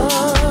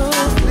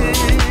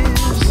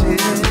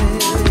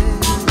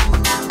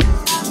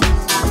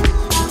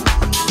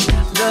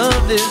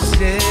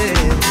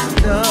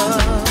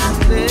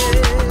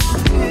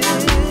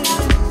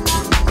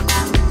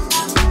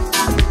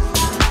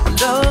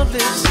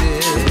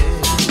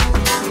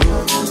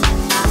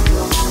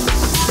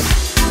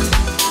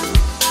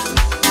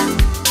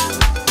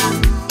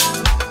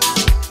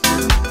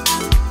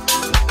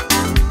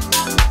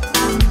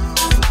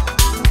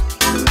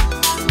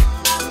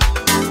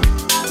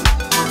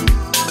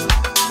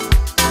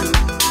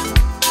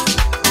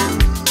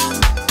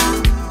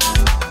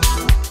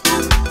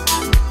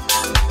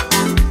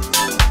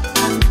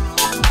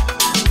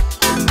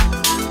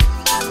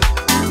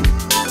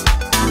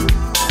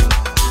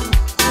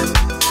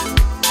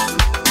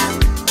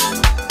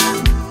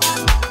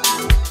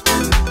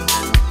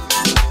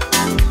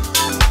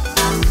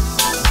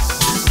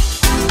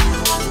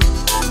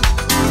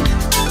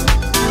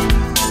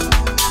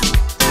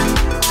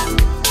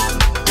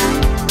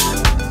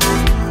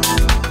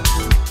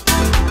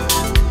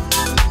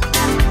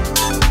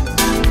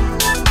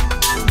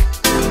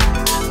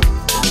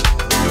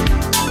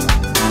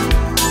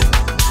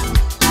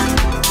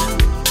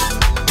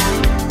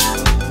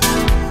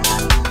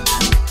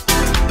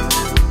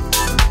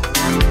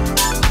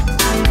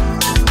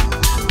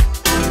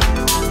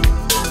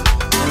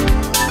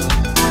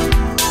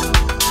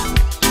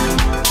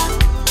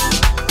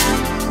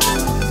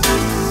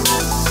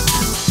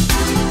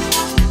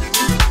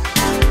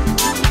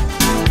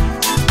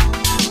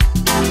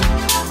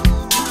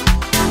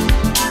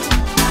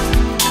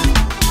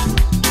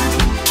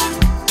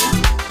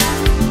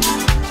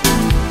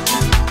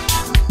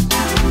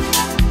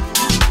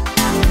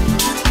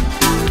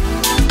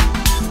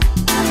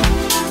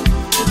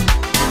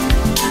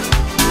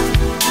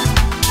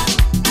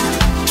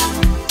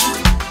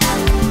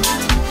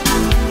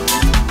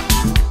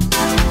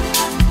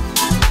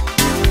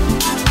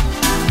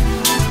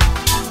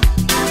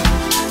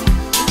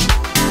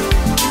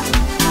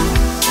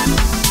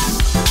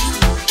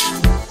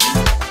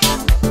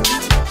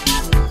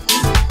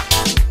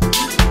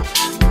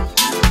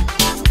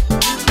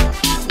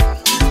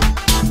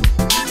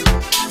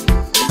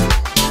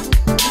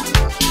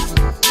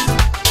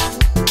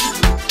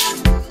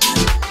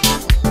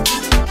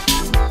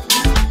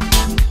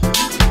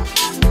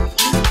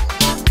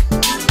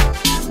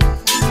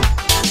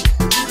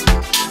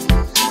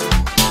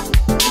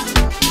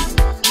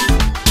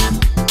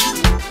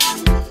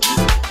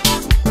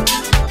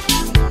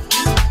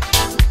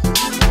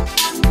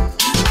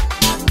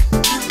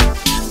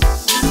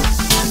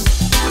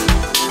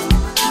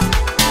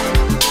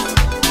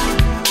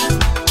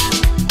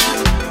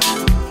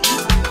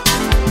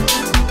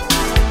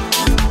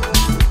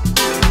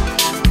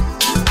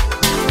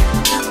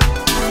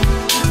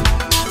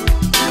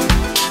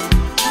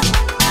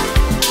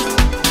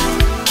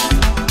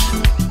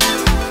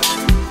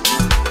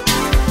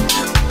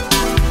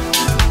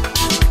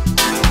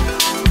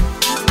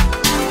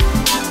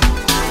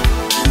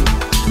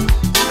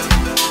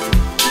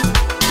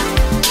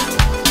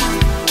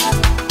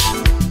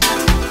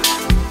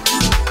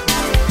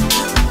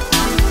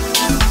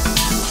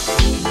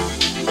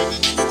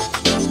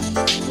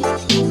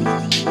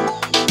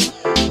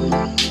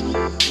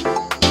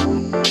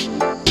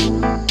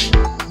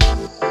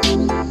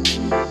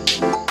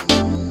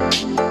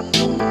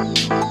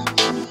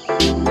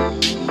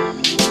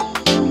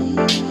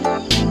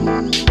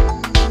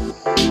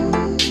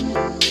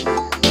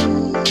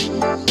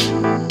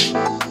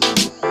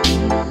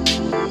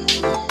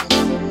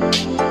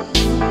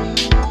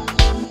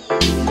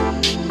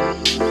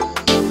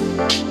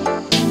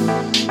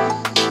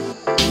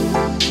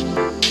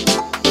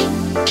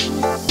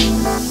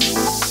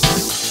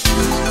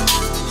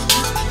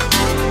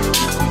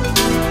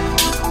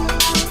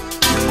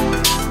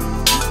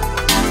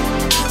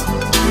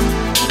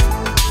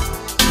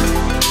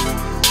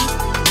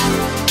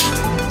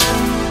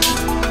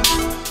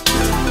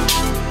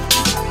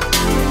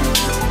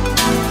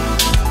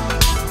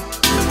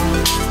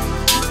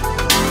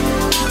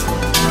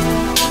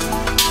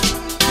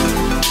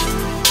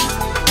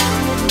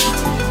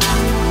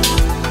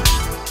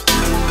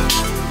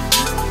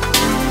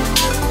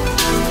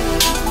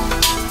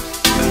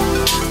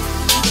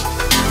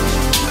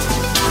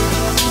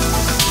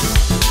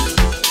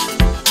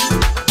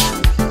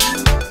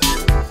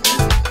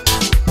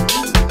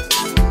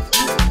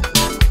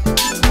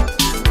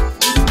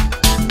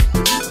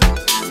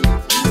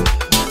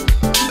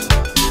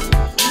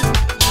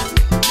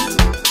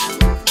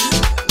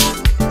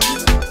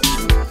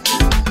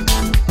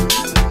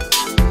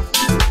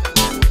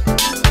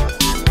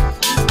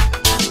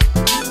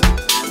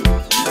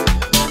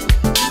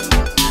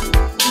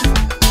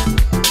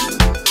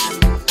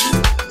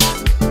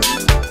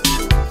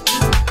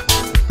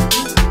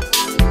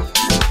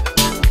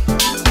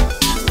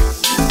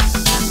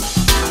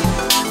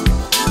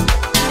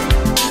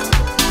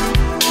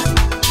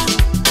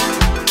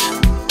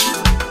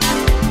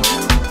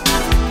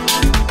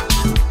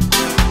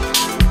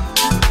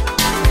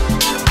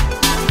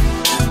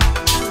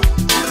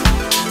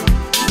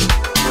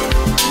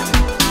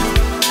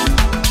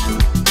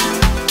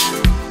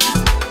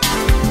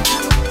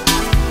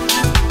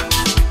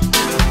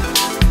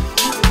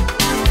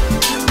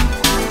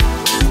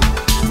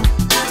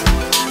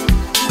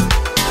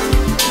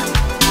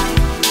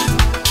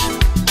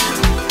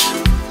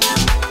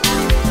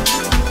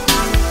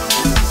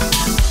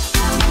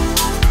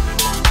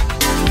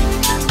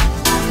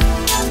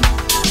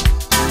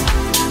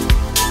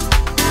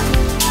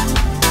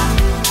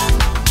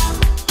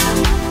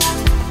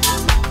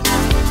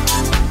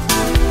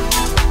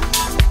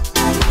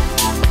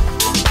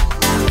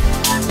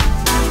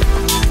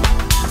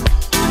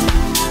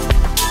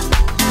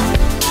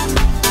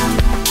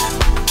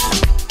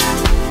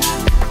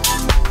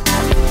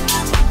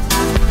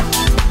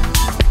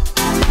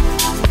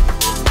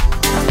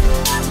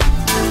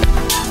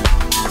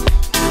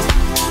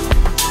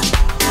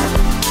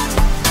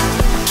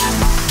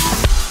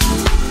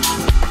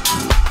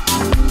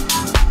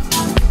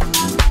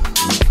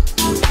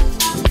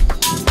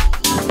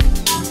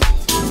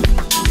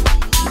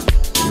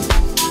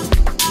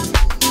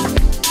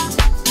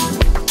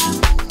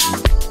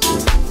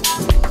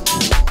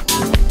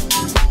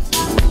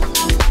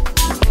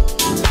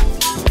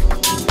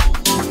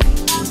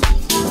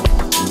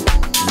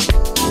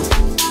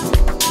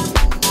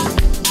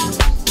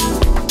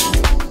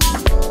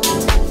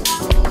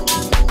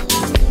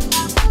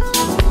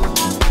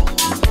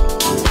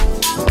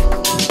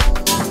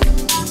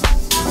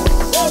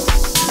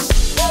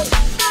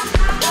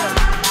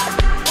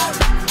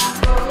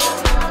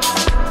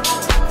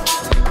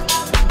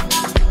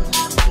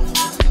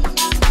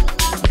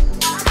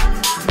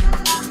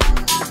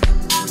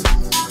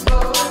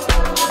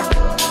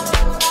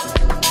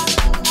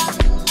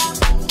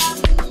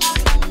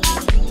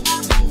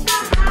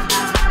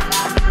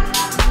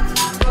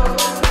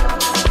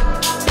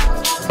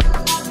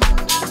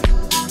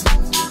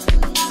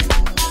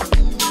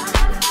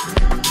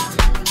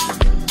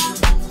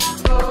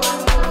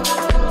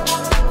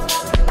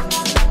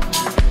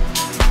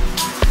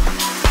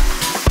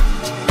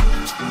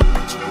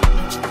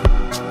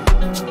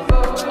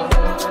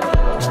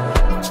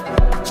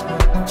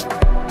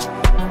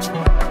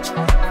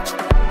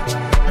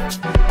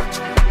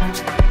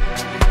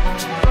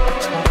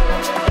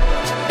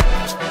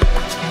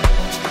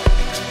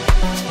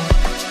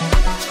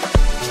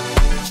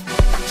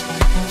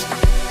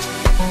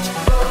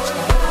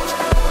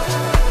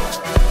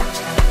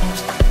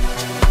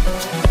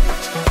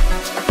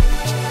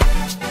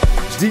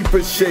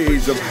 deeper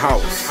shades of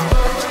house.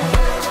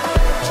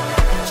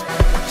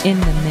 In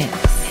the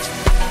mix.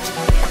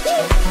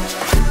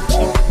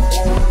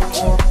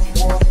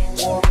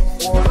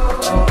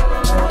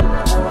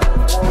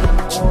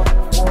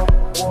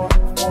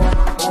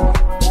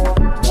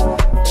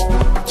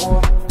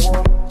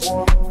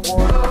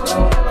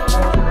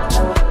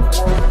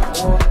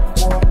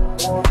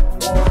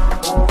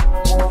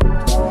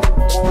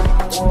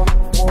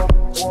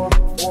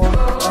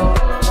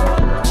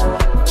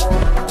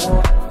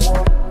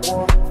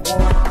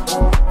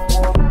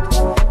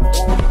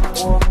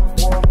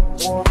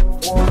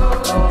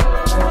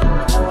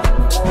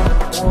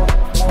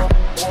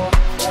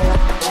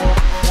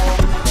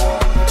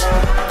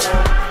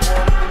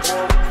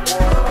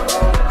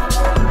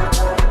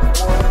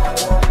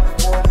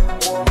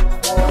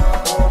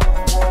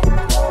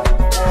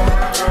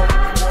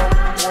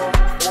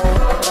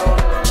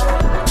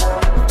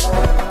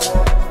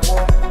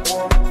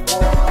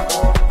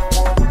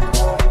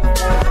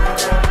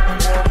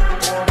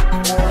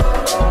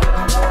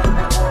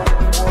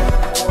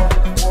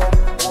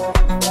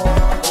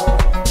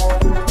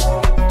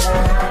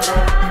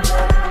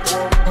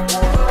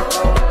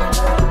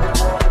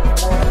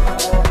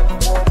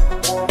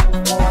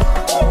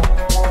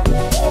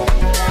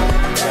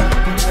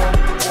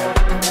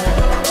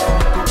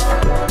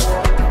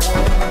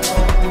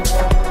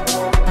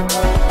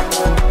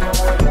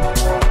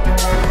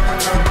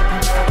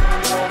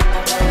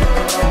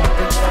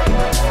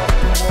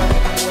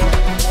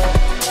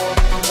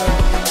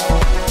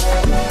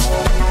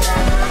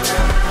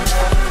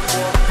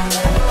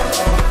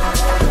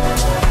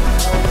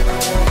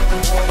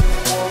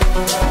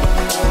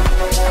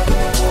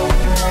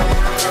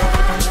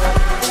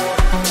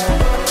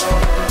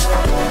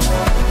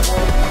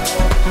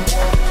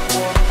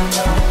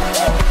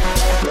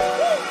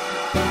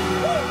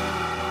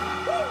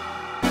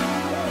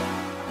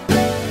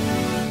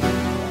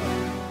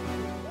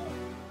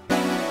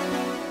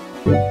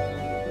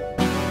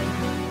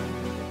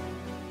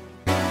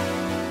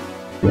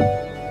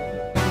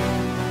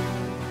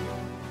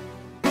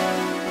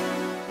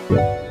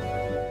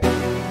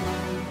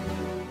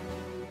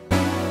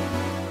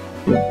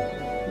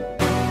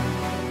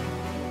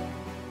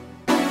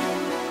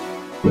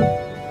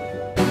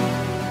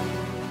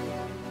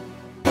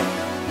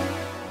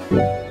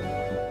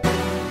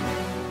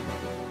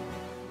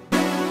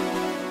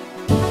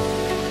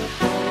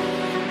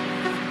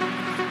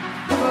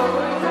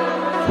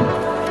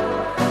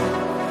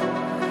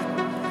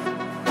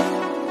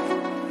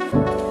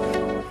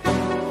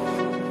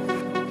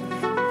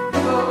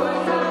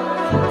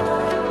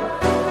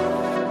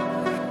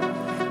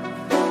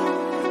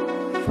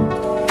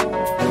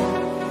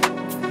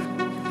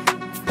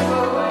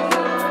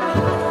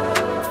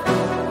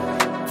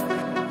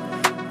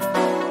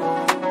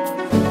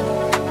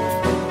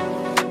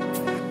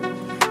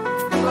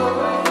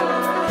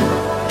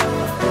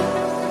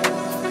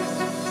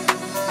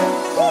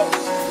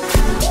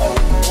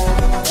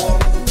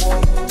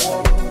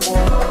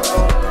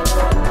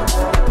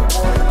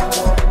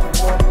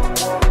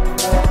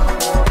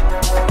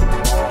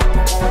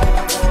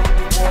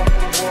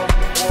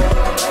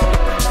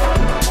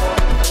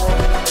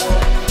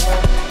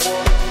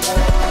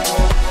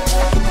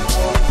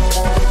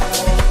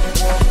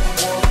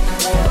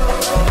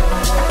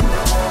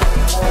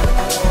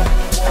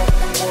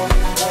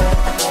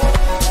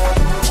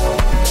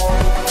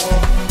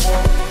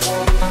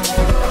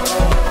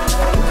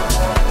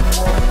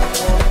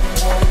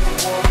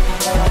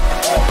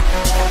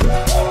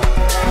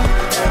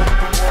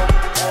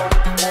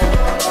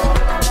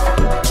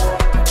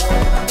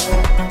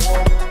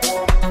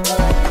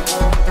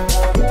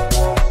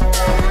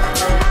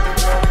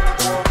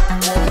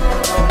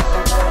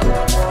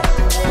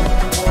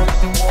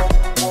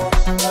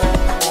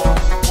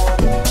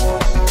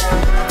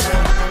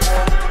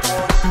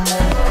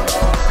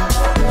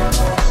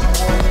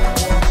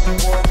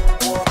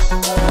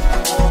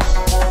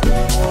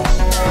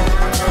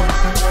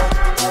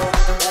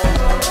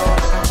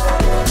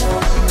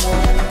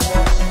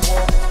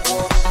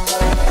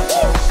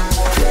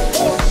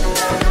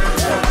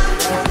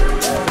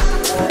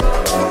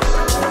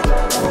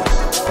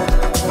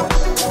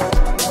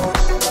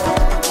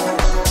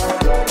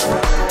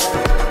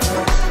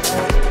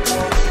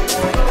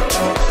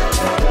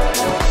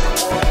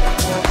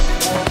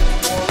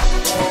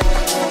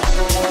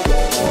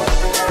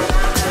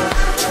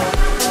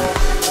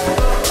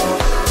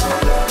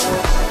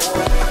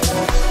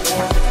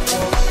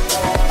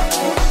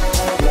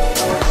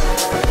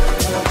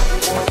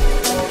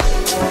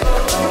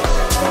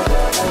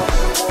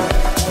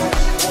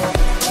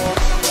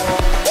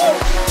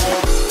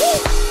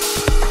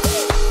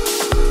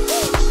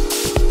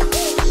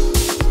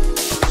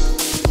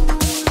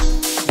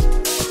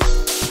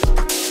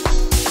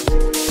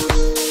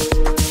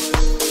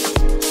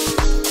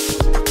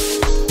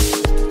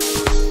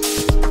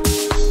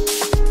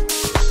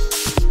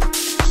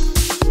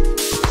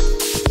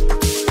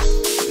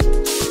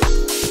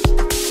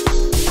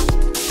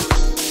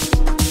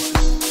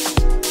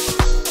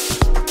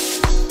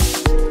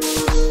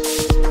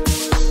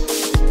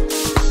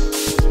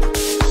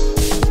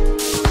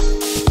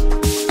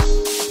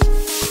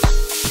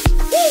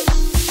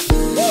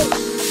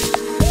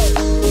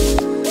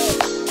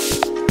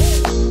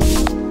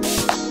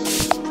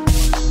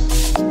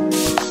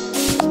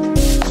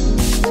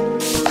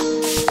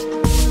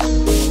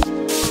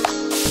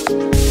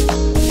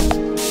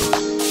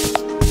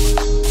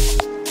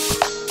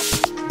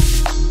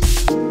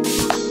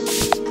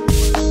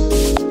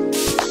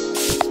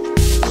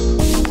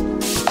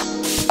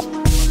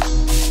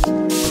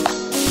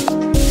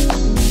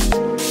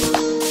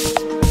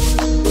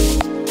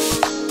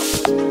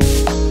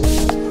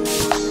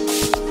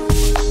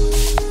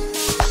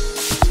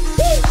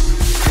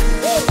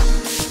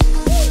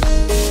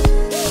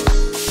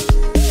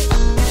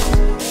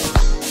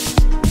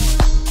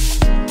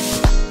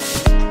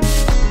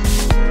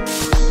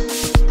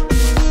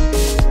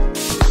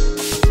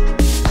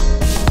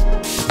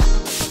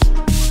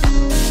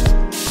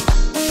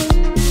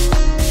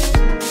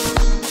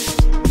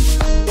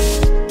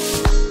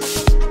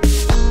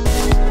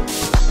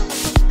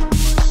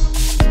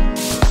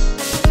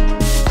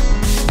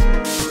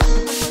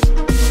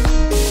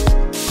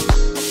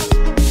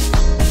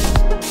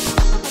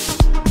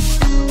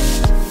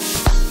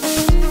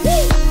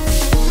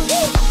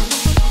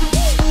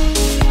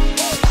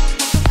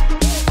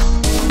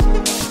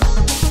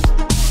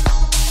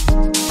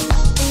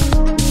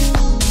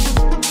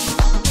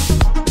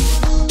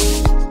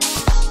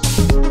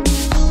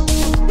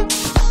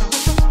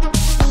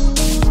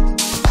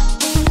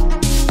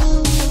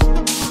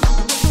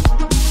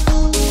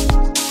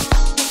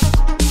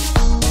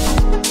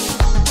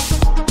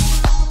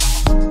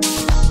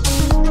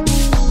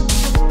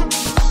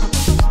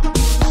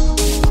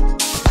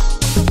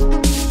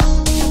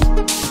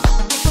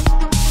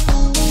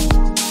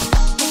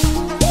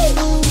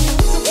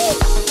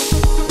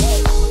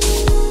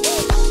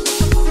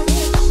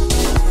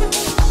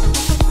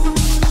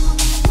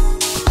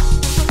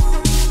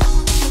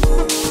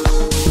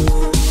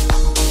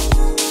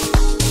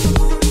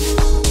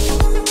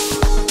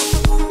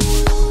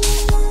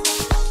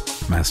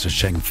 Master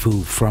Cheng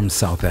Fu from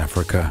South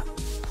Africa.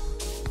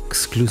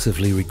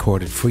 Exclusively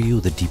recorded for you,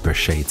 the Deeper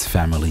Shades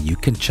family. You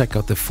can check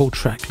out the full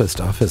track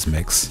list of his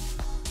mix,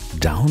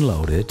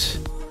 download it,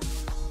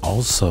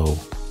 also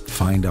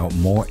find out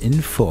more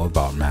info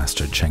about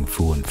Master Cheng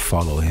Fu and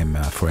follow him,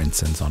 for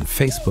instance, on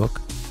Facebook.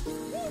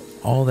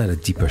 All that at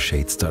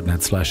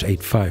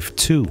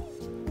deepershades.net/852.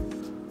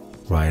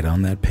 Right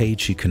on that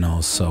page, you can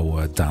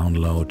also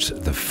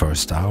download the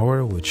first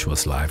hour, which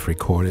was live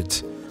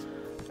recorded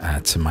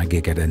at my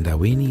gig at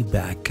Endawini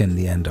back in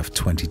the end of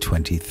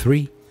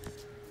 2023.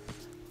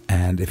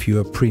 And if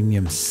you're a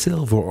premium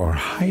silver or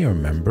higher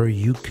member,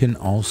 you can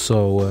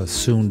also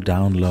soon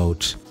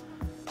download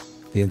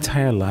the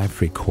entire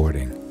live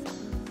recording.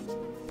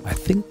 I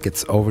think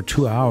it's over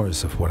 2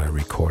 hours of what I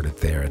recorded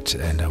there at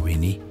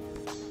Endawini.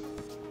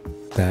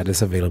 That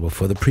is available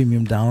for the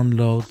premium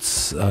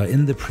downloads,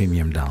 in the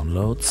premium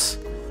downloads.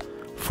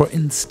 For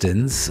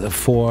instance,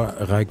 for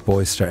Raik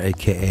Boyster,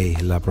 aka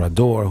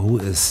Labrador, who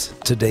is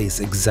today's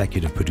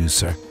executive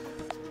producer,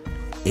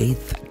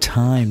 8th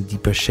time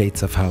Deeper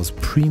Shades of House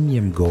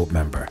Premium Gold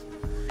member.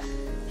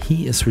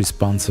 He is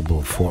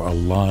responsible for a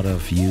lot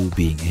of you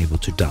being able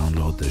to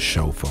download the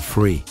show for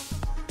free.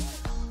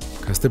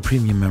 Because the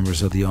premium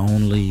members are the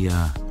only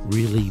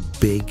really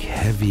big,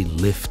 heavy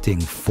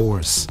lifting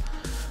force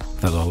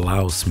that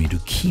allows me to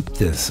keep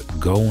this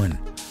going.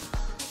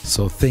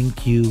 So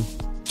thank you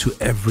to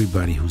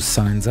everybody who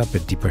signs up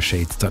at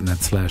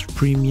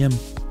deepershades.net/premium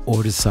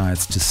or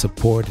decides to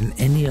support in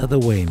any other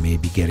way,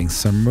 maybe getting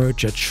some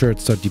merch at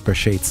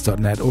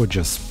shirts.deepershades.net or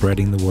just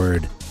spreading the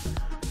word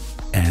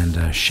and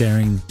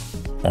sharing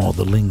all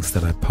the links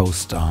that I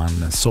post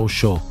on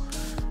social.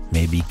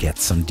 Maybe get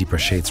some Deeper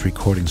Shades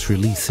recordings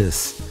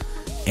releases.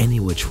 Any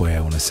which way,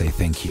 I want to say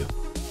thank you.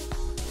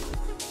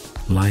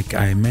 Like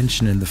I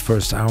mentioned in the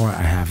first hour,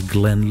 I have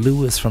Glenn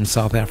Lewis from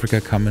South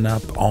Africa coming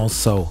up.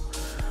 Also,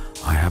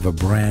 I have a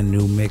brand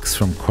new mix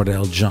from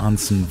Cordell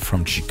Johnson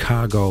from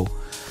Chicago.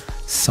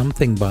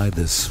 Something by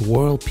the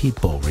Swirl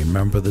People.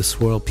 Remember the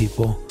Swirl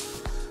People?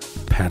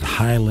 Pat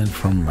Hyland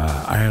from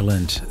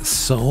Ireland.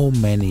 So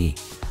many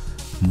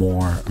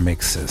more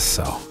mixes.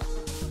 So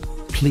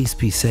please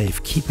be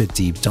safe. Keep it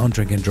deep. Don't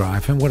drink and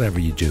drive. And whatever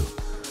you do,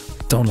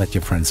 don't let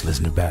your friends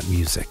listen to bad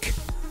music.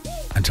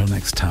 Until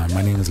next time,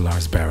 my name is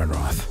Lars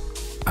Behrenroth.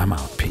 I'm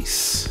out.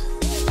 Peace.